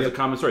story. Like, that's a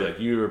common story. Like,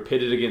 you are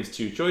pitted against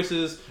two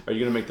choices. Are you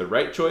going to make the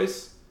right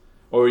choice,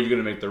 or are you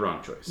going to make the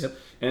wrong choice? Yep.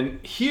 And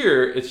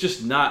here,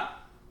 it's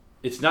not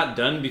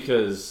done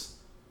because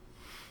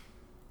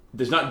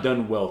it's not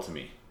done well to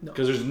me.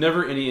 Because there's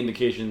never any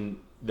indication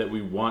that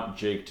we want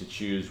Jake to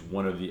choose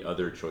one of the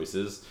other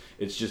choices.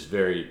 It's just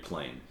very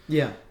plain.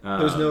 Yeah.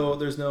 There's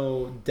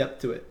no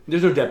depth to it.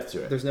 There's no depth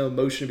to it. There's no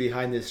emotion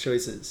behind his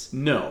choices.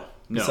 No.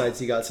 Besides,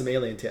 he got some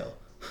alien tail.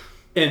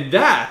 And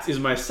that is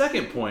my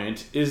second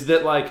point, is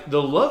that, like,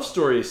 the love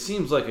story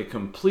seems like a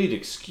complete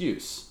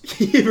excuse.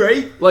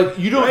 Right? Like,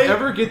 you don't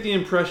ever get the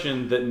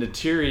impression that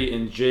Neytiri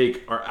and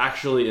Jake are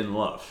actually in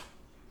love.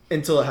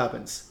 Until it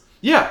happens.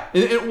 Yeah.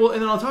 And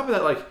then on top of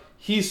that, like,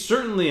 he's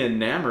certainly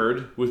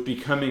enamored with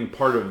becoming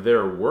part of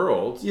their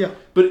world. Yeah.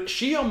 But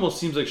she almost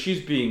seems like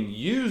she's being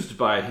used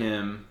by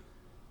him,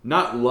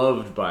 not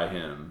loved by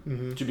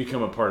him, to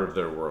become a part of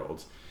their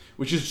world.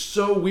 Which is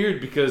so weird,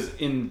 because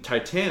in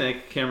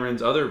Titanic,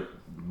 Cameron's other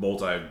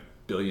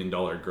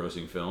multi-billion-dollar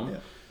grossing film,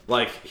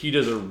 like, he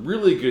does a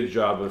really good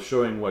job of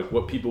showing like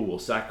what people will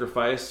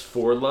sacrifice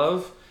for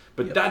love.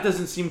 But that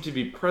doesn't seem to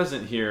be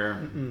present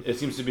here. It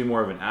seems to be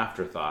more of an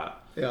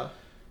afterthought. Yeah.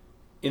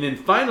 And then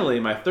finally,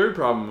 my third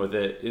problem with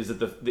it is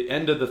that the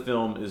end of the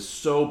film is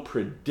so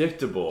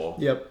predictable.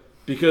 Yep.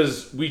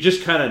 Because we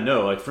just kind of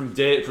know, like,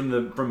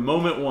 from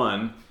moment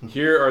one,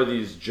 here are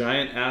these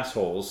giant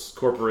assholes,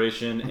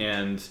 corporation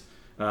and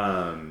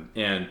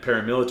and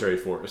paramilitary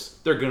force,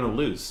 they're gonna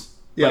lose.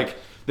 Yeah. Like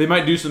they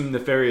might do some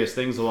nefarious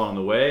things along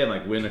the way and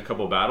like win a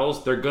couple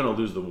battles. They're gonna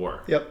lose the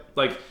war. Yep.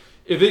 Like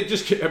if it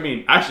just, I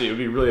mean, actually, it would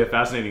be really a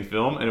fascinating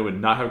film, and it would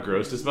not have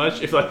grossed as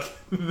much if like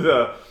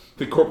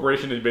the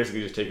corporation had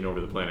basically just taken over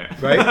the planet.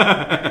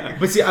 Right.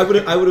 But see, I would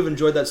have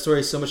enjoyed that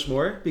story so much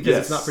more because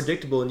Yes. it's not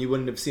predictable and you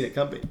wouldn't have seen it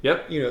coming.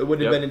 Yep. You know, it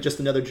wouldn't have Yep. been just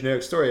another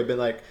generic story. It'd been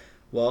like,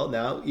 well,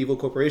 now evil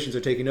corporations are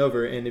taking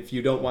over, and if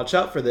you don't watch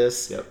out for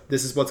this, Yep.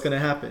 this is what's going to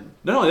happen.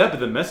 Not only that, but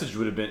the message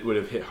would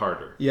have hit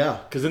harder. Yeah.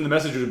 Because then the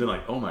message would have been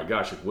like, oh my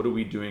gosh, like, what are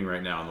we doing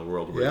right now in the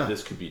world where Yeah.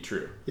 this could be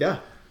true? Yeah.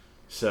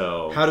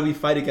 So How do we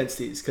fight against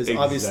these? Because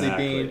obviously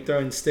Exactly.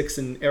 throwing sticks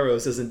and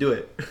arrows doesn't do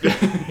it.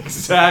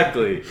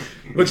 exactly.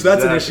 Which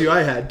that's an Exactly. issue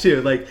I had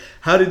too. Like,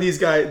 how did these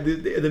guys?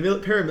 The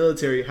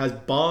paramilitary has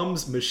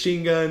bombs,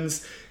 machine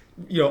guns,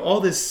 you know,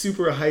 all this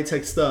super high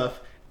tech stuff,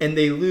 and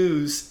they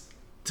lose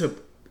to,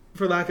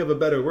 for lack of a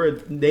better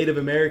word, Native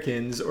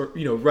Americans, or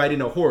you know,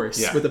 riding a horse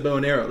Yeah. with a bow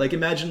and arrow. Like,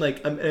 imagine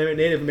like a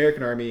Native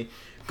American army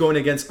going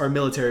against our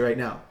military right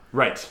now.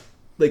 Right.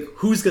 Like,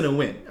 who's gonna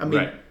win? I mean,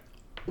 Right.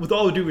 with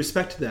all due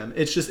respect to them,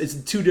 it's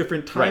two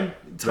different time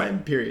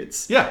Right.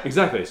 periods. Yeah,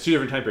 exactly. It's two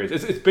different time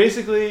periods. It's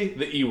basically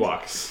the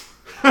Ewoks.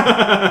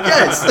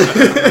 Yes.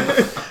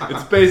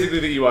 It's basically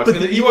the Ewoks. But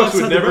And the the Ewoks Ewoks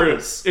would had the never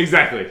rebels.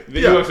 exactly. The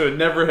Yeah. Ewoks would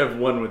never have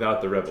won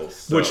without the rebels.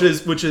 So.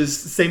 Which is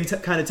same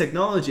kind of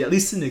technology, at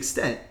least to an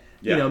extent.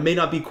 Yeah. You know, may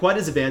not be quite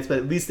as advanced, but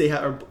at least they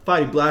are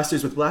fighting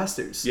blasters with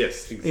blasters.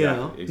 yes, exactly. You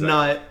know, exactly.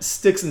 not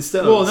sticks and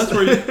stones. Well, and that's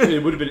where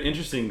it would have been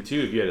interesting too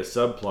if you had a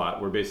subplot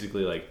where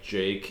basically like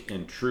Jake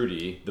and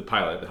Trudy, the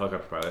helicopter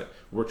pilot,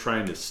 were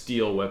trying to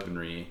steal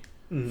weaponry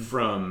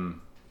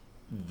from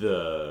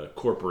the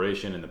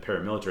corporation and the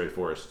paramilitary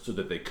force so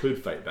that they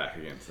could fight back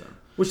against them.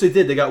 Which they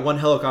did. They got one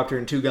helicopter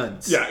and 2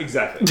 guns. Yeah,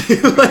 exactly.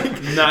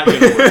 Like, Not gonna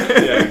work.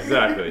 Yeah,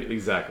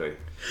 exactly.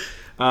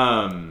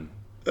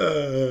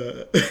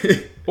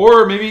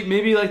 Or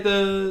maybe like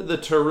the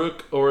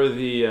Taruk or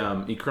the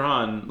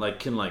Ikran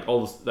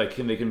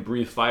they can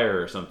breathe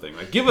fire or something.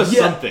 Like give us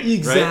something.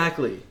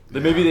 exactly. Right?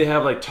 That maybe they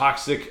have like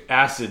toxic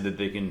acid that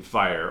they can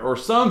fire or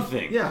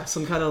something. Yeah,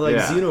 some kind of like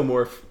Yeah.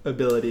 xenomorph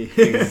ability.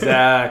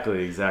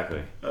 Exactly.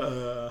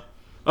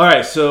 All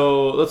right,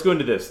 so let's go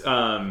into this.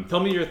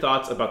 Tell me your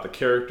thoughts about the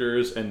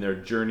characters and their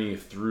journey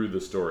through the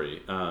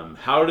story.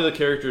 How do the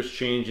characters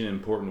change in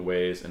important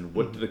ways, and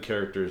what do the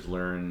characters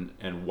learn,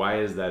 and why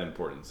is that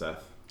important,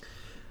 Seth?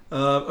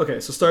 Okay,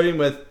 so starting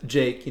with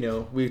Jake, you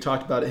know, we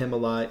talked about him a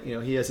lot. You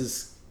know, he has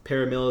his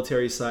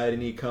paramilitary side,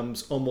 and he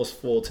comes almost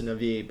full to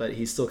Na'vi, but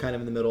he's still kind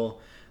of in the middle.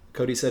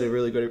 Cody said a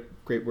really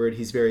great word.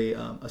 He's very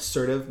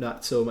assertive,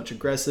 not so much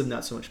aggressive,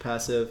 not so much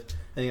passive.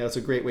 I think that's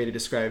a great way to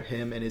describe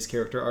him and his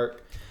character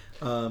arc.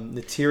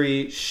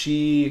 Neytiri,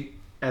 she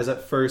is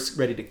at first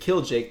ready to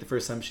kill Jake the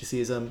first time she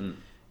sees him,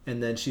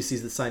 and then she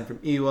sees the sign from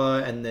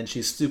Iwa, and then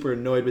she's super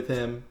annoyed with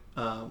him.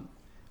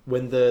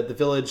 When the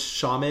village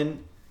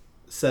shaman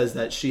says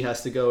that she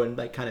has to go and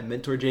like kind of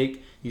mentor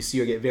Jake, you see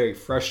her get very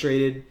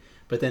frustrated,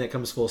 but then it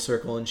comes full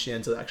circle and she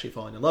ends up actually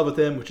falling in love with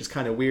him, which is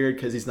kind of weird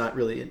because he's not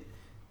really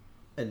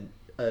a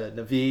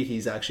Na'vi,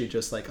 he's actually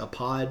just like a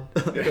pod,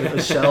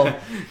 a shell.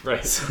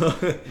 Right. So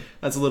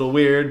that's a little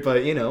weird,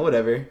 but you know,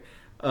 whatever.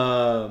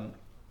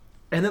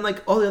 And then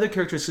like all the other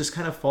characters just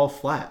kind of fall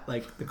flat.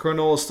 Like the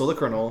Colonel is still the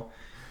Colonel.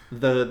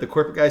 The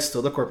corporate guy is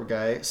still the corporate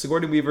guy.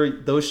 Sigourney Weaver,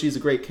 though she's a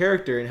great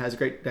character and has a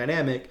great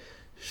dynamic,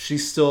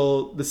 she's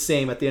still the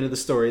same at the end of the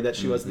story that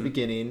she was in the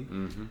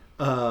beginning.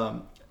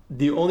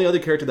 The only other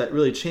character that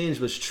really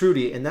changed was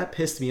Trudy, and that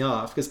pissed me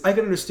off because I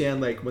can understand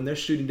like when they're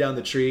shooting down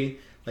the tree,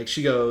 like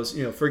she goes,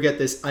 you know, forget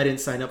this, I didn't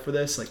sign up for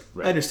this. Like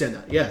Right. I understand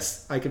that.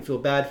 Yes, I can feel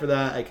bad for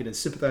that. I can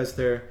sympathize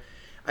with her.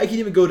 I can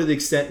even go to the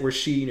extent where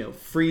she, you know,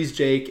 frees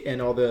Jake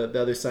and all the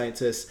other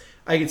scientists.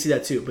 I can see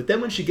that too. But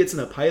then when she gets in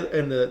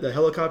the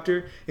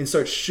helicopter and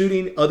starts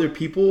shooting other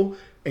people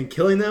and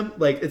killing them,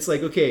 like it's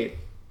like, okay,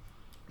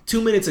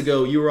 2 minutes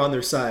ago you were on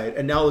their side,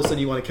 and now all of a sudden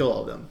you want to kill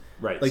all of them.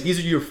 Right. Like these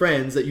are your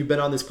friends that you've been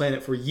on this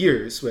planet for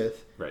years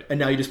with, Right. and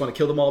now you just want to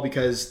kill them all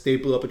because they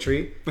blew up a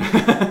tree.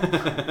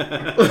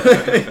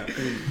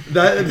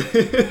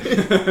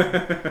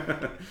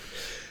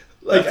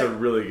 That's a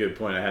really good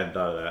point. I hadn't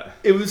thought of that.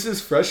 It was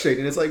just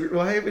frustrating. It's like,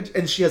 why?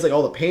 And she has like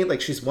all the paint, like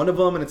she's one of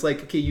them, and it's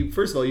like, okay, you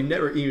first of all, you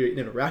never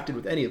even interacted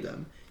with any of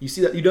them. You see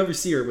that you never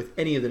see her with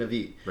any of the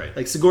Na'vi. Right.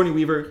 Like Sigourney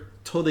Weaver,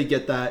 totally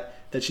get that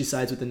she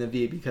sides with the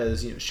Na'vi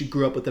because you know she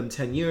grew up with them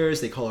 10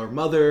 years. They call her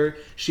mother.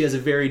 She has a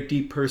very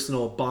deep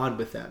personal bond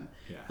with them.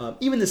 Yeah.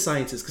 Even the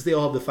scientists, because they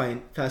all have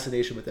the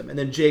fascination with them. And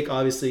then Jake,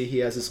 obviously, he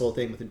has this whole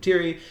thing with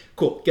Neytiri.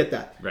 Cool, get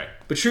that. Right.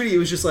 But Trudy, it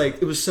was just like,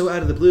 it was so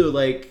out of the blue,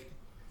 like,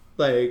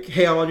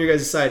 hey, I'm on your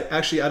guys' side.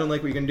 Actually, I don't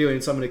like what you're gonna do,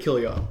 so I'm gonna kill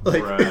y'all.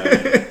 Like, Right.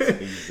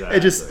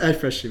 Exactly. It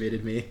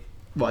frustrated me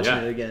watching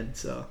it again.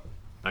 So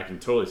I can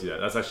totally see that.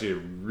 That's actually a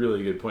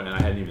really good point, and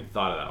I hadn't even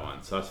thought of that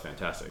one. So that's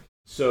fantastic.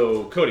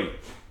 So Cody,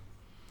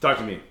 talk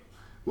to me.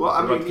 Well,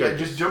 I What about mean, the yeah,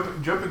 just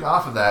jumping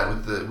off of that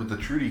with the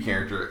Trudy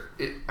character,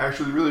 it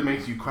actually really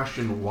makes you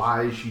question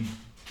why she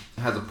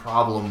has a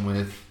problem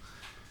with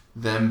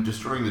them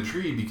destroying the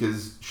tree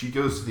because she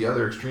goes to the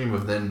other extreme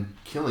of then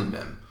killing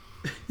them.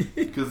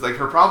 Because like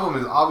her problem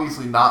is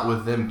obviously not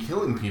with them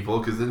killing people,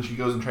 because then she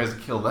goes and tries to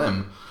kill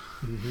them.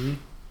 Mm-hmm.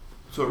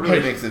 So it really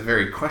makes it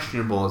very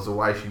questionable as to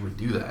why she would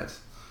do that.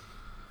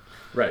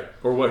 Right,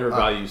 or what her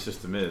value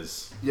system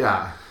is.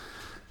 Yeah.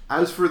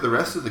 As for the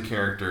rest of the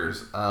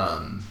characters,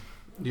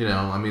 you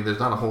know, I mean, there's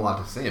not a whole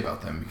lot to say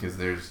about them because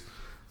there's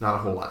not a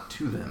whole lot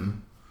to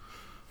them.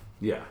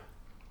 Yeah.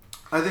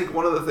 I think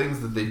one of the things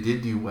that they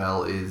did do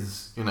well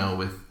is, you know,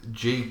 with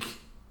Jake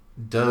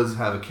does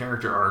have a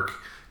character arc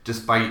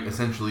despite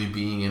essentially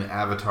being an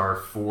avatar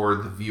for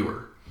the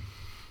viewer.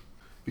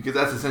 Because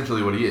that's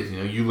essentially what he is. You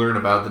know, you learn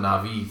about the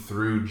Na'vi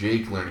through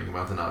Jake learning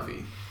about the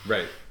Na'vi.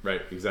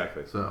 Right,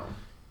 exactly. So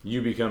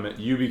you become a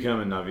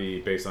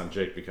Na'vi based on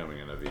Jake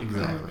becoming a Na'vi.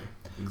 Exactly.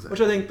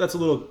 Which I think that's a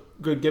little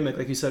good gimmick,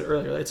 like you said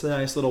earlier. It's a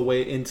nice little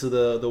way into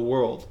the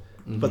world.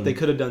 Mm-hmm. But they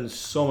could have done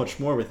so much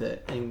more with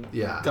it and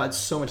got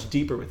so much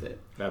deeper with it.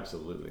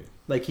 Absolutely.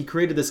 Like, he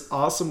created this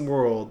awesome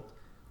world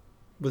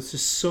with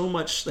just so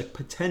much like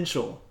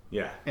potential.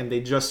 Yeah. And they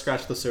just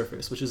scratched the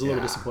surface, which is a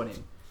little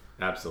disappointing.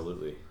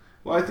 Absolutely.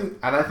 Well,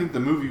 I think the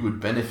movie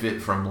would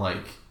benefit from,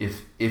 like,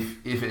 if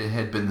it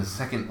had been the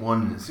second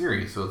one in the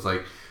series. So it's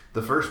like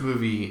the first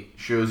movie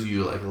shows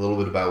you like a little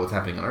bit about what's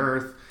happening on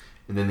Earth,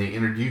 and then they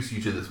introduce you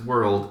to this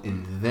world,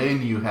 and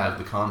then you have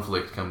the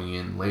conflict coming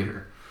in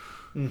later.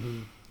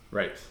 Mm-hmm.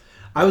 Right.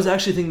 I was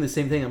actually thinking the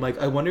same thing. I'm like,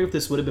 I wonder if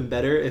this would have been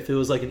better if it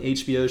was like an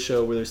HBO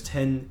show where there's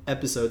 10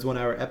 episodes, 1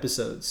 hour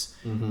episodes.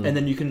 Mm-hmm. And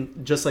then you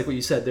can, just like what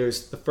you said,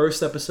 there's the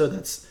first episode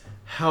that's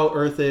how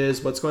Earth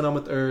is, what's going on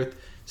with Earth.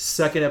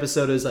 Second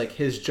episode is like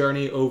his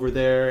journey over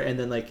there. And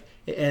then like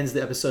it ends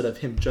the episode of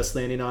him just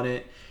landing on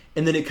it.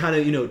 And then it kind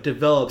of, you know,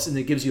 develops and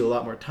it gives you a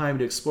lot more time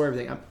to explore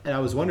everything. And I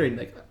was wondering,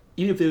 like,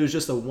 even if it was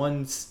just a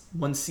one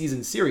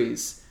season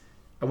series,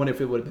 I wonder if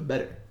it would have been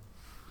better.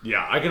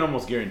 Yeah, I can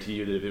almost guarantee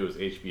you that if it was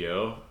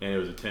HBO and it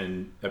was a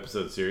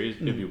 10-episode series,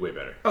 it'd be way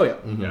better. Oh, yeah.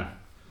 Mm-hmm.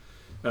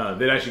 Yeah.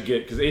 They'd actually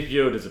get... Because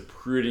HBO does a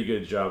pretty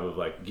good job of,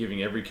 like,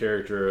 giving every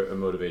character a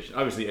motivation.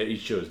 Obviously, each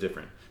show is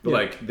different. But,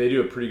 like, they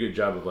do a pretty good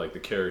job of, like, the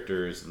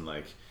characters and,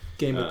 like...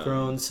 Game of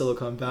Thrones,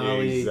 Silicon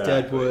Valley, exactly.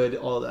 Deadwood,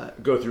 all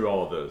that. Go through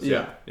all of those.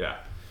 Yeah.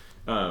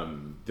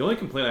 The only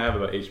complaint I have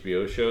about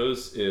HBO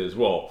shows is,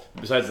 well,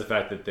 besides the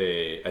fact that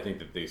I think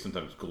that they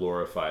sometimes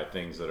glorify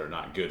things that are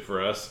not good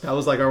for us. That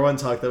was like our one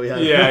talk that we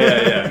had.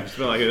 Yeah. We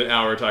spent like an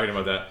hour talking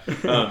about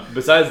that.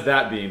 Besides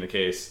that being the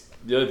case,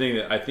 the other thing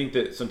that I think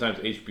that sometimes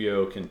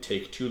HBO can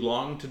take too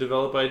long to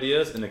develop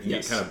ideas and it can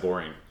get kind of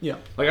boring. Yeah.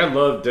 Like, I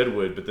love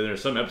Deadwood, but then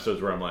there's some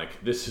episodes where I'm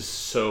like, this is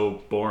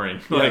so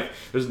boring. Like,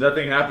 there's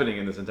nothing happening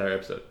in this entire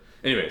episode.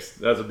 Anyways,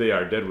 that'll be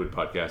our Deadwood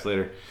podcast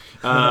later.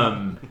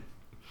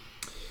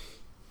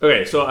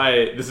 Okay, so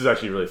this is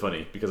actually really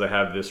funny because I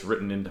have this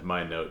written into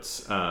my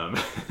notes.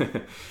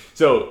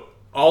 So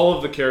all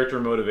of the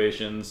character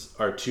motivations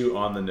are too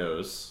on the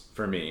nose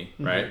for me,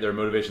 right? Mm-hmm. Their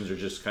motivations are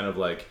just kind of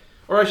like,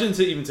 or I shouldn't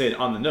even say it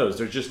on the nose.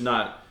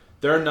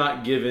 They're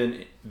not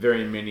given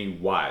very many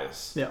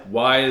whys. Yeah.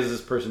 Why is this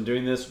person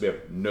doing this? We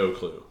have no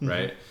clue,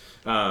 right?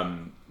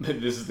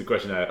 This is the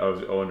question I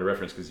wanted to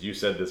reference because you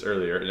said this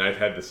earlier, and I've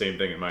had the same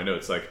thing in my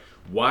notes. Like,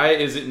 why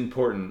is it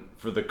important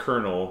for the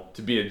Colonel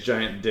to be a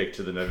giant dick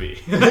to the Na'vi?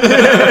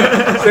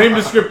 Same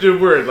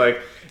descriptive word,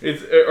 like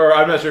it's, or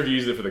I'm not sure if you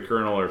use it for the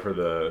Colonel or for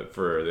the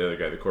other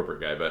guy, the corporate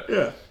guy,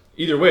 but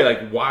either way,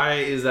 like, why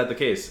is that the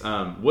case?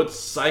 What's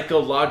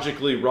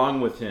psychologically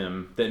wrong with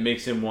him that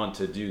makes him want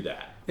to do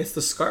that? It's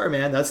the scar,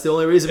 man. That's the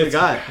only reason we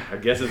got. I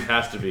guess it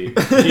has to be.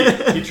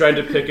 He tried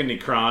to pick a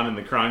Necron, and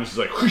the Necron just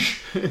like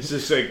whoosh,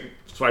 just like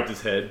swiped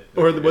his head.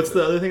 Or what's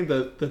the other thing?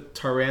 The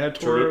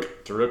Tyranitor.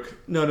 Taruk.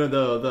 No,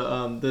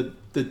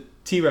 the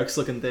T-Rex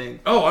looking thing.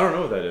 Oh, I don't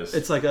know what that is.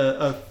 It's like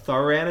a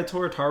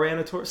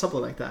Tyranitor, something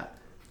like that.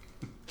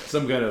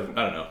 Some kind of,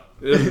 I don't know.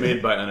 It was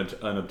made by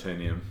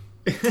unobtainium,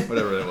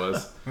 whatever it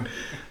was.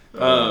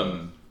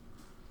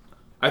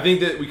 I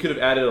think that we could have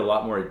added a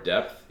lot more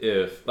depth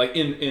if, like,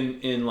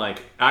 in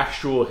like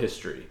actual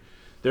history,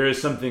 there is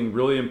something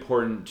really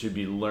important to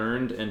be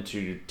learned and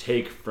to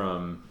take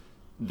from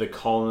the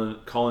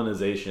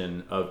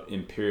colonization of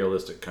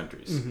imperialistic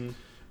countries. Mm-hmm.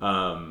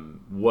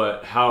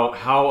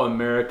 How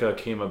America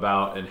came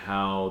about and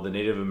how the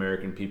Native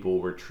American people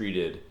were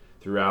treated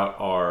throughout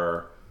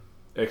our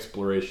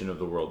exploration of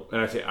the world. And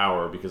I say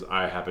our because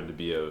I happen to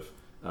be of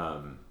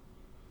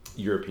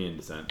European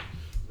descent,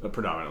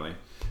 predominantly.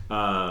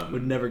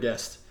 Would never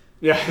guessed.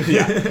 Yeah,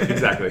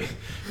 exactly.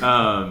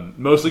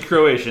 Mostly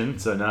Croatian,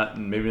 so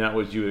maybe not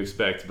what you would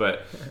expect,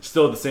 but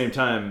still at the same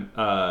time,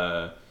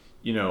 I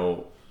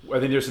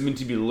think there's something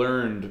to be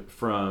learned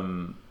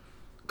from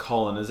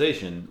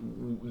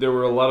colonization. There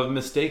were a lot of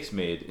mistakes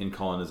made in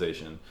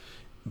colonization,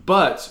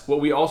 but what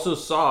we also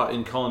saw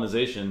in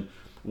colonization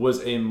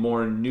was a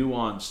more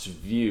nuanced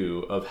view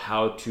of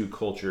how two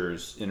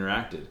cultures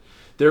interacted.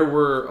 There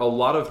were a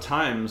lot of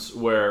times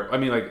where,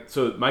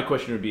 so my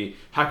question would be,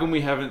 how come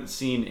we haven't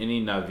seen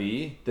any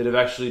Na'vi that have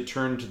actually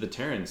turned to the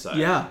Terran side?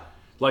 Yeah.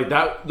 Like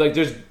that, like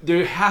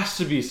there has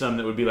to be some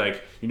that would be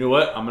like, you know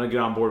what, I'm gonna get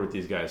on board with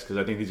these guys because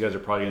I think these guys are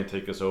probably gonna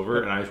take us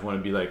over, and I just want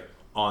to be like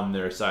on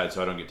their side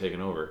so I don't get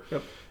taken over.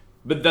 Yep.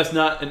 But that's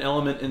not an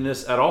element in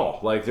this at all.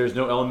 Like there's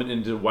no element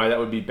into why that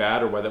would be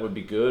bad or why that would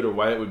be good or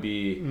why it would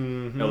be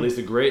at least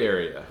a gray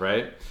area,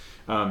 right?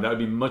 That would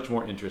be much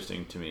more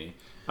interesting to me.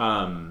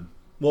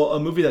 Well, a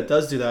movie that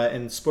does do that,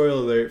 and spoiler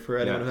alert for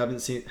anyone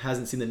who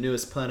hasn't seen the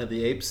newest Planet of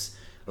the Apes.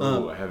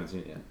 I haven't seen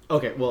it yet.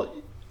 Okay, well,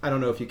 I don't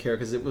know if you care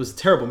because it was a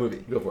terrible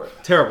movie. Go for it.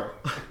 Terrible.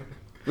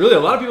 Really, a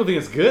lot of people think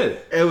it's good.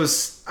 It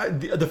was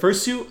the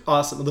first two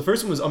awesome. The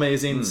first one was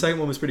amazing. The second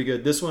one was pretty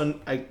good. This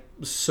one, I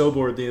was so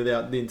bored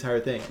the entire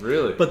thing.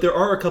 Really? But there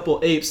are a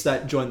couple apes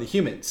that join the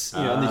humans.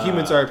 You know, and the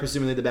humans are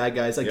presumably the bad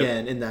guys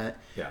again in that.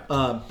 Yeah.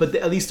 But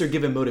at least they're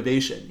given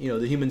motivation. You know,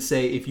 the humans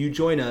say, if you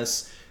join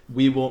us,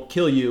 we won't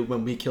kill you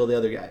when we kill the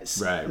other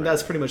guys. Right. And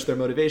that's pretty much their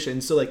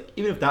motivation. So, like,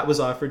 even if that was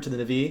offered to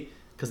the Na'vi,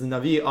 because the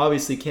Na'vi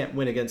obviously can't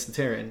win against the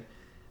Terran,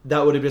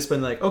 that would have just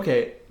been like,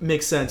 okay,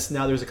 makes sense.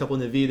 Now there's a couple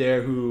of Na'vi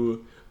there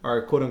who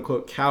are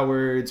quote-unquote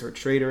cowards or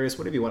traitors,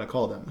 whatever you want to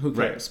call them. Who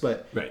cares?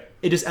 But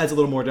it just adds a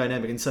little more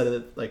dynamic instead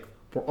of, like,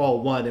 we're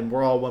all one and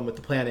we're all one with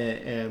the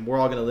planet and we're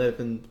all going to live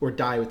and or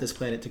die with this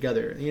planet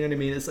together. You know what I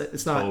mean?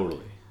 It's not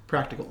totally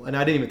practical. And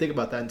I didn't even think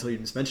about that until you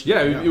just mentioned it.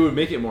 it. Yeah, it would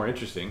make it more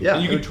interesting. Yeah.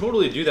 And you could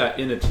totally do that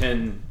in a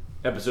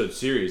 10-episode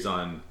series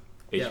on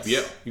HBO.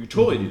 Yes. You could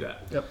totally do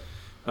that. Yep.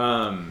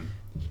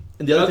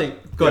 And the other thing...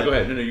 Go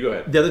ahead. No, you go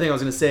ahead. The other thing I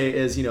was going to say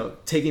is, you know,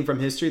 taking from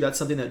history, that's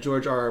something that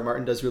George R.R.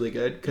 Martin does really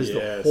good. Because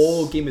the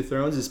whole Game of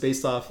Thrones is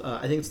based off,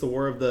 I think it's the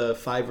War of the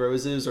Five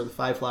Roses or the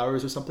Five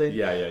Flowers or something.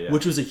 Yeah.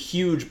 Which was a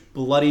huge,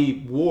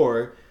 bloody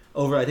war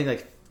over, I think,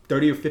 like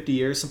 30 or 50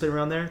 years, something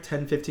around there.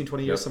 10, 15,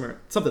 20 years,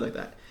 something like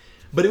that.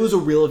 But it was a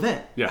real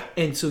event. Yeah.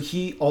 And so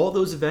all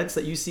those events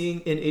that you see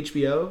in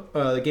HBO,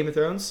 the Game of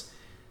Thrones,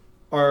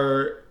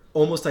 are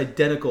almost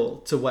identical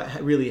to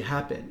what really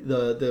happened.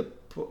 The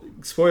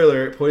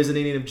spoiler,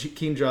 poisoning of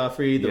King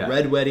Joffrey, the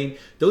Red Wedding,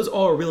 those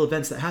all are real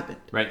events that happened.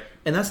 Right.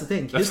 And that's the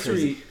thing. That's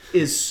History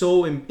is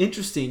so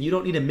interesting. You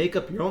don't need to make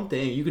up your own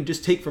thing. You can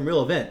just take from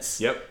real events.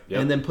 Yep.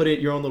 And then put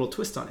your own little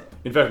twist on it.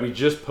 In fact, we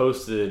just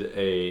posted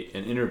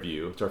an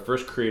interview. It's our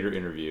first creator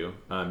interview.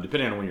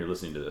 Depending on when you're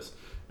listening to this,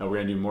 we're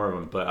going to do more of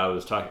them. But I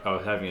was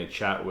having a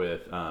chat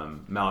with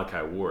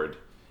Malachi Ward.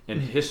 And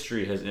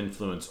history has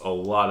influenced a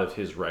lot of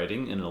his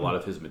writing and a lot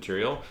of his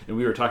material. And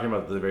we were talking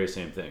about the very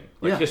same thing.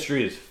 Like,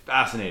 history is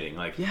fascinating.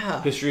 Like,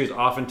 history is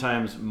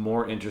oftentimes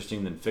more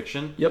interesting than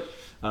fiction. Yep.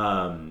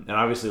 And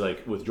obviously,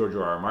 like, with George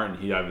R.R. Martin,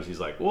 he's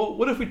like, well,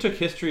 what if we took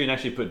history and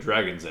actually put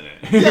dragons in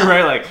it?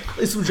 Right? Like,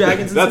 some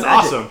dragons and that's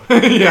some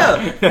awesome.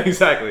 Yeah,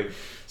 exactly.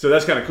 So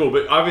that's kind of cool.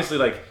 But obviously,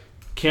 like,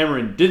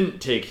 Cameron didn't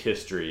take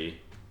history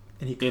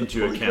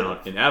into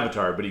account in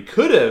Avatar, but he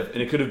could have,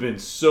 and it could have been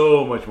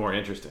so much more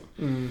interesting.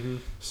 Mm-hmm.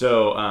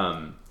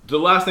 So the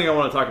last thing I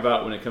want to talk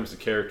about when it comes to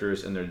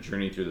characters and their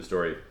journey through the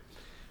story,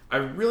 I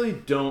really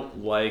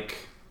don't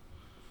like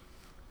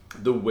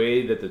the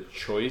way that the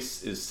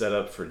choice is set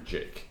up for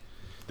Jake.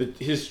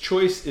 His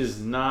choice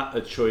is not a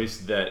choice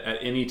that at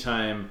any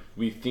time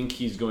we think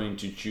he's going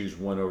to choose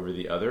one over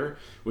the other,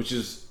 which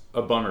is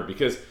a bummer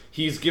because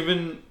he's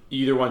given,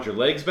 you either want your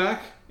legs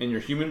back and your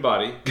human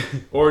body,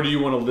 or do you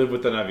want to live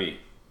with the Na'vi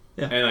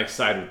and like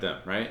side with them,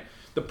 right?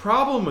 The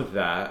problem with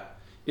that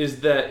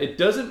is that it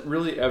doesn't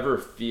really ever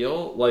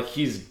feel like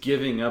he's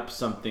giving up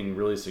something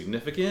really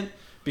significant,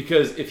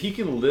 because if he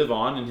can live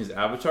on in his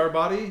avatar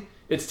body,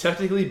 it's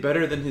technically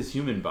better than his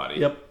human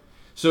body. Yep.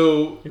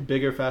 So you're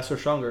bigger, faster,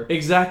 stronger.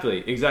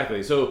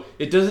 Exactly. So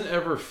it doesn't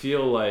ever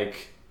feel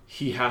like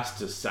he has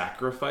to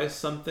sacrifice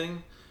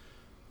something,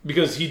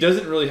 because he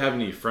doesn't really have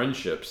any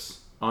friendships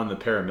on the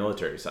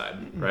paramilitary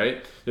side,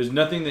 right? There's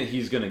nothing that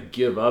he's going to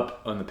give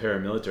up on the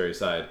paramilitary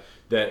side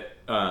that,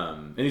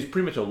 and he's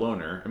pretty much a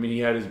loner. I mean, he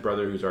had his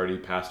brother who's already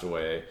passed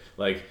away.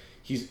 Like,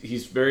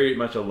 he's very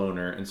much a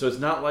loner, and so it's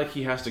not like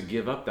he has to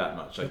give up that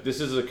much. Like,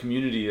 this is a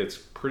community that's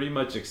pretty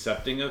much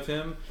accepting of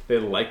him. They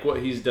like what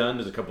he's done.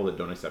 There's a couple that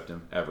don't accept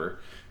him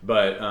ever,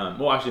 but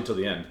well, actually until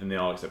the end, and they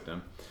all accept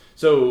him.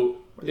 So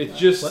it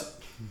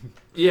just,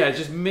 it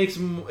just makes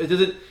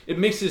it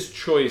makes his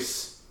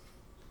choice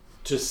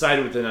to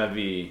side with the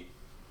Na'vi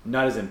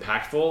not as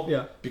impactful.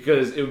 Yeah.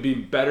 Because it would be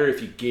better if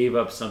he gave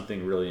up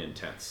something really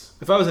intense.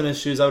 If I was in his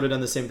shoes, I would have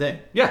done the same thing.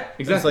 Yeah,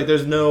 exactly. It's like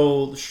there's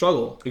no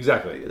struggle.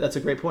 Exactly. That's a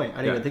great point. I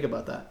didn't even think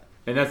about that.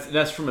 And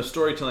that's from a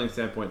storytelling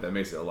standpoint, that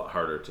makes it a lot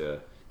harder to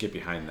get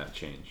behind that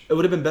change. It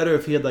would have been better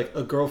if he had like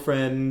a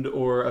girlfriend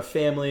or a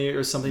family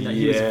or something that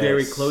he was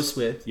very close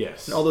with.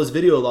 Yes. And all those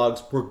video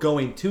logs were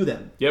going to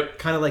them. Yep.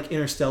 Kind of like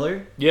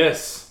Interstellar.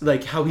 Yes.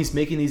 Like how he's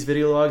making these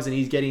video logs and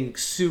he's getting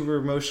super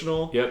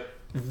emotional. Yep.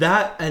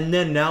 That, and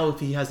then now if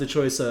he has the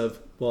choice of,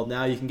 well,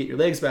 now you can get your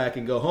legs back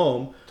and go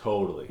home.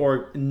 Totally.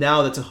 Or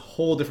now that's a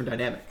whole different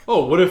dynamic.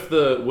 Oh, what if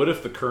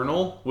the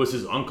colonel was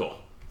his uncle?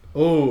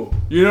 Oh,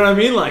 you know what I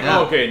mean? Like,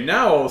 okay,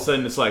 now all of a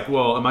sudden it's like,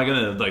 well, am I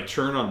gonna like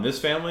turn on this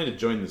family to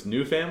join this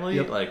new family?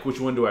 Yep. Like, which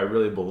one do I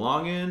really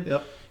belong in?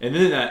 Yep. And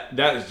then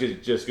that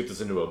just gets us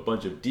into a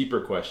bunch of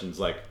deeper questions,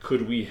 like,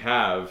 could we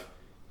have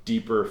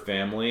deeper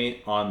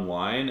family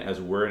online as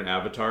we're an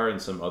avatar in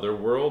some other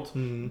world.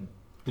 Mm-hmm.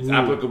 It's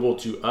applicable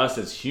to us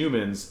as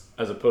humans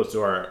as opposed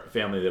to our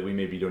family that we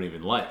maybe don't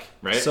even like,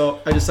 right? So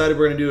I decided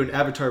we're going to do an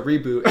Avatar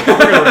reboot. And we're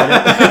going to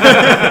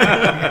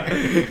write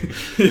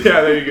it.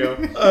 Yeah, there you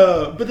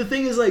go. But the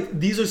thing is, like,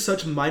 these are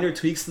such minor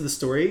tweaks to the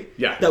story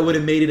Yeah. that would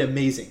have made it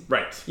amazing.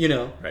 Right. You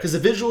know, because the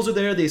visuals are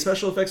there, the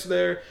special effects are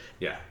there.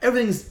 Yeah.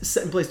 Everything's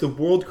set in place. The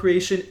world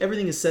creation,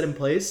 everything is set in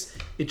place.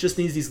 It just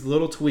needs these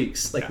little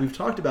tweaks, like we've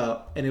talked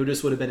about, and it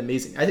just would have been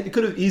amazing. I think it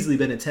could have easily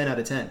been a 10 out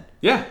of 10.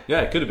 Yeah,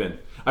 it could have been.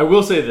 I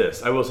will say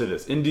this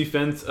in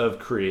defense of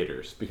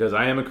creators, because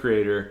I am a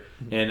creator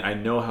and I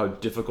know how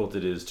difficult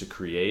it is to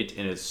create,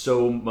 and it's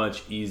so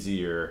much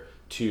easier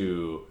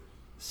to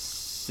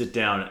sit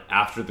down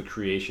after the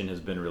creation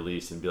has been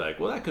released and be like,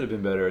 well, that could have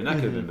been better, and that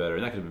could have been better,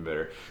 and that could have been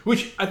better,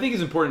 which I think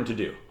is important to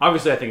do.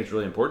 Obviously, I think it's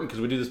really important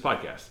because we do this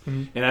podcast.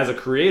 And as a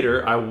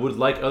creator, I would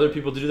like other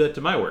people to do that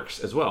to my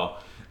works as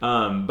well.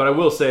 But I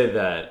will say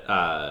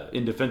that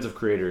in defense of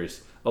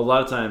creators, a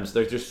lot of times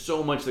there's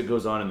so much that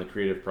goes on in the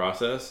creative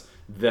process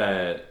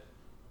that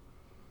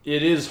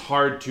it is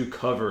hard to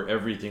cover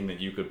everything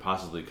that you could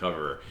possibly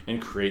cover and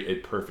create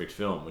a perfect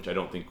film, which I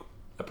don't think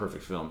a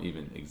perfect film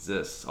even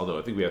exists, although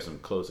I think we have some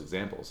close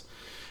examples.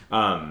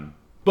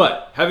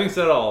 But having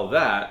said all of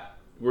that,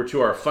 we're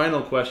to our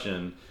final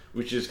question,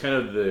 which is kind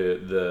of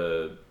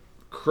the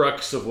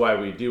crux of why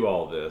we do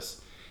all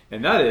this,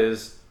 and that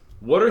is,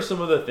 what are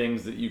some of the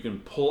things that you can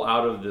pull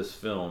out of this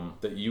film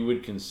that you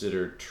would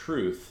consider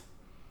truth?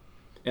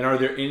 And are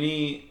there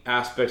any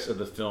aspects of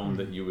the film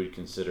that you would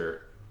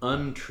consider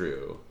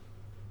untrue?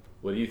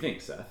 What do you think,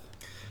 Seth?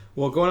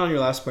 Well, going on your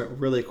last point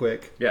really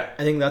quick. Yeah.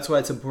 I think that's why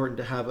it's important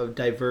to have a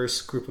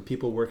diverse group of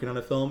people working on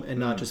a film and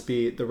not just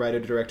be the writer,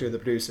 director, and the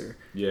producer.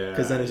 Yeah.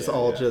 Because then it's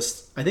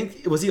just... I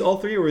think... Was he all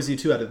three or was he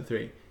 2 out of the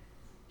 3?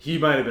 He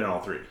might have been all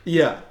 3.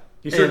 Yeah.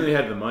 He certainly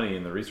had the money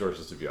and the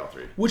resources to be all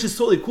 3. Which is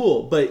totally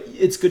cool, but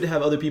it's good to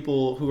have other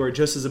people who are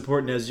just as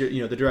important as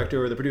the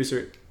director or the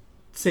producer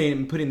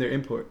putting their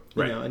input,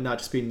 you know, and not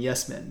just being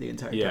yes men the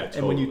entire time. Totally.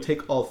 And when you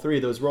take all 3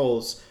 of those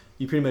roles,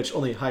 you pretty much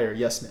only hire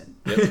yes men.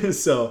 Yep.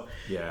 So,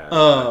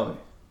 exactly.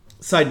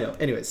 Side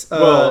note, anyways.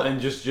 Well, and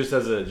just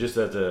as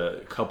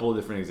a couple of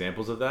different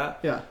examples of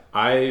that. Yeah.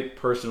 I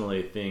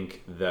personally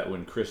think that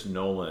when Chris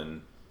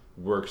Nolan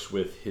works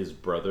with his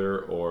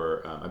brother,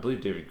 or I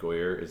believe David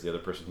Goyer is the other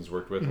person he's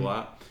worked with a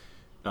lot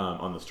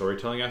on the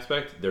storytelling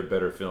aspect, they're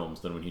better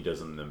films than when he does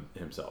them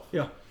himself.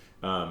 Yeah.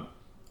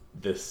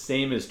 The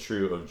same is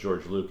true of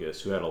George Lucas,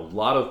 who had a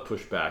lot of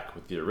pushback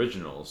with the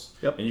originals.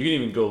 Yep. And you can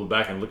even go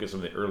back and look at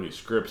some of the early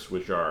scripts,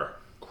 which are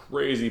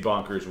crazy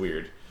bonkers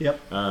weird. Yep.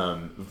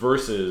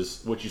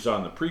 Versus what you saw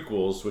in the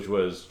prequels, which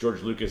was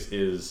George Lucas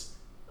is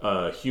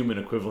a human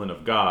equivalent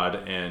of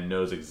God and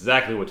knows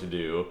exactly what to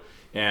do.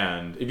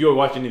 And if you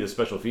watch any of the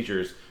special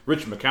features,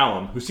 Rich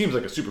McCallum, who seems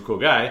like a super cool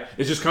guy,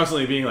 is just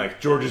constantly being like,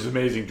 George is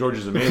amazing, George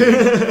is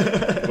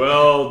amazing.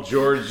 Well,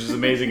 George is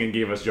amazing and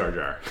gave us Jar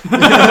Jar.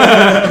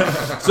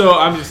 So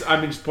I'm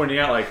just pointing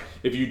out, like,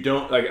 if you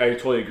don't, like, I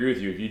totally agree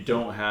with you, if you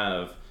don't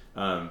have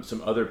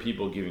some other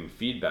people giving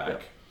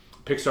feedback,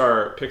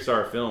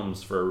 Pixar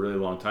films for a really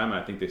long time, and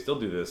I think they still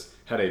do this,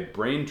 had a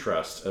brain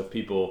trust of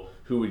people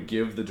who would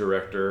give the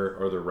director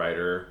or the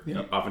writer,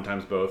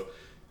 oftentimes both,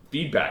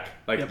 feedback,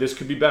 like this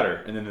could be better,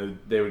 and then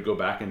they would go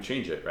back and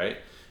change it, right?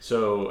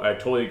 So I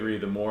totally agree.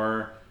 The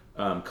more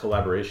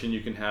collaboration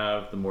you can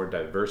have, the more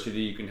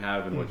diversity you can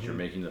have in what you're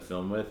making the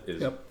film with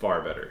is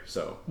far better.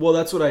 So well,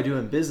 that's what I do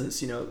in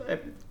business.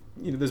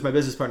 There's my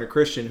business partner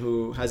Christian,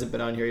 who hasn't been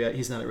on here yet.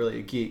 He's not really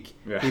a geek.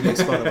 Yeah. He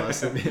makes fun of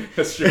us.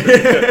 That's true. He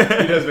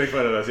does make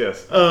fun of us,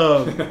 yes.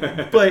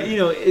 But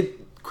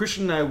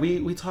Christian and I,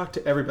 we talk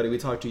to everybody. We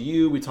talk to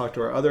you. We talk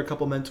to our other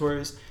couple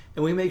mentors.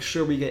 And we make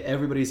sure we get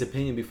everybody's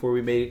opinion before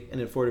we make an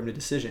informed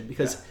decision.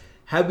 Because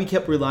had we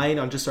kept relying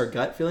on just our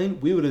gut feeling,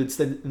 we would have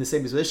stayed in the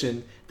same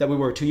position that we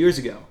were 2 years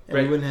ago. And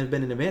we wouldn't have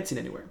been advancing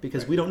anywhere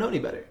because we don't know any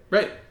better.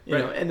 Right. You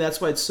know, and that's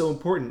why it's so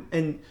important.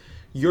 And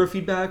your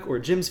feedback or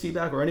Jim's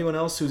feedback or anyone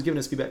else who's giving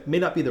us feedback may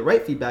not be the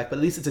right feedback, but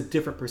at least it's a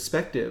different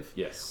perspective.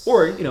 Yes.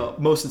 Or,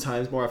 most of the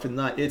times, more often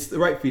than not, it's the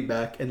right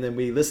feedback. And then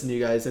we listen to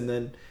you guys and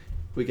then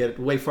we get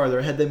way farther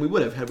ahead than we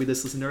would have had we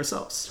just listened to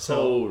ourselves.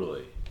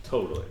 Totally.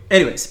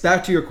 Anyways,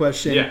 back to your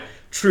question. Yeah.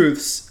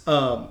 Truths.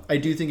 I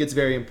do think it's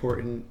very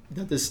important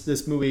that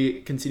this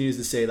movie continues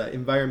to say that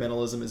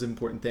environmentalism is an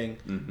important thing.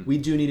 Mm-hmm. We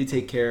do need to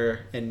take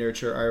care and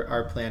nurture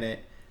our planet.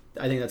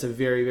 I think that's a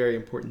very, very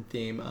important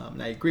theme,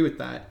 and I agree with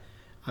that.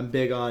 I'm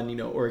big on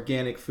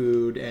organic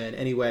food and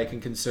any way I can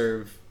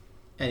conserve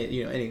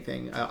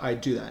anything. I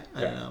do that.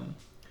 Yeah.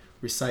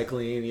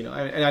 Recycling.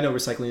 And I know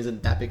recycling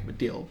isn't that big of a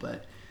deal,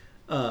 but.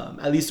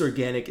 At least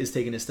organic is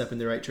taking a step in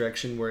the right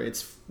direction where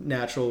it's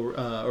natural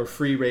or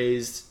free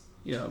raised,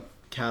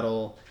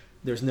 cattle.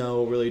 There's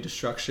no really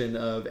destruction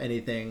of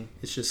anything.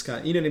 It's just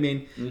kind of, you know what I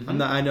mean?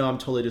 Mm-hmm. I know I'm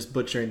totally just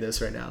butchering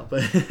this right now,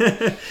 but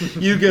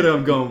you get what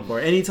I'm going for.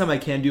 Anytime I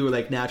can do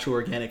like natural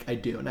organic, I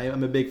do. And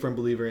I'm a big firm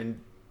believer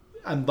in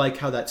I like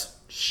how that's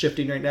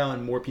shifting right now,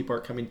 and more people are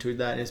coming to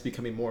that, and it's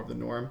becoming more of the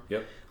norm.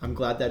 Yep. I'm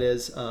glad that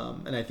is,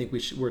 and I think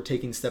we're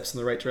taking steps in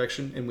the right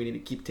direction, and we need to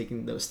keep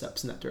taking those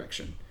steps in that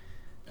direction.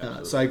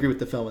 So I agree with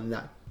the film in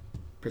that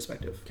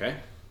perspective. Okay.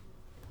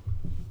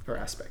 Or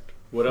aspect.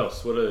 What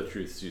else? What other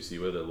truths do you see?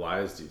 What other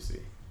lies do you see?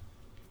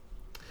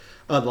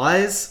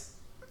 Lies,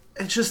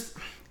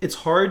 it's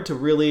hard to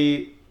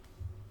really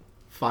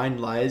find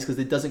lies because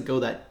it doesn't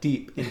go that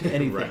deep into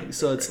anything. Right,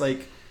 so right, it's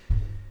like,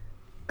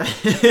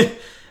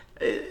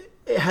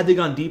 had they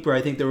gone deeper,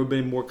 I think there would have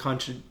been more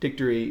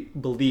contradictory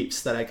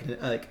beliefs that I can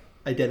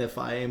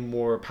identify and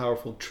more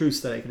powerful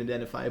truths that I can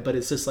identify. But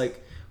it's just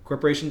like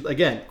corporations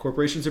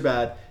are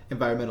bad,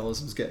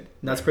 environmentalism is good.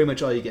 And that's pretty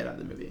much all you get out of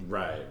the movie.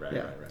 Right.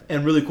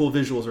 And really cool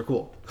visuals are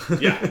cool.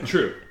 Yeah,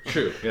 true.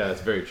 Yeah,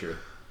 that's very true.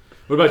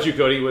 What about you,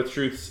 Cody? What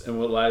truths and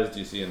what lies do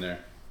you see in there?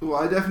 Well,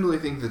 I definitely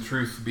think the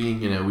truth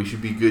being, we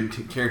should be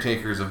good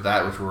caretakers of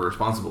that which we're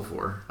responsible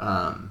for.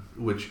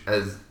 Which,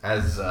 as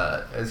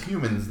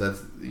humans,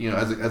 that's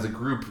as a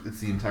group, it's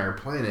the entire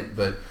planet.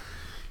 But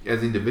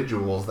as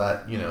individuals,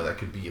 that that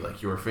could be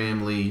like your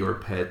family, your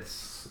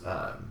pets,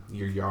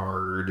 your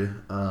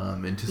yard,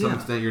 and to some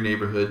extent your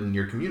neighborhood and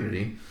your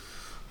community,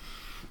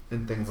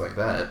 and things like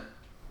that.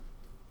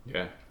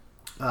 Yeah.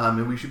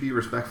 And we should be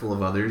respectful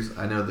of others.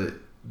 I know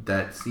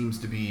that seems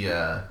to be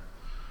a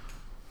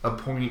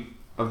point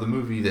of the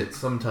movie that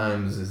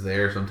sometimes is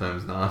there,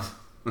 sometimes not.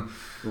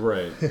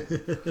 Right.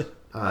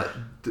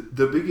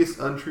 The biggest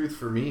untruth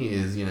for me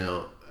is,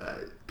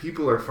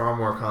 people are far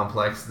more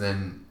complex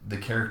than the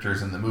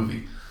characters in the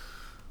movie.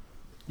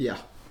 Yeah.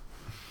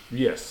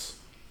 Yes.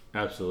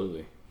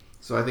 Absolutely.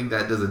 So I think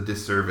that does a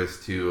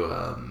disservice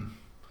to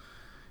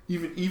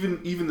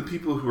even the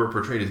people who are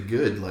portrayed as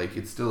good. Like,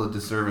 it's still a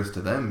disservice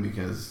to them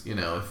because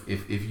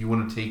if you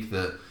want to take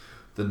the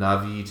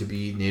Na'vi to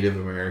be Native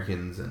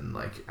Americans and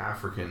like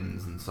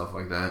Africans and stuff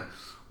like that,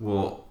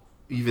 well,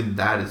 even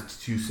that is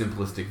too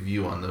simplistic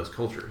view on those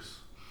cultures.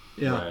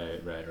 Yeah.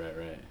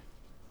 Right.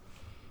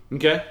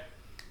 Okay,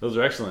 those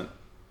are excellent.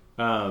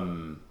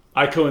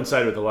 I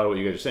coincide with a lot of what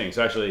you guys are saying.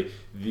 So actually,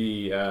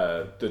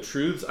 the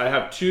truths, I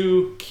have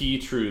two key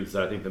truths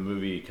that I think the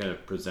movie kind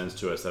of presents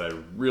to us that I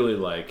really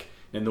like.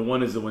 And the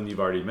one is the one you've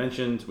already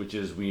mentioned, which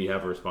is we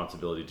have a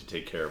responsibility to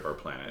take care of our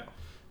planet.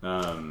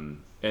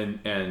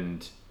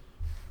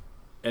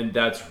 And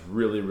that's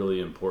really, really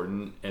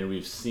important, and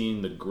we've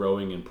seen the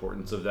growing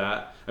importance of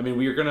that. I mean,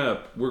 we're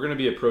gonna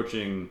be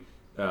approaching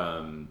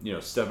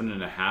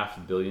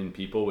 7.5 billion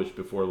people, which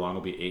before long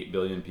will be 8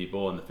 billion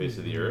people on the face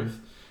of the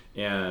earth,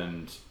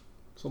 and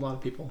it's a lot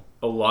of people.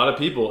 A lot of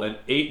people, and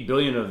 8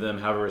 billion of them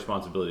have a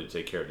responsibility to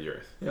take care of the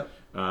earth. Yep.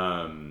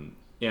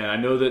 And I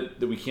know that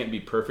we can't be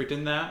perfect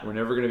in that. We're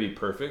never going to be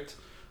perfect.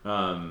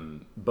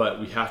 But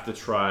we have to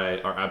try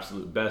our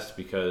absolute best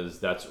because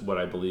that's what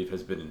I believe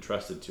has been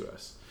entrusted to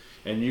us.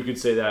 And you could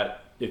say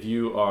that if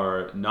you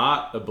are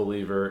not a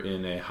believer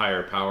in a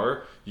higher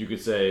power, you could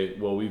say,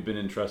 well, we've been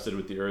entrusted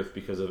with the earth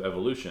because of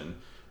evolution.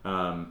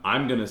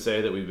 I'm going to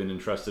say that we've been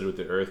entrusted with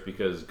the earth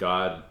because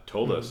God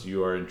told us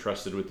you are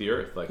entrusted with the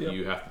earth. Like,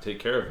 you have to take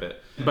care of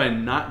it. By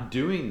not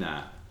doing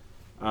that,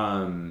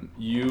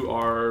 you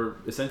are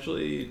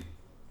essentially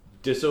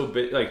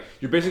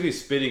you're basically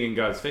spitting in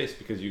God's face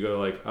because you go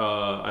like,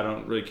 I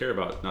don't really care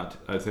about not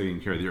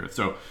taking care of the earth.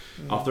 So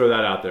I'll throw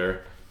that out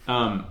there.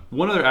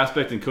 One other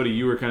aspect, and Cody,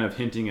 you were kind of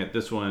hinting at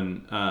this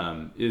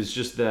one, is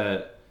just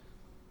that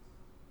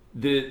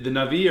the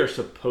Na'vi are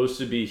supposed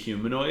to be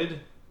humanoid.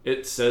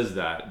 It says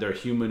that they're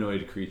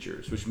humanoid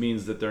creatures, which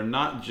means that they're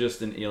not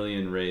just an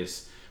alien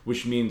race,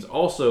 which means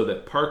also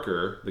that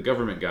Parker, the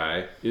government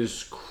guy,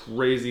 is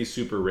crazy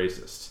super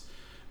racist.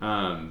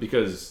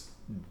 Because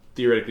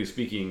theoretically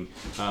speaking,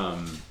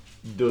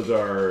 those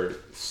are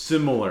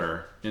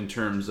similar in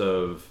terms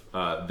of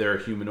they're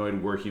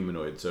humanoid, we're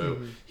humanoid. So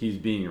he's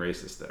being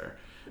racist there.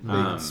 They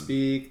can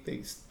speak.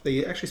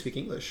 They actually speak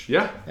English.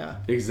 Yeah.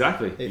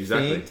 Exactly. They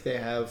think. They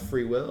have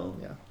free will.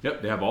 Yeah.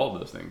 Yep. They have all of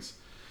those things.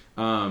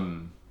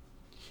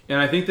 And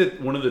I think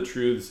that one of the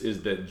truths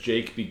is that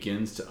Jake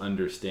begins to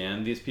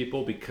understand these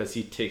people because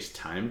he takes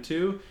time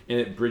to, and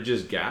it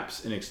bridges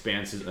gaps and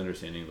expands his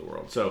understanding of the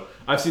world. So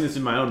I've seen this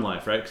in my own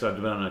life, right? Because I've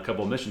been on a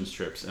couple of missions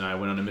trips, and I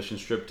went on a mission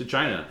trip to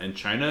China, and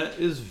China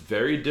is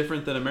very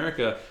different than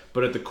America,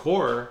 but at the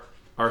core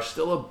are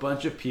still a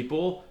bunch of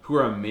people who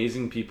are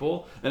amazing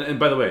people. And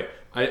by the way,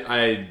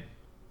 I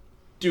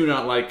do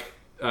not like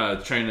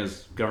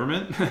China's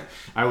government.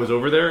 I was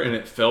over there, and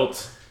it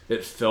felt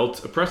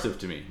oppressive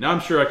to me. Now, I'm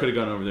sure I could have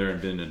gone over there and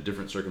been in a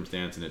different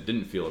circumstance and it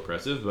didn't feel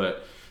oppressive,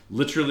 but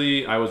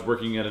literally I was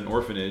working at an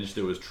orphanage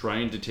that was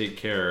trying to take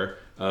care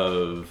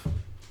of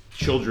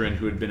children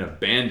who had been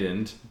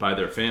abandoned by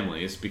their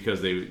families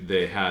because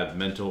they had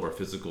mental or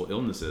physical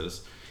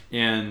illnesses,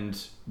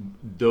 and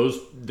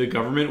the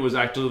government was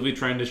actively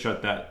trying to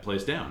shut that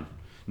place down.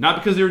 Not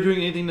because they were doing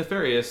anything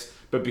nefarious,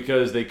 but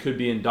because they could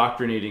be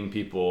indoctrinating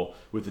people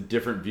with a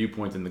different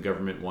viewpoint than the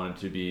government wanted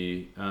to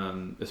be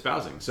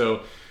espousing.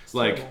 So,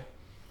 like,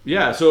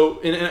 Yeah,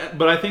 so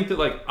but I think that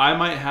like I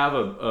might have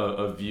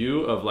a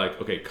view of like,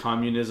 okay,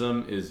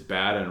 communism is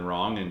bad and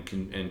wrong and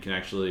can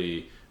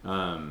actually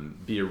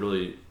be a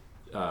really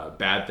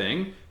bad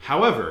thing.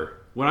 However,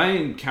 when I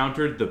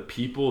encountered the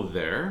people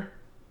there,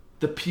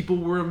 the people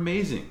were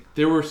amazing.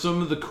 They were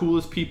some of the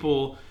coolest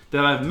people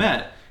that I've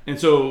met, and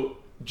so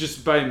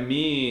just by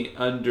me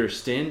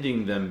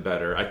understanding them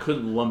better, I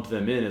couldn't lump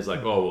them in as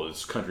like, oh, well,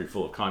 this country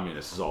full of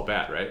communists is all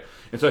bad, right?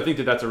 And so I think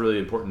that that's a really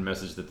important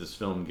message that this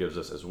film gives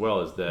us as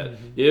well, is that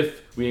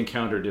if we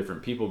encounter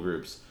different people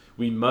groups,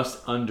 we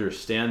must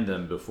understand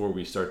them before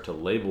we start to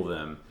label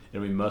them,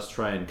 and we must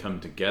try and come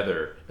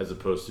together as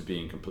opposed to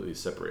being completely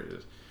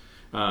separated.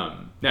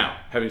 Now,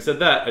 having said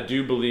that, I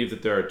do believe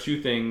that there are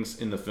two things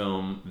in the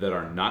film that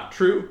are not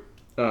true.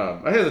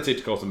 I hesitate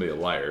to call somebody a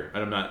liar.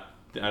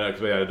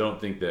 I don't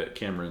think that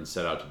Cameron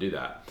set out to do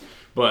that.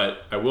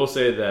 But I will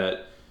say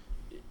that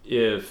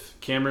if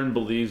Cameron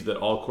believes that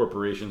all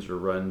corporations are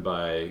run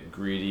by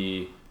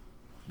greedy,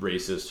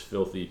 racist,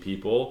 filthy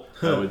people,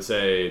 I would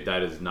say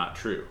that is not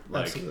true.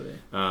 Like, Absolutely.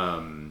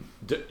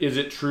 Is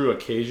it true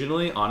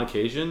occasionally? On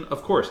occasion?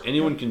 Of course.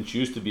 Anyone can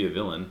choose to be a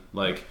villain.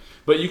 Like,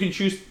 but you can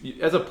choose,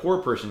 as a poor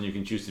person, you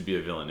can choose to be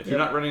a villain. If you're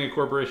not running a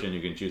corporation,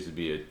 you can choose to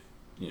be a,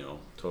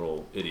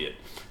 total idiot.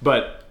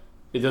 But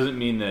it doesn't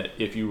mean that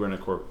if you run a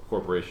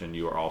corporation,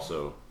 you are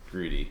also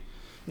greedy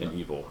and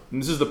evil.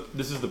 And this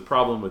is the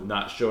problem with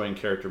not showing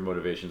character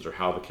motivations or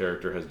how the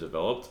character has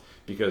developed,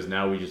 because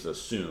now we just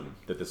assume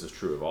that this is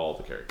true of all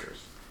the characters.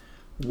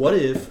 What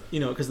if,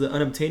 because the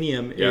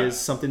unobtainium is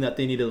something that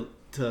they need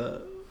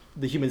to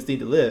the humans need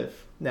to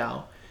live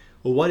now.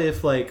 Well, what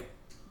if like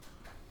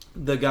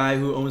the guy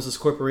who owns this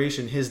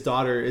corporation, his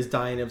daughter is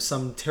dying of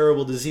some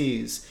terrible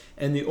disease,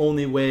 and the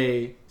only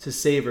way to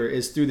save her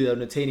is through the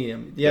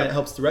unobtainium. Yeah, it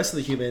helps the rest of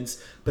the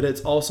humans, but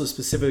it's also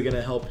specifically going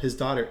to help his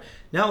daughter.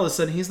 Now all of a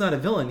sudden he's not a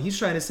villain. He's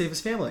trying to save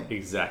his family.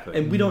 Exactly.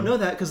 And we don't know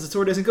that because the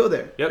story doesn't go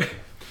there. Yep.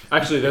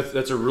 Actually,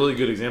 that's a really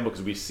good example,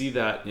 because we see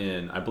that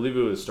in, I believe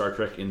it was Star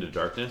Trek Into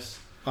Darkness.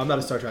 I'm not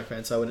a Star Trek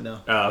fan, so I wouldn't know.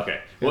 Oh,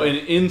 okay. Well,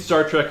 in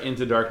Star Trek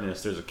Into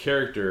Darkness, there's a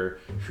character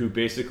who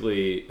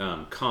basically,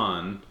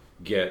 Khan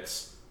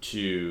gets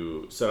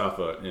to set off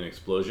an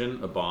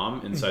explosion, a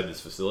bomb, inside this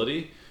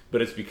facility,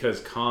 but it's because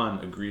Khan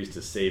agrees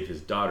to save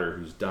his daughter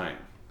who's dying.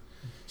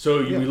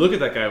 So we look at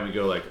that guy and we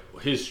go like,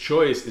 his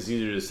choice is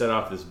either to set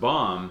off this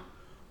bomb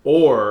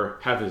or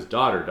have his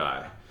daughter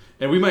die.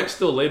 And we might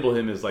still label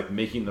him as like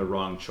making the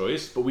wrong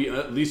choice, but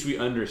at least we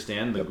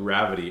understand the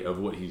gravity of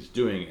what he's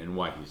doing and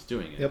why he's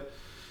doing it.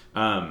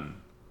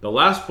 The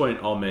last point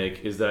I'll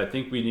make is that I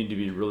think we need to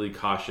be really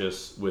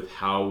cautious with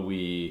how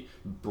we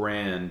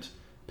brand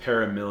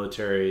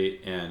paramilitary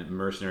and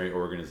mercenary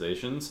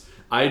organizations.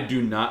 I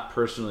do not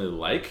personally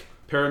like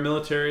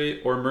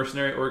paramilitary or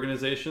mercenary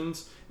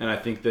organizations, and I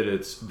think that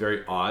it's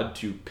very odd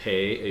to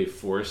pay a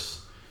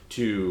force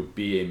to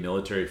be a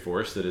military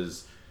force that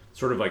is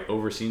sort of like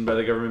overseen by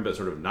the government but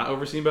sort of not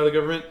overseen by the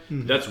government.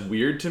 That's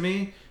weird to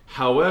me.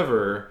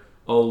 However,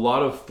 a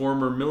lot of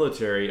former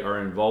military are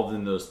involved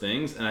in those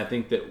things, and I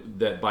think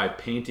that by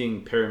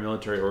painting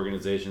paramilitary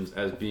organizations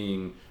as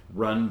being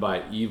run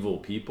by evil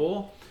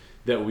people,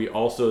 that we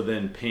also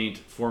then paint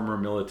former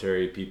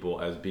military people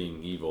as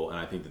being evil, and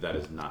I think that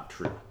is not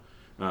true.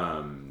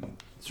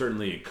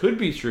 Certainly it could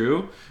be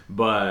true,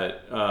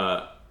 but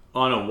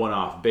on a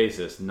one-off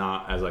basis,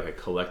 not as like a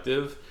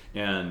collective,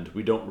 and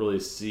we don't really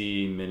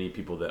see many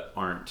people that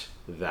aren't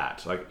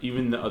that. Like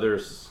even the other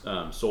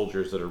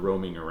soldiers that are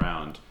roaming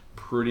around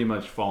pretty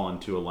much fall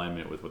into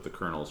alignment with what the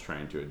colonel's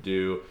trying to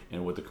do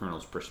and what the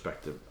colonel's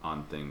perspective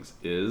on things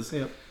is.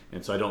 Yep.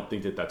 And so I don't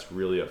think that that's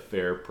really a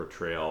fair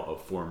portrayal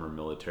of former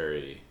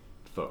military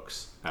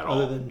folks at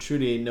all. Other than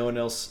Trudy, no one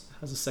else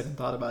has a second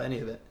thought about any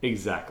of it.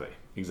 Exactly.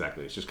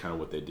 It's just kind of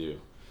what they do.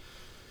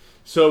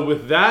 So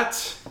with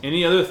that,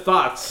 any other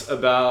thoughts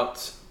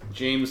about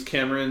James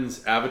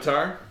Cameron's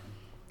Avatar?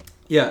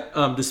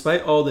 Yeah,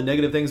 despite all the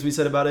negative things we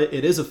said about it,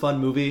 it is a fun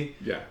movie.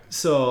 Yeah.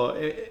 So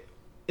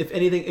if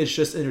anything, it's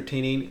just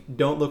entertaining.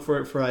 Don't look for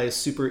it for a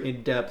super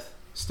in-depth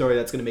story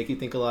that's going to make you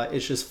think a lot.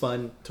 It's just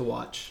fun to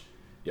watch.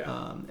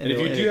 Yeah. And if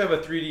you do have a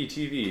 3D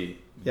TV,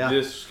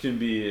 this can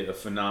be a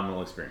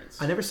phenomenal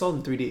experience. I never saw it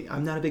in 3D.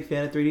 I'm not a big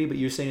fan of 3D, but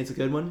you're saying it's a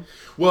good one?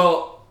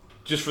 Well,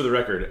 just for the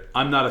record,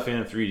 I'm not a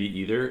fan of 3D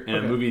either, and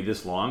a movie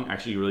this long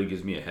actually really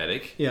gives me a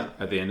headache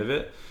at the end of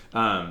it.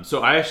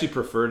 So I actually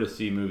prefer to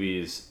see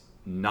movies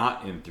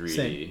not in 3D.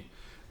 Same.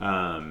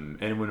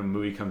 And when a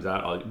movie comes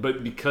out,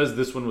 but because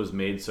this one was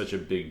made such a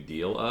big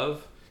deal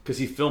of, because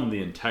he filmed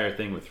the entire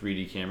thing with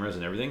 3D cameras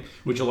and everything,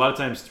 which a lot of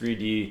times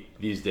 3D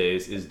these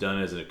days is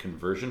done as a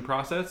conversion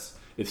process.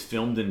 It's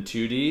filmed in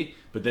 2D,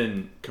 but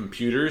then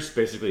computers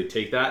basically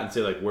take that and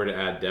say like where to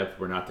add depth,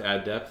 where not to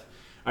add depth.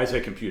 I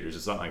say computers.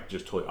 It's not like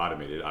just totally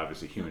automated.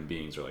 Obviously, human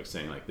beings are like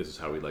saying like this is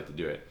how we'd like to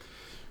do it.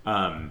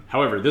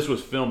 However, this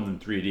was filmed in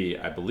 3D,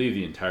 I believe,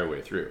 the entire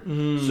way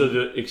through. So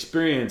the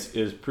experience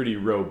is pretty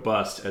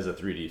robust as a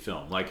 3D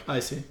film. Like I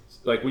see.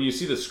 like when you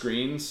see the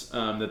screens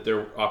that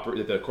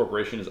that the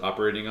corporation is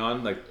operating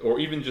on, like, or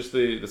even just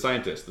the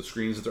scientists, the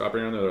screens that they're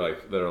operating on,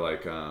 that are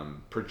like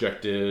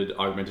projected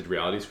augmented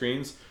reality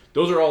screens.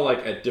 Those are all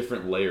like at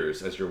different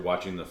layers as you're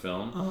watching the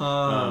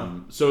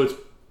film. So it's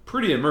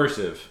pretty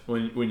immersive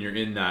when you're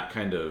in that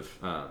kind of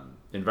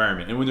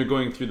environment, and when they're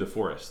going through the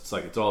forests,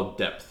 like it's all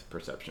depth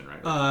perception,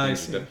 right? I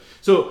see.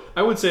 So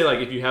I would say, like,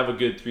 if you have a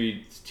good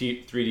 3D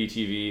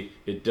TV,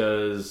 it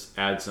does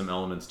add some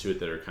elements to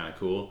it that are kind of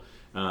cool.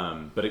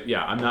 But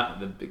yeah, I'm not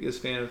the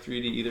biggest fan of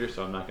 3D either,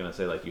 so I'm not gonna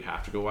say like you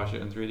have to go watch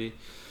it in 3D.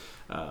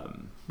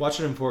 Watch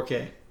it in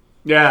 4K.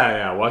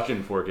 Yeah, watch it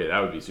in 4K.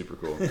 That would be super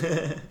cool.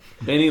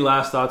 Any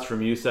last thoughts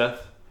from you,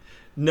 Seth?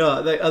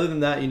 No, like, other than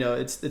that,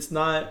 it's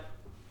not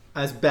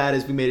as bad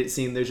as we made it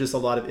seem. There's just a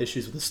lot of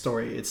issues with the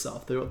story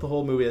itself. The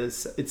whole movie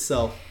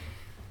itself.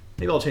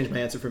 Maybe I'll change my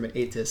answer from an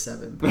 8 to a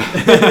 7.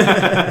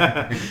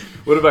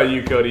 What about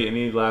you, Cody?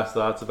 Any last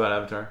thoughts about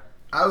Avatar?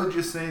 I would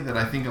just say that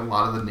I think a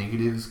lot of the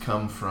negatives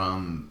come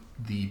from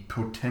the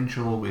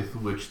potential with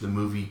which the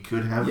movie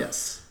could have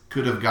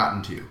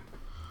gotten to.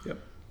 Yep.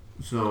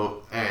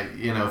 So,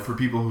 for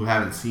people who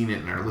haven't seen it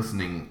and are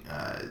listening,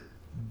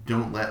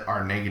 don't let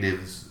our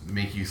negatives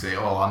make you say,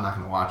 "Oh, I'm not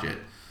going to watch it."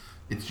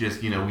 It's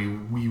just,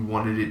 we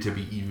wanted it to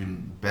be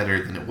even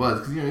better than it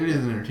was, because, it is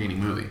an entertaining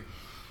movie.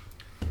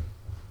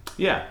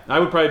 Yeah, I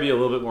would probably be a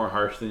little bit more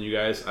harsh than you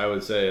guys. I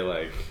would say,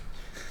 like,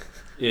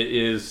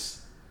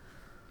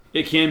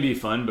 it can be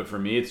fun, but for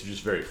me, it's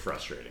just very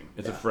frustrating.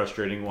 It's a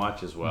frustrating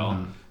watch as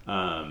well.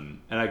 Mm-hmm.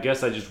 And I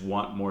guess I just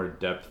want more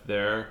depth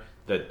there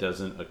that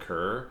doesn't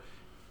occur,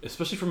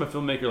 especially from a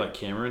filmmaker like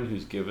Cameron,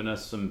 who's given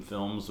us some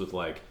films with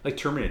like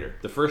Terminator.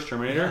 The first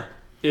Terminator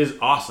is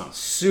awesome.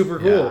 Super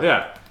cool.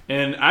 Yeah.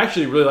 And I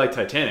actually really like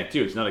Titanic,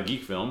 too. It's not a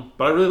geek film,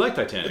 but I really like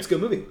Titanic. It's a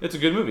good movie. It's a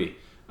good movie.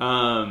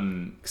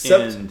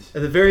 Except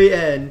at the very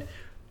end,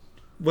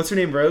 what's her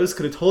name, Rose,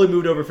 could have totally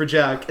moved over for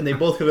Jack, and they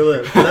both could have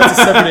lived. But that's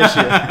a separate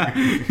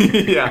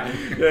issue. yeah,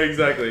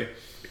 exactly.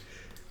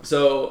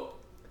 So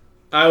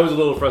I was a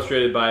little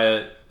frustrated by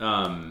it,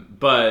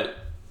 but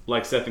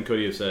like Seth and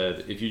Cody have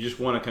said, if you just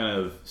want to kind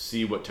of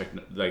see what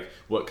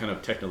kind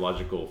of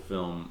technological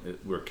film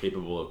we're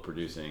capable of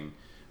producing,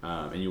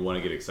 and you want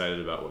to get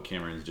excited about what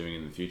Cameron's doing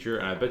in the future,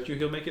 and I bet you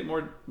he'll make it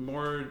more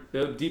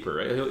deeper,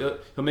 right?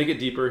 He'll make it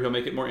deeper. He'll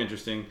make it more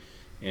interesting,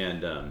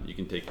 and you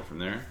can take it from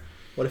there.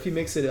 What if he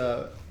makes it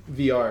a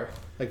VR,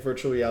 like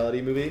virtual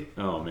reality movie?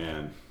 Oh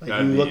man, like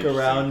you look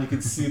around, you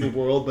can see the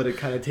world, but it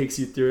kind of takes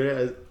you through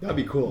it. That'd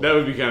be cool. That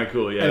would be kind of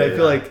cool, yeah. And I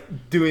feel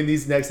like doing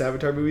these next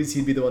Avatar movies,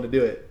 he'd be the one to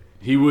do it.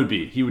 He would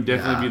be. He would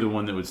definitely be the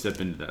one that would step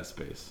into that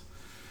space.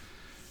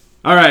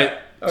 All right.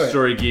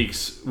 Story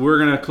Geeks, we're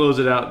going to close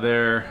it out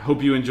there.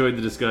 Hope you enjoyed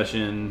the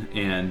discussion,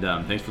 and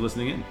thanks for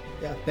listening in.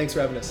 Yeah, thanks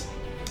for having us.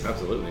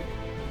 Absolutely.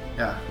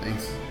 Yeah,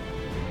 thanks.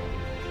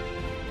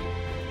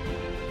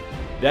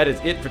 That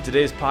is it for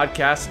today's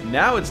podcast.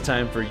 Now it's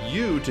time for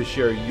you to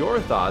share your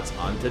thoughts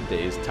on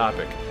today's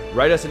topic.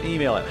 Write us an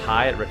email at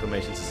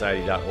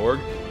hi@reclamationsociety.org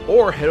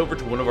or head over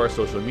to one of our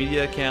social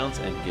media accounts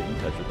and get in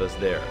touch with us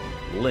there.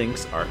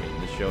 Links are in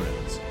the show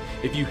notes.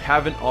 If you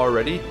haven't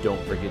already,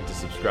 don't forget to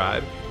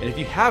subscribe. And if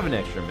you have an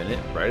extra minute,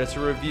 write us a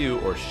review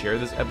or share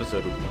this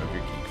episode with one of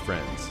your geek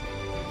friends.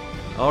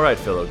 All right,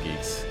 fellow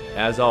geeks.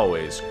 As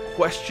always,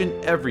 question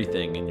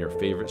everything in your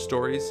favorite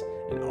stories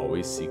and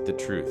always seek the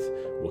truth.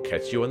 We'll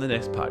catch you on the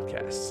next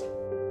podcast.